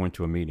 I went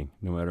to a meeting,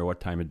 no matter what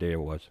time of day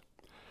it was,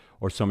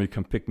 or somebody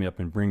come pick me up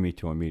and bring me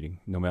to a meeting,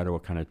 no matter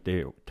what kind of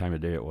time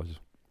of day it was.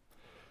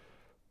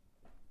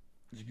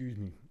 Excuse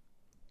me.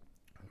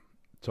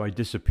 So I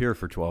disappear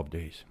for 12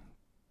 days.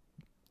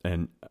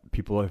 And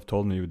people have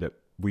told me that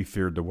we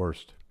feared the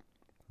worst.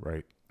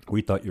 Right.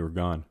 We thought you were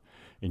gone.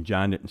 And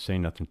John didn't say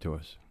nothing to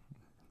us.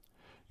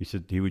 He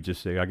said he would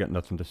just say, I got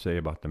nothing to say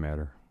about the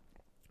matter.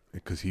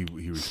 Because he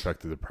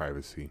respected the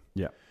privacy.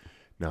 Yeah.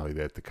 Not only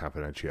that, the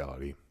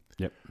confidentiality.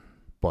 Yep.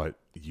 But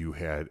you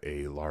had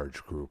a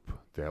large group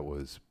that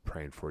was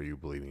praying for you,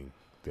 believing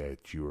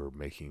that you were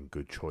making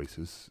good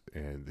choices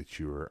and that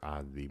you were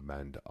on the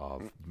mend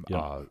of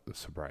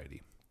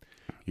sobriety.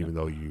 Even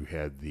though you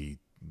had the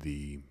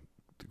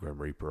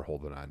Grim Reaper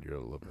holding on to your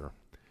liver,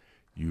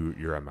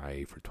 you're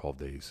MIA for 12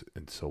 days.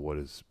 And so what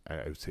is,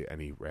 I would say,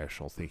 any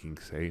rational thinking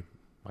say,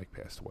 Mike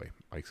passed away.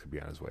 Mike's going to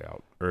be on his way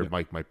out. Or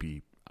Mike might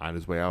be on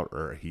his way out,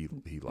 or he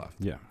left.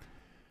 Yeah.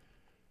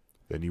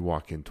 Then you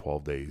walk in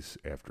 12 days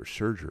after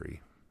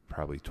surgery,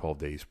 probably 12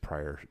 days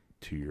prior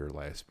to your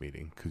last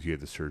meeting, because you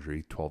had the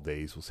surgery, 12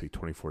 days, we'll say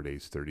 24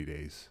 days, 30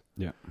 days.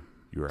 Yeah.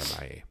 You were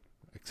MIA,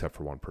 except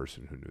for one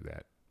person who knew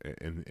that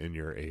in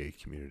your AA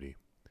community.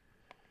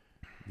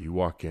 You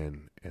walk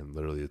in, and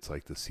literally it's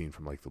like the scene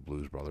from like the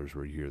Blues Brothers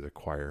where you hear the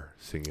choir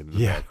singing in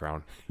the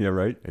background. Yeah,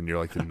 right. And you're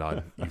like the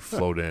nun. You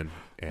float in,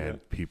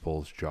 and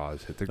people's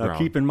jaws hit the ground. Now,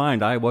 keep in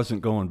mind, I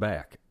wasn't going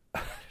back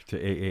to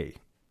AA.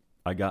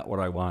 I got what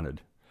I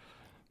wanted.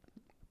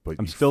 But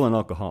I'm still an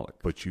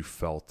alcoholic. But you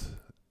felt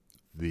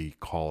the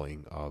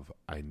calling of,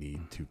 I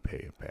need to pay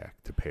it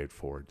back, to pay it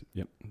forward.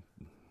 Yep.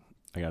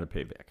 I got to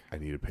pay back. I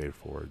need to pay it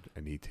forward. I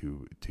need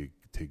to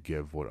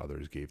give what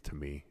others gave to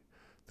me.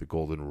 The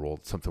golden rule,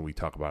 something we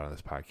talk about on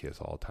this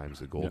podcast all the time, is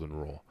the golden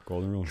rule.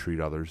 Golden rule. Treat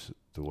others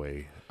the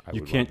way I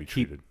would want to be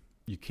treated.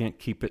 You can't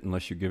keep it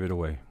unless you give it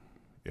away.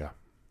 Yeah.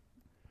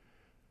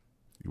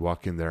 You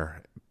walk in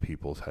there,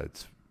 people's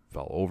heads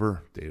fell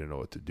over. They didn't know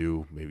what to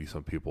do. Maybe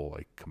some people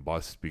like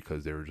combust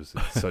because they were just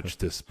in such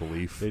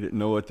disbelief. They didn't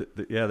know what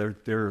to,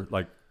 they're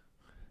like,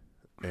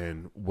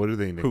 and what do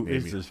they nickname you?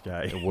 Who is this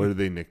guy? And what do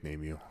they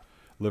nickname you?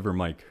 Liver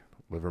Mike.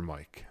 Liver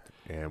Mike.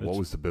 And what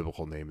was the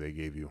biblical name they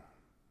gave you?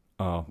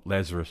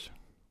 Lazarus.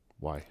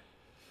 Why?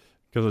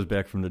 Because I was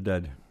back from the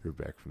dead. You're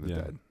back from the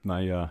dead.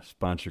 My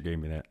sponsor gave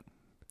me that.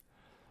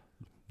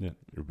 Yeah.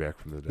 You're back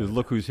from the dead.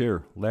 Look who's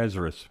here,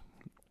 Lazarus.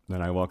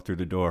 Then I walked through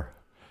the door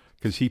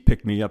because he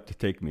picked me up to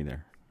take me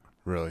there.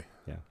 Really?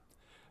 Yeah.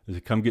 He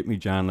said, come get me,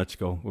 John. Let's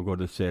go. We'll go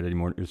to the Saturday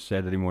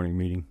morning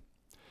meeting.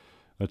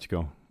 Let's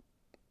go.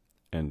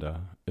 And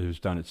it was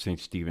down at St.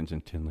 Stephen's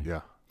in Tinley.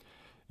 Yeah.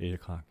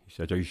 8:00. He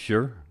said, are you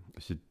sure? I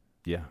said,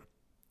 yeah.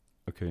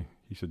 Okay.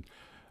 He said,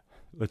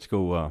 let's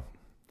go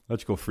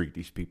freak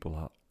these people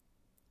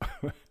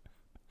out.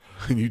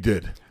 And you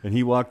did. And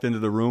he walked into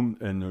the room,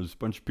 and there was a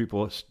bunch of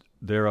people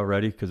there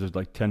already because it was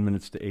like 10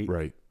 minutes to 8.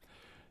 Right.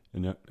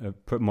 And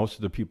most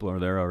of the people are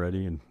there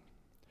already. And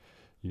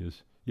he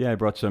goes, yeah, I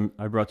brought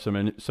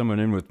someone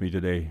in with me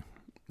today.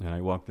 And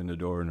I walked in the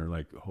door, and they're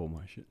like, oh,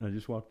 my shit. And I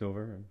just walked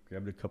over and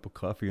grabbed a cup of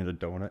coffee and a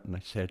donut, and I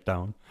sat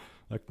down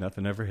like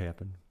nothing ever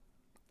happened.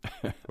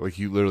 Like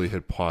you literally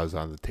hit pause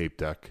on the tape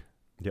deck.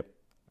 Yep.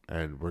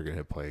 And we're going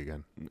to hit play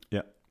again.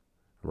 Yep.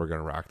 We're going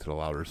to rock to the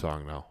louder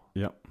song now.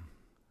 Yep.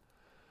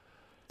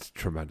 It's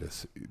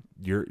tremendous.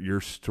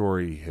 Your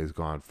story has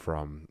gone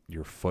from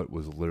your foot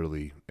was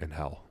literally in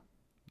hell.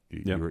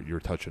 You were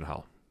touching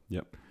hell.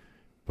 Yep.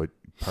 But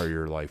part of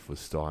your life was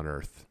still on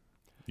earth.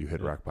 You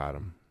hit rock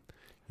bottom.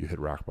 You hit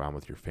rock bottom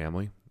with your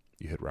family.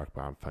 You hit rock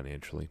bottom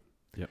financially.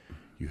 Yep.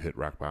 You hit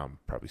rock bottom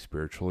probably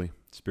spiritually.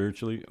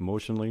 Spiritually,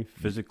 emotionally,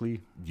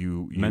 physically,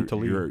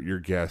 mentally. Your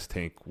gas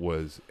tank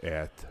was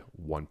at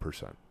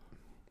 1%.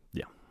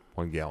 Yeah.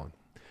 1 gallon.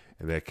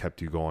 And that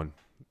kept you going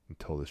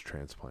until this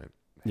transplant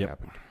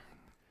happened.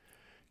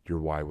 Your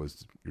why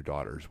was your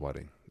daughter's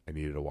wedding. I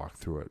needed to walk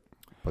through it.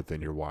 But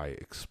then your why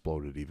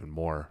exploded even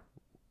more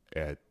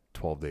at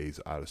 12 days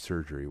out of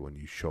surgery when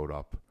you showed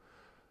up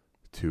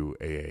to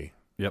AA.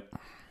 Yep.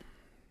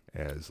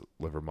 As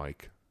Liver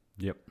Mike.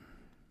 Yep.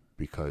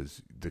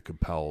 Because to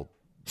compel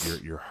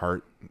your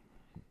heart,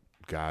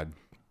 God,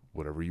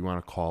 whatever you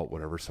want to call it,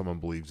 whatever someone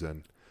believes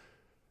in,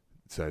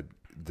 said,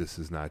 this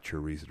is not your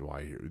reason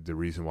why the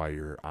reason why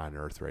you're on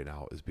earth right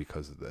now is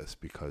because of this,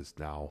 because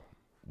now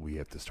we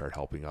have to start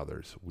helping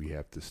others. We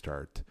have to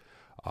start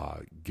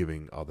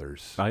giving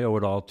others. I owe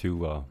it all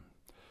to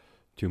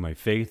my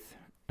faith,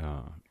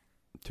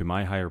 to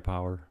my higher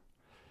power,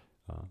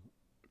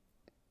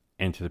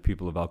 and to the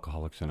people of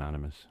Alcoholics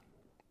Anonymous.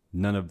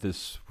 None of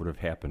this would have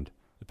happened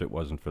if it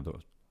wasn't for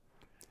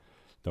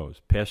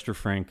those Pastor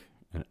Frank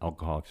and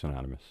Alcoholics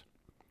Anonymous.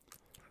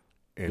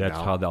 And that's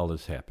now, how all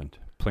this happened,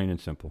 plain and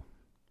simple.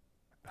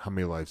 How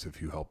many lives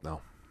have you helped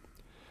now?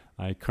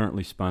 I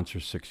currently sponsor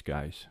 6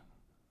 guys.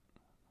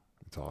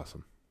 It's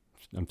awesome.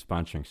 I'm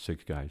sponsoring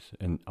 6 guys,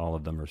 and all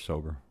of them are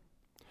sober.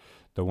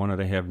 The one that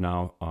I have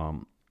now,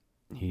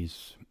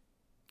 he's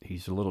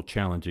a little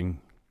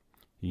challenging.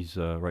 He's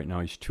right now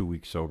he's 2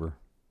 weeks sober.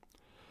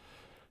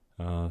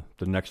 The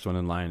next one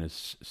in line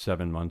is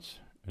 7 months,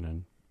 and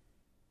then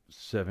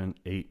 7,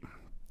 8,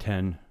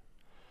 10,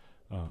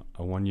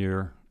 a 1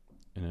 year,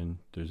 and then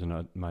there's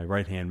my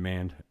right hand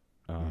man.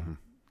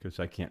 Because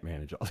I can't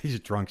manage all these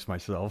drunks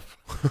myself.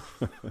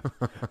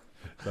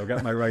 So I've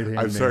got my right hand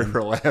man. I'm sorry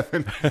for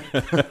laughing.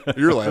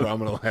 You're laughing, I'm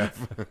going to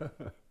laugh.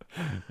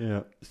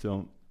 Yeah,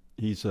 so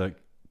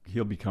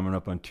he'll be coming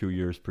up on 2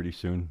 years pretty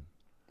soon.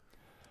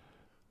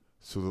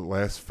 So the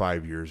last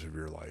 5 years of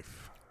your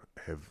life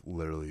have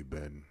literally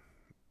been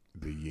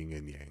the yin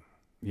and yang.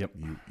 Yep.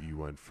 You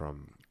went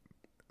from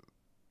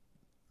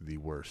the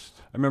worst.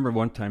 I remember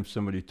one time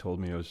somebody told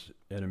me I was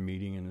at a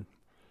meeting and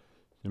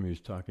somebody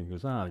was talking. He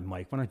goes,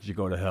 Mike, why don't you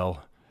go to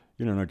hell?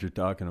 You don't know what you're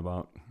talking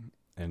about.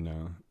 And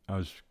I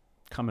was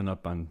coming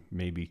up on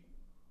a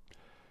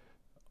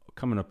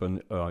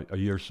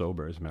year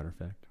sober, as a matter of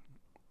fact.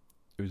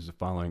 It was the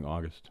following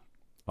August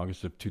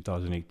of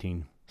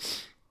 2018.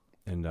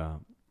 And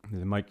he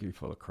said, Mike, you're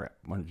full of crap.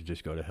 Why don't you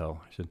just go to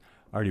hell? I said,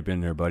 already been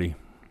there, buddy.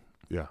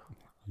 Yeah.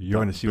 You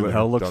want to see what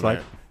hell looks like?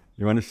 That.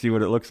 You want to see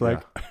what it looks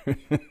like?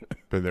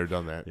 Been there,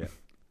 done that. Yeah.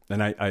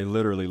 And I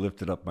literally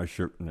lifted up my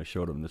shirt and I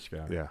showed him this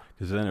guy. Yeah.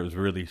 Because then it was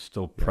really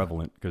still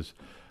prevalent. Because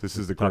this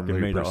is the Grim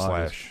Reaper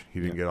slash.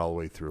 He didn't get all the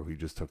way through. He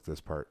just took this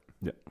part.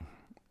 Yeah.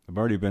 I've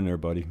already been there,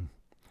 buddy.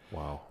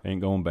 Wow.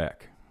 Ain't going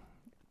back.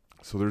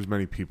 So there's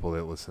many people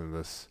that listen to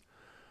this,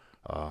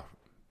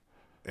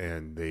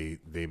 and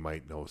they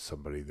might know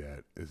somebody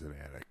that is an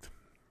addict.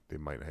 They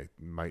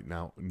might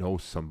now know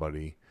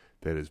somebody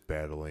that is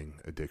battling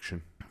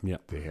addiction. Yeah.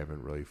 They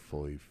haven't really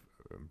fully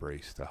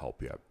embraced the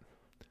help yet.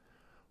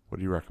 What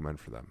do you recommend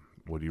for them?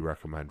 What do you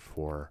recommend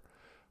for?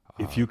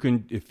 If you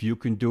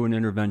can do an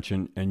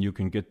intervention and you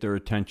can get their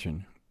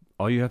attention,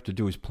 all you have to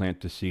do is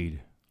plant the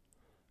seed.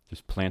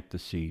 Just plant the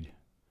seed.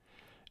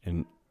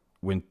 And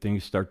when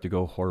things start to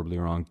go horribly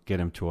wrong, get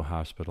him to a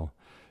hospital.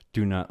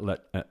 Do not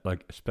let,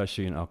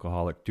 especially an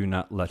alcoholic, do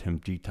not let him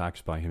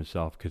detox by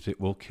himself because it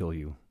will kill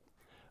you.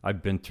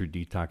 I've been through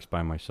detox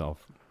by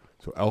myself.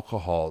 So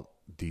alcohol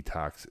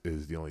detox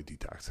is the only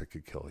detox that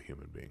could kill a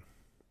human being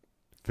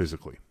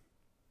physically.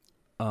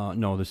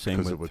 No, the same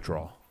because with of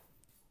withdrawal.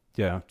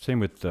 Yeah, same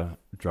with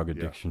drug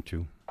addiction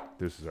too.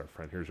 This is our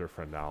friend. Here's our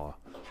friend Nala.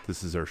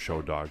 This is our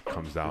show dog.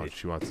 Comes down.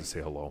 She wants to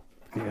say hello.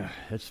 Yeah,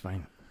 that's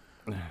fine.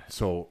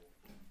 So,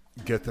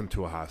 get them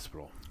to a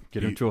hospital.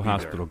 Get them to a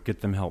hospital. There.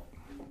 Get them help.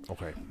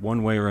 Okay.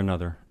 One way or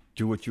another.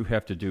 Do what you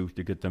have to do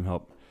to get them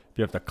help. If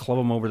you have to club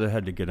them over the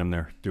head to get them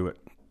there, do it.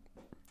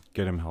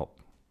 Get them help.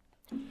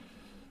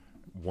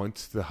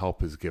 Once the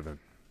help is given,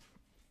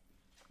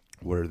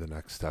 what are the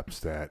next steps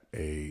that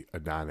a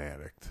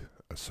non-addict,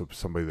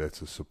 somebody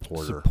that's a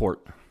supporter...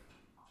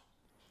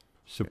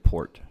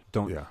 Support.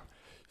 Don't... Yeah.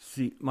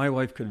 See, my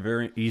wife could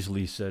very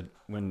easily said,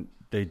 when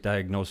they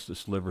diagnosed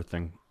this liver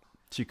thing,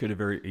 she could have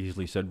very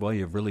easily said, well,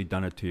 you've really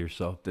done it to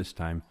yourself this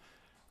time.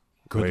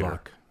 Good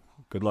luck.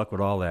 Good luck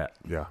with all that.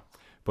 Yeah.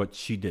 But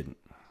she didn't.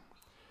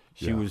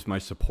 She was my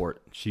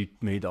support. She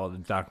made all the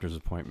doctor's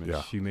appointments.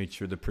 Yeah. She made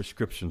sure the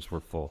prescriptions were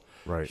full.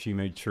 Right. She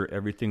made sure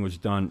everything was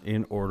done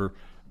in order,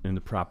 in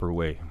the proper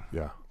way.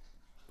 Yeah.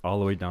 All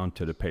the way down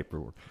to the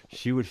paperwork.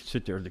 She would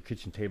sit there at the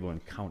kitchen table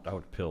and count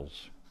out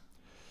pills.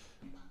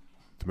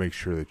 To make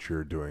sure that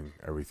you're doing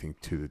everything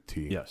to the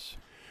T. Yes.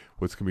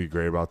 What's going to be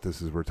great about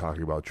this is we're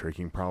talking about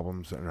drinking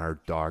problems, and our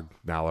dog,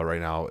 Nala,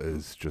 right now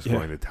is just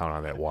going to town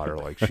on that water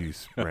like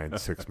she's ran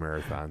 6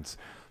 marathons.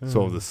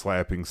 So the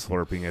slapping,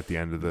 slurping at the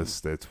end of this,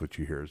 that's what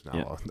you hear is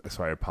Nala. Yeah.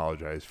 So I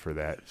apologize for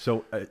that.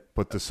 So,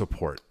 but the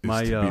support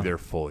is to be there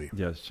fully.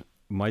 Yes.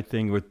 My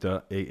thing with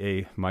the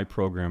AA, my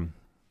program,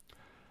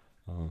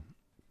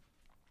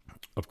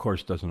 of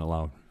course, doesn't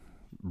allow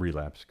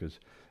relapse.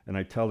 And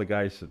I tell the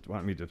guys that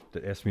want me to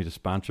ask me to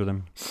sponsor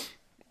them,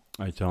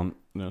 I tell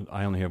them,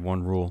 I only have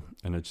one rule,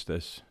 and it's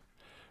this.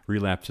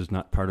 Relapse is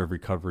not part of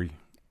recovery.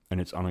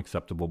 and it's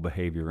unacceptable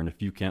behavior. And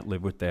if you can't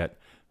live with that,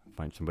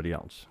 find somebody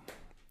else,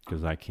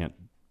 because I can't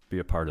be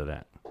a part of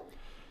that.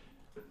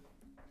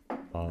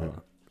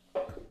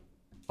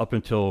 Up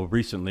until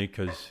recently,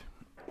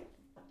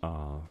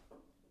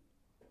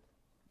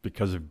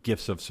 because of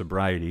gifts of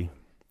sobriety,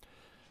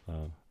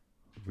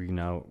 we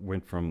now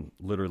went from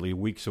literally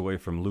weeks away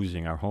from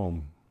losing our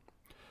home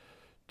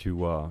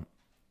to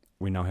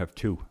we now have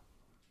two.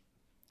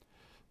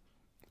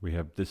 We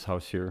have this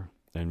house here,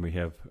 and we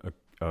have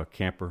a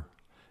camper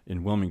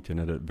in Wilmington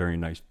at a very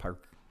nice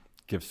park.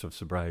 Gifts of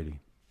sobriety.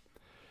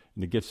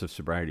 And the gifts of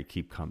sobriety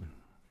keep coming.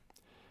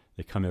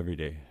 They come every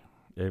day.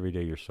 Every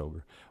day you're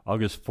sober.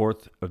 August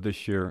 4th of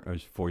this year,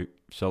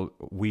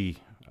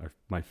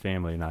 my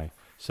family and I,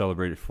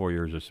 celebrated 4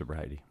 years of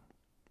sobriety.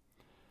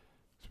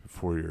 It's been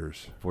 4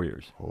 years. 4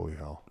 years. Holy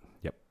hell.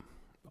 Yep.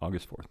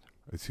 August 4th.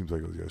 It seems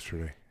like it was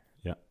yesterday.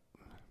 Yeah.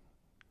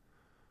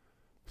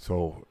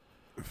 So,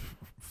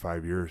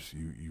 5 years,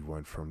 you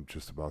went from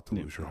just about to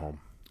lose your home.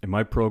 And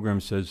my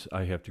program says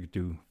I have to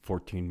do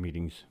 14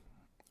 meetings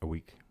a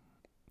week.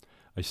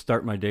 I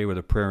start my day with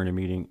a prayer and a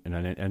meeting, and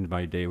I end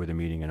my day with a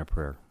meeting and a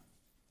prayer.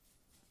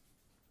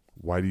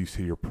 Why do you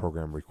say your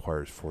program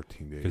requires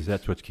 14 days? Because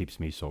that's what keeps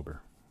me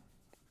sober.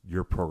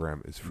 Your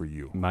program is for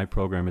you. My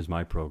program is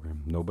my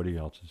program. Nobody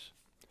else's.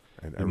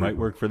 And it might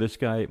work for this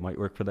guy. It might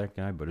work for that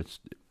guy, but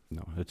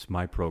it's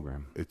my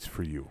program. It's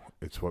for you.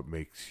 It's what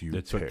makes you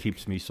It's tick. what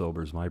keeps me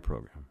sober is my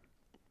program.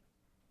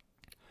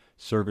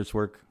 Service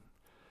work,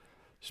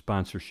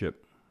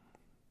 sponsorship,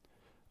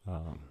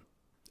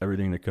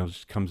 everything that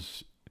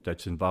comes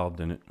that's involved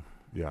in it.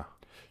 Yeah.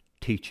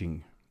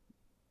 Teaching,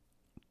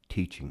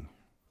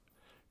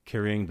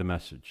 carrying the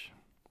message.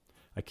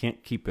 I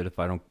can't keep it if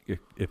I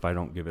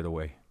don't give it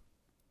away.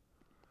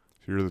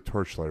 So you're the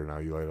torchlighter now.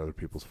 You light other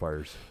people's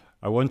fires.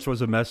 I once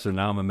was a messenger,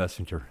 now I'm a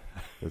messenger.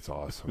 It's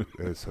awesome.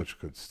 It's such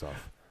good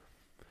stuff.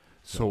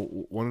 So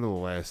one of the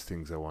last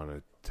things I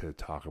wanted to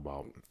talk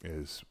about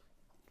is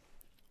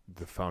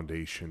the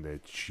foundation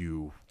that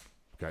you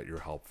got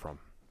your help from.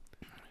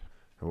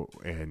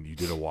 And you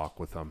did a walk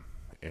with them.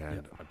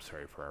 And I'm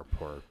sorry for our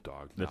poor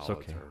dog. That's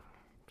okay.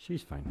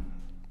 She's fine.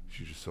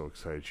 She's just so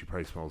excited. She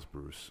probably smells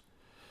Bruce.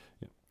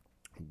 Yeah.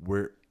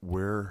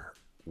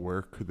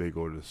 Where could they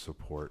go to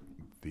support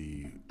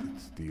the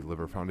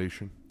Liver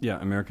Foundation?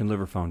 Yeah, American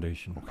Liver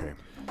Foundation. Okay.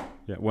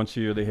 Yeah, once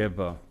a year they have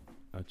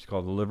it's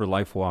called the Liver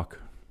Life Walk.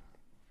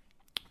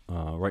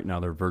 Right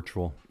now they're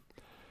virtual,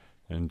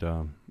 and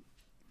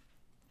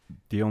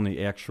the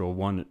only actual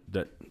one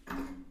that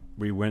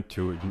we went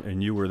to,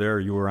 and you were there.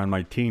 You were on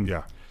my team.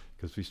 Yeah.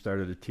 Because we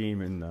started a team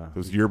in. It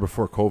was the year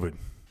before COVID.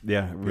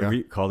 Yeah,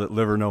 we called it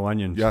Liver No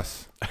Onions.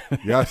 Yes.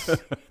 Yes.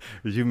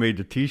 Because you made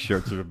the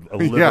T-shirts of a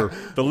liver,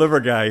 the liver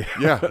guy.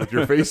 Yeah, with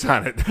your face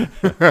on it.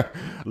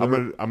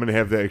 I'm gonna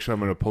have that. Actually, I'm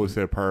gonna post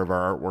that part of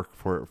our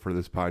artwork for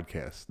this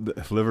podcast.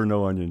 Liver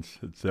No Onions.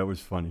 That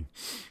was funny,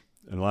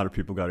 and a lot of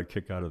people got a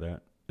kick out of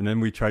that. And then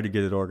we tried to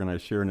get it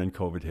organized here, and then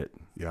COVID hit.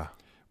 Yeah.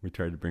 We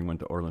tried to bring one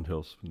to Orland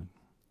Hills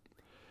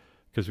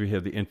because we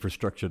have the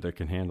infrastructure that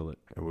can handle it.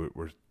 And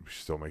we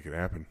still make it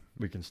happen.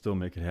 We can still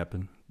make it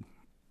happen.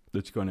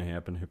 It's going to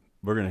happen.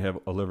 We're going to have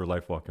a Liver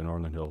Life Walk in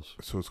Orland Hills.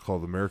 So it's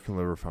called American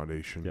Liver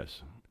Foundation.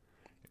 Yes.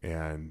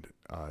 And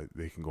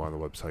they can go on the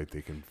website.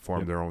 They can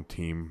form their own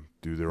team,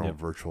 do their own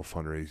virtual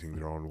fundraising,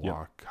 their own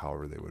walk,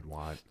 however they would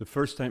want. The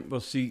first time,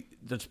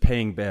 that's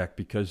paying back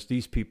because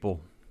these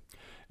people,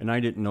 and I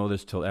didn't know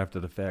this till after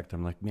the fact.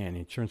 I'm like, man,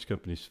 the insurance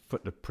company's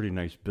footing a pretty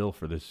nice bill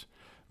for this.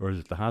 Or is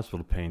it the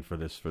hospital paying for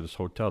this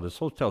hotel? This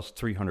hotel's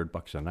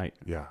 $300 a night.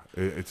 Yeah,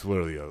 it's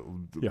literally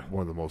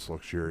one of the most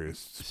luxurious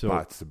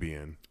spots to be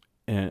in.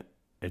 And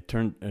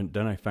and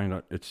then I found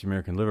out it's the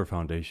American Liver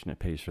Foundation that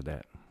pays for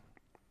that.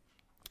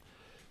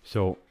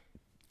 So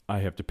I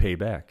have to pay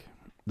back.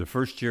 The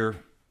first year,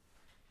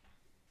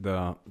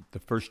 the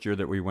first year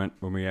that we went,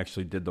 when we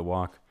actually did the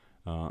walk,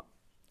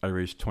 I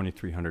raised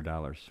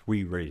 $2,300.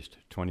 We raised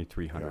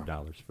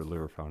 $2,300 for the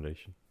Liver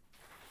Foundation.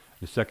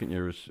 The second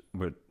year was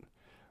when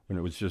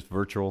it was just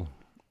virtual.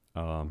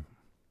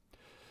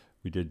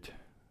 We did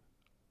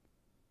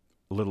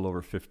a little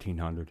over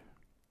 $1,500.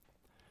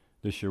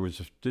 This year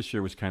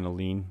was kind of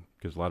lean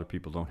because a lot of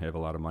people don't have a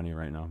lot of money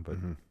right now. But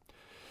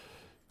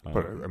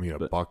but I mean, a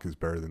buck is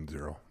better than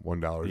zero.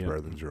 $1 is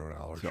better than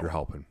 $0. So you're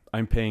helping.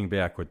 I'm paying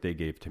back what they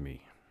gave to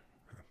me.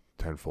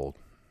 Tenfold.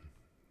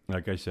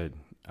 Like I said,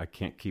 I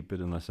can't keep it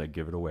unless I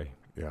give it away.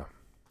 Yeah.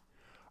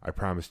 I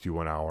promised you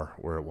 1 hour.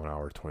 We're at 1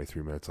 hour,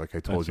 23 minutes. Like I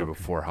told you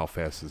before, how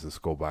fast does this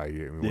go by?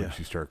 Once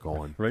you start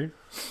going. Right?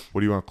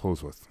 What do you want to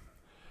close with?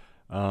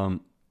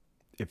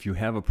 If you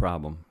have a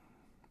problem,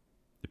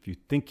 if you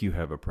think you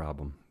have a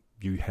problem,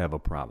 you have a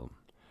problem.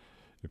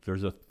 If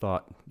there's a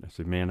thought, I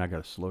say, man, I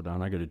got to slow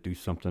down. I got to do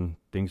something.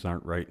 Things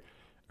aren't right.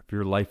 If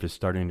your life is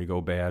starting to go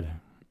bad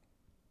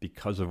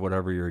because of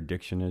whatever your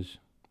addiction is,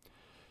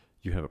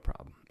 you have a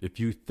problem. If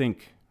you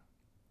think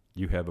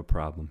you have a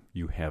problem,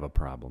 you have a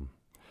problem.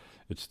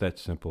 It's that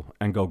simple.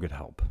 And go get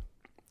help.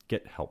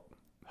 Get help.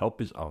 Help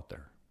is out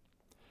there.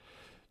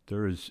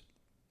 There is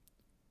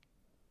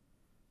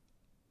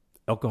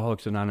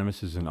Alcoholics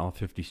Anonymous is in all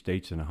 50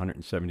 states and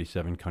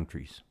 177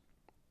 countries.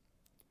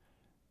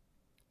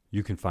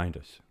 You can find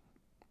us.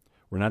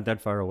 We're not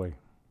that far away.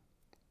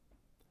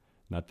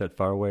 Not that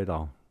far away at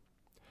all.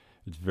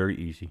 It's very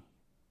easy.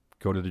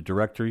 Go to the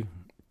directory,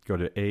 go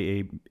to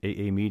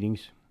AA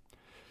meetings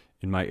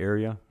in my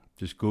area,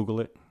 just Google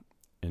it.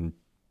 And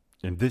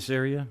in this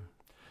area,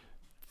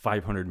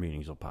 500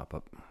 meetings will pop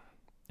up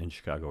in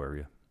Chicago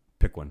area.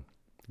 Pick one.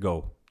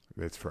 Go.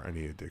 That's for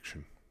any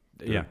addiction.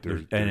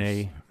 There's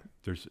NA.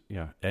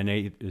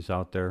 NA is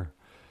out there.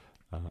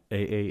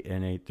 AA,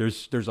 NA.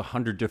 There's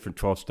 100 different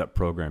 12-step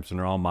programs, and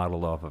they're all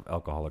modeled off of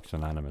Alcoholics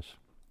Anonymous.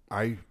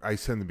 I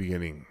said in the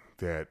beginning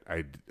that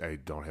I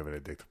don't have an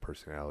addictive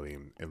personality,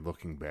 and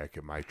looking back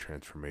at my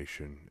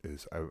transformation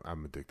is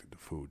I'm addicted to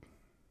food.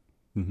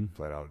 Mm-hmm.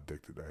 Flat out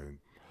addicted.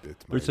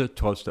 There's a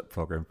 12-step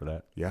program for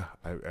that. Yeah,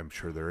 I'm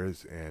sure there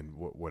is. And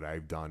what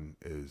I've done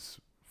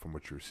is, from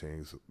what you were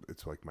saying, is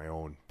it's like my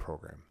own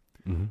program,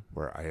 mm-hmm.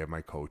 where I have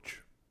my coach,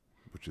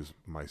 which is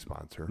my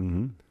sponsor.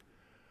 Mm-hmm.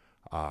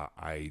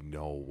 I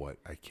know what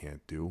I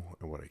can't do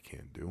and what I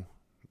can do.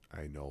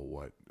 I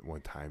know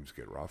when times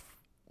get rough,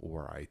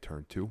 where I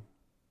turn to.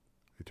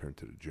 I turn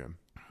to the gym.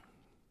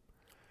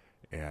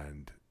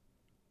 And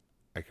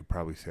I could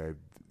probably say,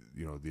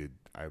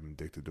 I'm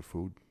addicted to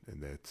food,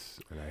 and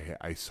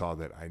I saw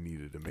that I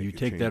needed to make a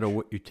change.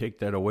 You take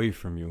that away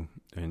from you,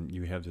 and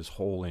you have this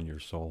hole in your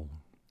soul,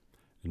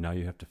 and now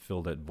you have to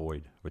fill that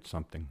void with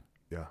something.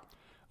 Yeah,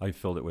 I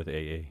filled it with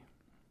AA.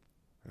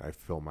 And I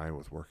fill mine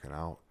with working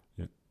out.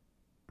 Yeah,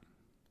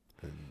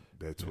 and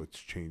that's what's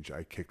changed.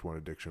 I kicked one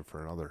addiction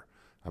for another.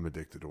 I'm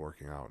addicted to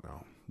working out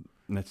now,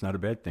 and that's not a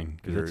bad thing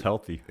because it's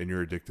healthy. And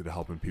you're addicted to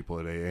helping people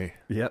at AA.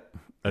 Yep,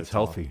 that's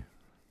healthy.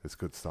 That's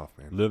good stuff,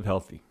 man. Live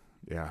healthy.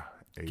 Yeah.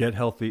 Get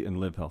healthy and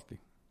live healthy.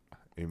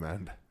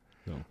 Amen.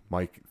 So,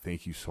 Mike,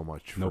 thank you so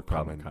much for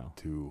coming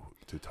to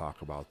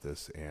talk about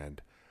this.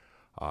 And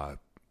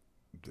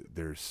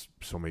there's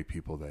so many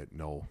people that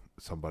know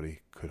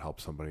somebody could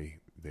help somebody.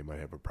 They might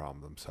have a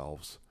problem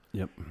themselves.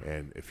 Yep.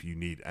 And if you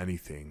need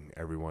anything,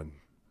 everyone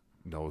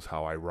knows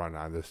how I run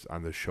on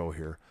this show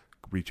here.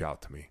 Reach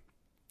out to me.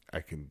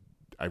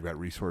 I've got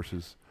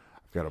resources.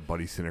 I've got a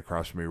buddy sitting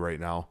across from me right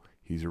now.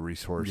 He's a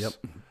resource. Yep.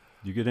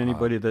 You get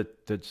anybody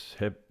that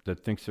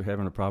thinks they're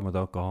having a problem with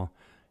alcohol,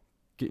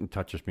 get in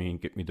touch with me and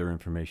get me their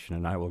information,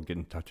 and I will get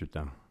in touch with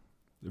them.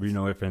 There'll be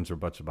no ifs, ands, or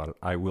buts about it.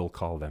 I will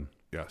call them.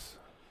 Yes.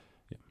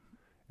 Yeah.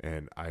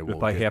 And I will.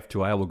 If I have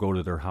to, I will go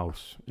to their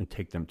house and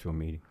take them to a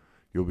meeting.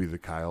 You'll be the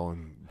Kyle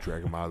and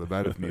drag them out of the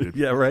bed if needed.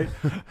 Yeah, right.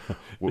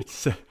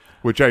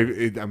 Which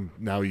I'm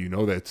now you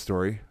know that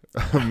story.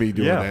 Me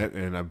doing that,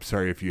 and I'm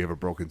sorry if you have a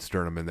broken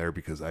sternum in there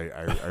because I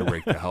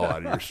raked the hell out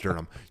of your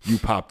sternum. You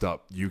popped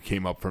up. You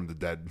came up from the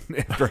dead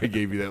after I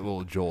gave you that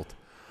little jolt.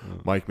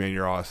 Mike, man,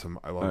 you're awesome.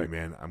 I love you,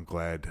 man. I'm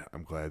glad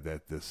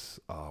that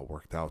this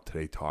worked out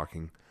today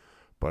talking,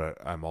 but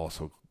I'm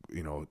also,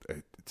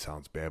 it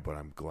sounds bad, but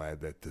I'm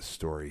glad that this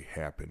story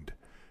happened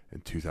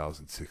in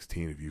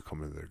 2016 of you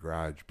coming to the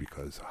garage,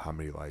 because how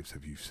many lives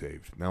have you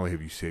saved? Not only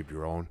have you saved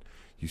your own,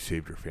 you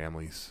saved your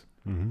families.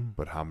 Mm-hmm.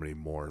 But how many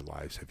more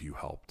lives have you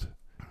helped?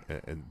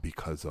 And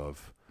because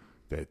of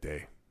that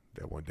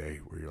one day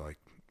where you're like,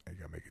 I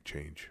got to make a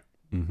change.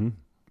 Mm-hmm.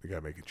 I got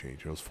to make a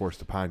change. It was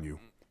forced upon you.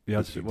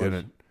 Yes, if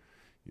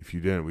you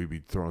didn't, we'd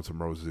be throwing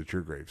some roses at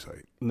your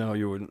gravesite. No,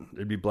 you wouldn't.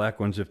 There'd be black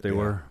ones if they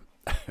were.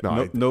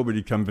 No,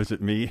 nobody come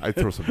visit me. I'd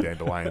throw some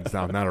dandelions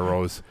down, not a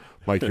rose.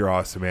 Mike, you're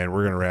awesome, man.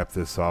 We're going to wrap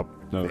this up.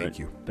 Thank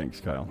you.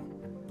 Thanks, Kyle.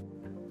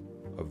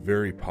 A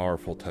very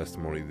powerful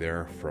testimony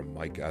there from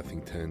Mike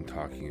Ethington,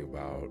 talking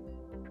about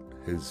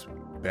his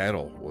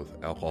battle with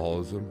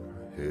alcoholism,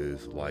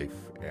 his life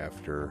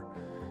after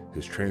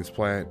his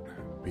transplant,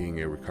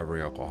 being a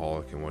recovering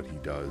alcoholic, and what he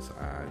does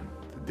on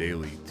the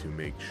daily to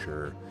make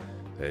sure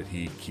that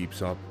he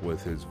keeps up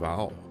with his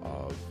vow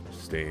of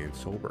staying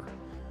sober.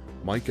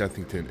 Mike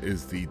Ethington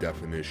is the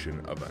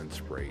definition of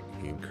inspirate.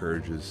 He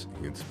encourages,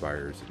 he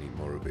inspires, and he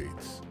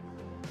motivates.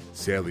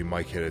 Sadly,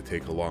 Mike had to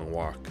take a long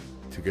walk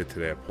to get to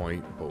that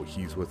point, but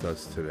he's with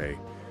us today,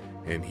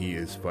 and he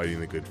is fighting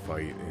the good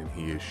fight, and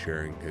he is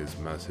sharing his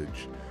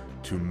message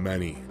to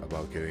many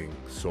about getting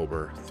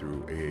sober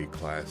through AA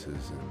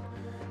classes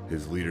and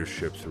his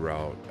leadership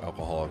throughout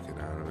Alcoholics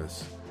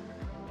Anonymous.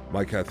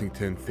 Mike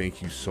Ethington,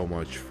 thank you so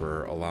much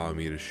for allowing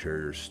me to share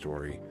your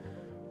story.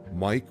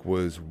 Mike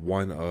was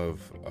one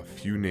of a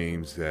few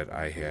names that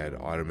I had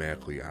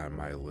automatically on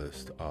my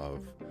list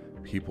of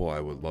people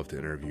I would love to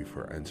interview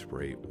for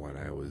Inspirate when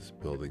I was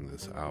building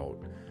this out,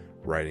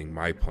 writing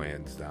my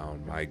plans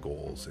down, my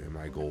goals, and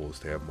my goal was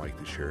to have Mike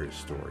to share his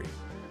story.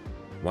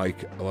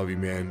 Mike, I love you,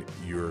 man.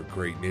 You're a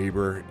great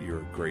neighbor.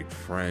 You're a great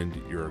friend.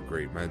 You're a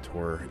great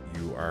mentor.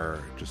 You are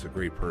just a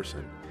great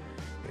person.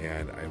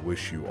 And I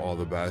wish you all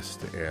the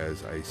best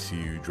as I see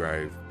you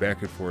drive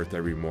back and forth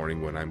every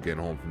morning when I'm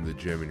getting home from the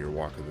gym and you're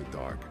walking the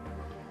dog.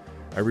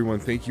 Everyone,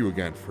 thank you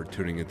again for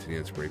tuning into the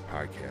Inspirate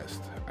Podcast.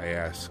 I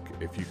ask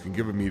if you can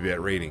give me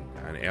that rating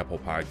on Apple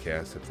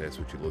Podcasts, if that's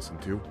what you listen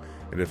to.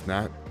 And if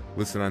not,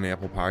 listen on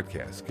Apple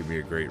Podcasts. Give me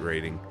a great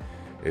rating.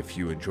 if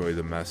you enjoy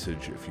the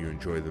message, if you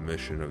enjoy the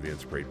mission of the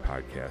Inspirate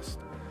podcast.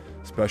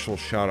 Special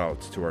shout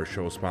outs to our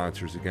show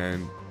sponsors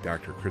again,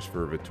 Dr.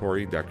 Christopher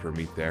Vittori, Dr.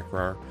 Amit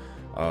Thakrar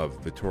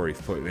of Vittori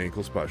Foot and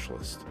Ankle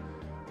Specialist.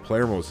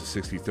 Palermo's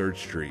at 63rd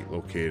Street,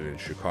 located in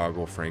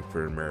Chicago,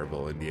 Frankfort, and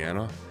Maryville,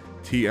 Indiana.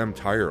 TM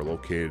Tire,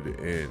 located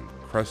in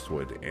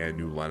Crestwood and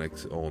New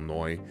Lenox,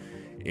 Illinois.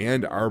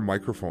 And our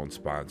microphone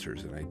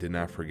sponsors, and I did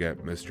not forget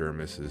Mr. and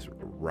Mrs.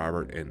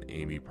 Robert and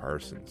Amy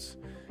Parsons.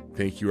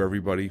 Thank you,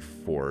 everybody,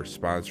 for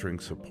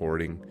sponsoring,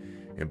 supporting,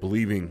 and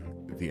believing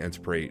the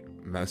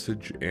Inspirate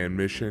message and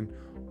mission.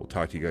 We'll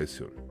talk to you guys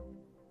soon.